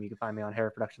 you can find me on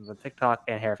Harif Productions on TikTok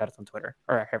and Harif Edits on Twitter,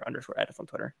 or Harif_Edits on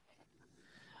Twitter.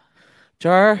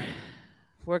 Jar,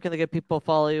 where can they get people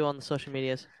follow you on the social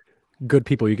medias? Good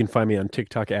people, you can find me on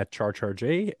TikTok at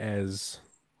CharCharJ as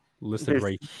listed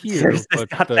right here. But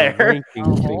the ranking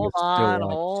hold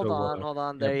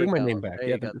on. There bring you my go. name back. There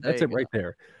Yeah, you go. that's There it you right go.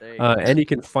 there. There you go. And you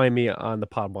can find me on the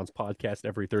Pod Ones podcast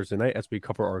every Thursday night as we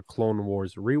cover our Clone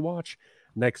Wars rewatch.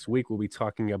 Next week we'll be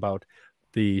talking about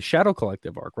the Shadow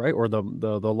Collective arc, right? Or the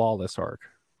Lawless arc.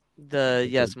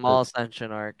 Maul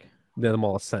Ascension arc. The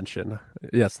Maul Ascension.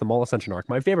 Yes, the Maul Ascension arc.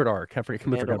 My favorite arc. I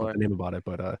completely forgot about the name about it.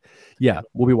 But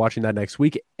we'll be watching that next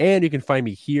week. And you can find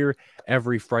me here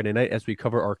every Friday night as we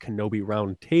cover our Kenobi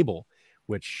Round Table,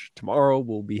 which tomorrow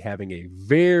we'll be having a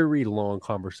very long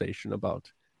conversation about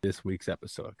this week's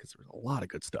episode because there's a lot of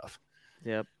good stuff.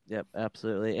 Yep,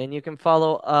 absolutely. And you can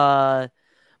follow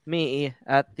me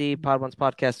at the Pod Ones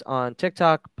Podcast on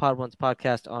TikTok, Pod Ones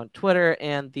Podcast on Twitter,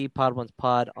 and the Pod Ones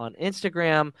Pod on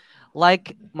Instagram.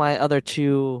 Like my other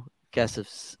two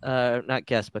co-hosts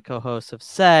have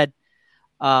said,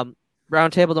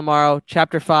 Roundtable tomorrow,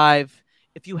 Chapter 5.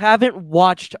 If you haven't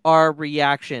watched our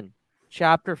reaction,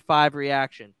 Chapter 5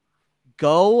 reaction,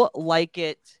 go like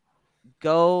it,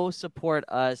 go support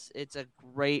us. It's a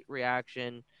great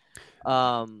reaction.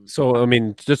 So I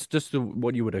mean, just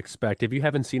what you would expect if you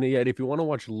haven't seen it yet. If you want to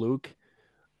watch Luke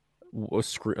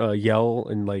yell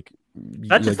and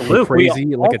that's just go Luke.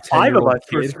 crazy, all a 5 of us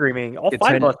were kid. screaming. All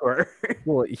 5 of us were.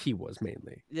 Well, he was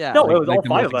mainly. Yeah. No, it was all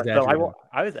 5 of us. So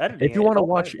I was editing. If you want to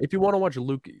watch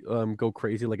Luke go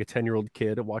crazy like a 10-year-old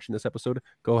kid watching this episode,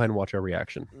 go ahead and watch our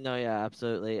reaction. No, yeah,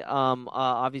 absolutely.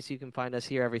 Obviously you can find us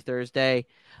here every Thursday.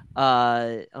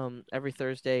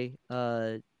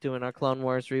 Doing our Clone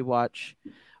Wars rewatch.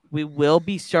 We will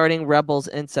be starting Rebels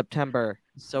in September.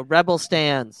 So Rebel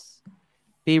stands,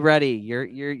 be ready.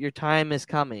 Your time is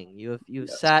coming. You've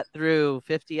sat through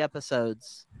 50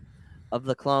 episodes of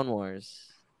the Clone Wars.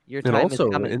 Your time is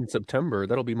coming. In September,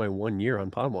 that'll be my 1 year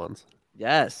on Pod Ones.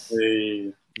 Yes.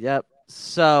 Hey. Yep.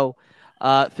 So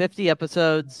 50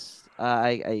 episodes.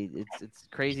 It's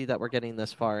crazy that we're getting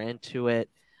this far into it.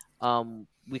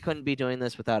 We couldn't be doing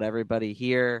this without everybody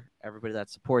here, everybody that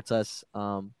supports us.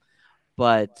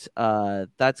 But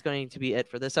that's going to be it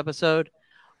for this episode.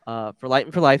 For Light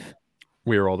and for Life.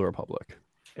 We are all the Republic.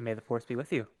 And may the Force be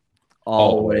with you.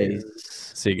 Always.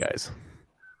 See you guys.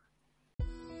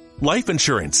 Life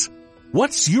insurance.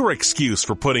 What's your excuse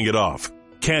for putting it off?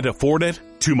 Can't afford it?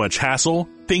 Too much hassle?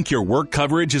 Think your work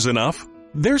coverage is enough?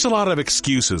 There's a lot of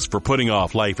excuses for putting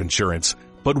off life insurance,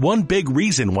 but one big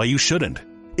reason why you shouldn't.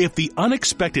 If the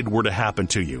unexpected were to happen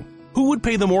to you, who would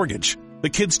pay the mortgage, the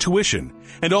kids' tuition,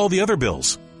 and all the other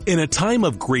bills? In a time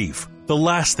of grief, the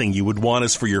last thing you would want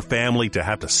is for your family to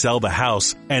have to sell the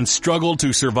house and struggle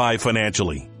to survive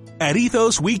financially. At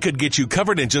Ethos, we could get you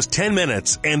covered in just 10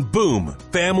 minutes and boom,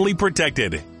 family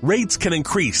protected. Rates can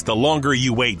increase the longer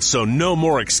you wait, so no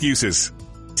more excuses.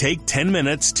 Take 10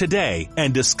 minutes today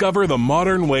and discover the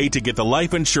modern way to get the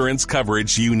life insurance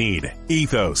coverage you need.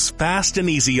 Ethos, fast and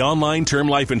easy online term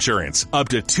life insurance. Up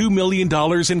to $2 million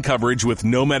in coverage with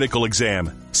no medical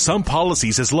exam. Some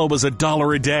policies as low as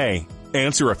 $1 a day.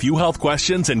 Answer a few health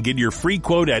questions and get your free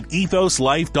quote at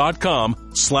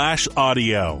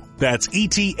ethoslife.com/audio. That's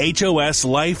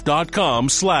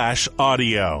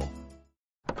ethoslife.com/audio.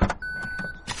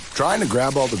 Trying to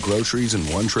grab all the groceries in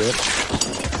one trip?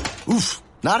 Oof,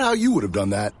 not how you would have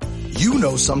done that. You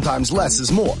know sometimes less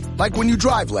is more. Like when you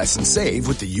drive less and save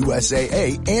with the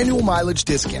USAA annual mileage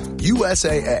discount.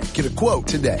 USAA. Get a quote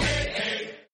today.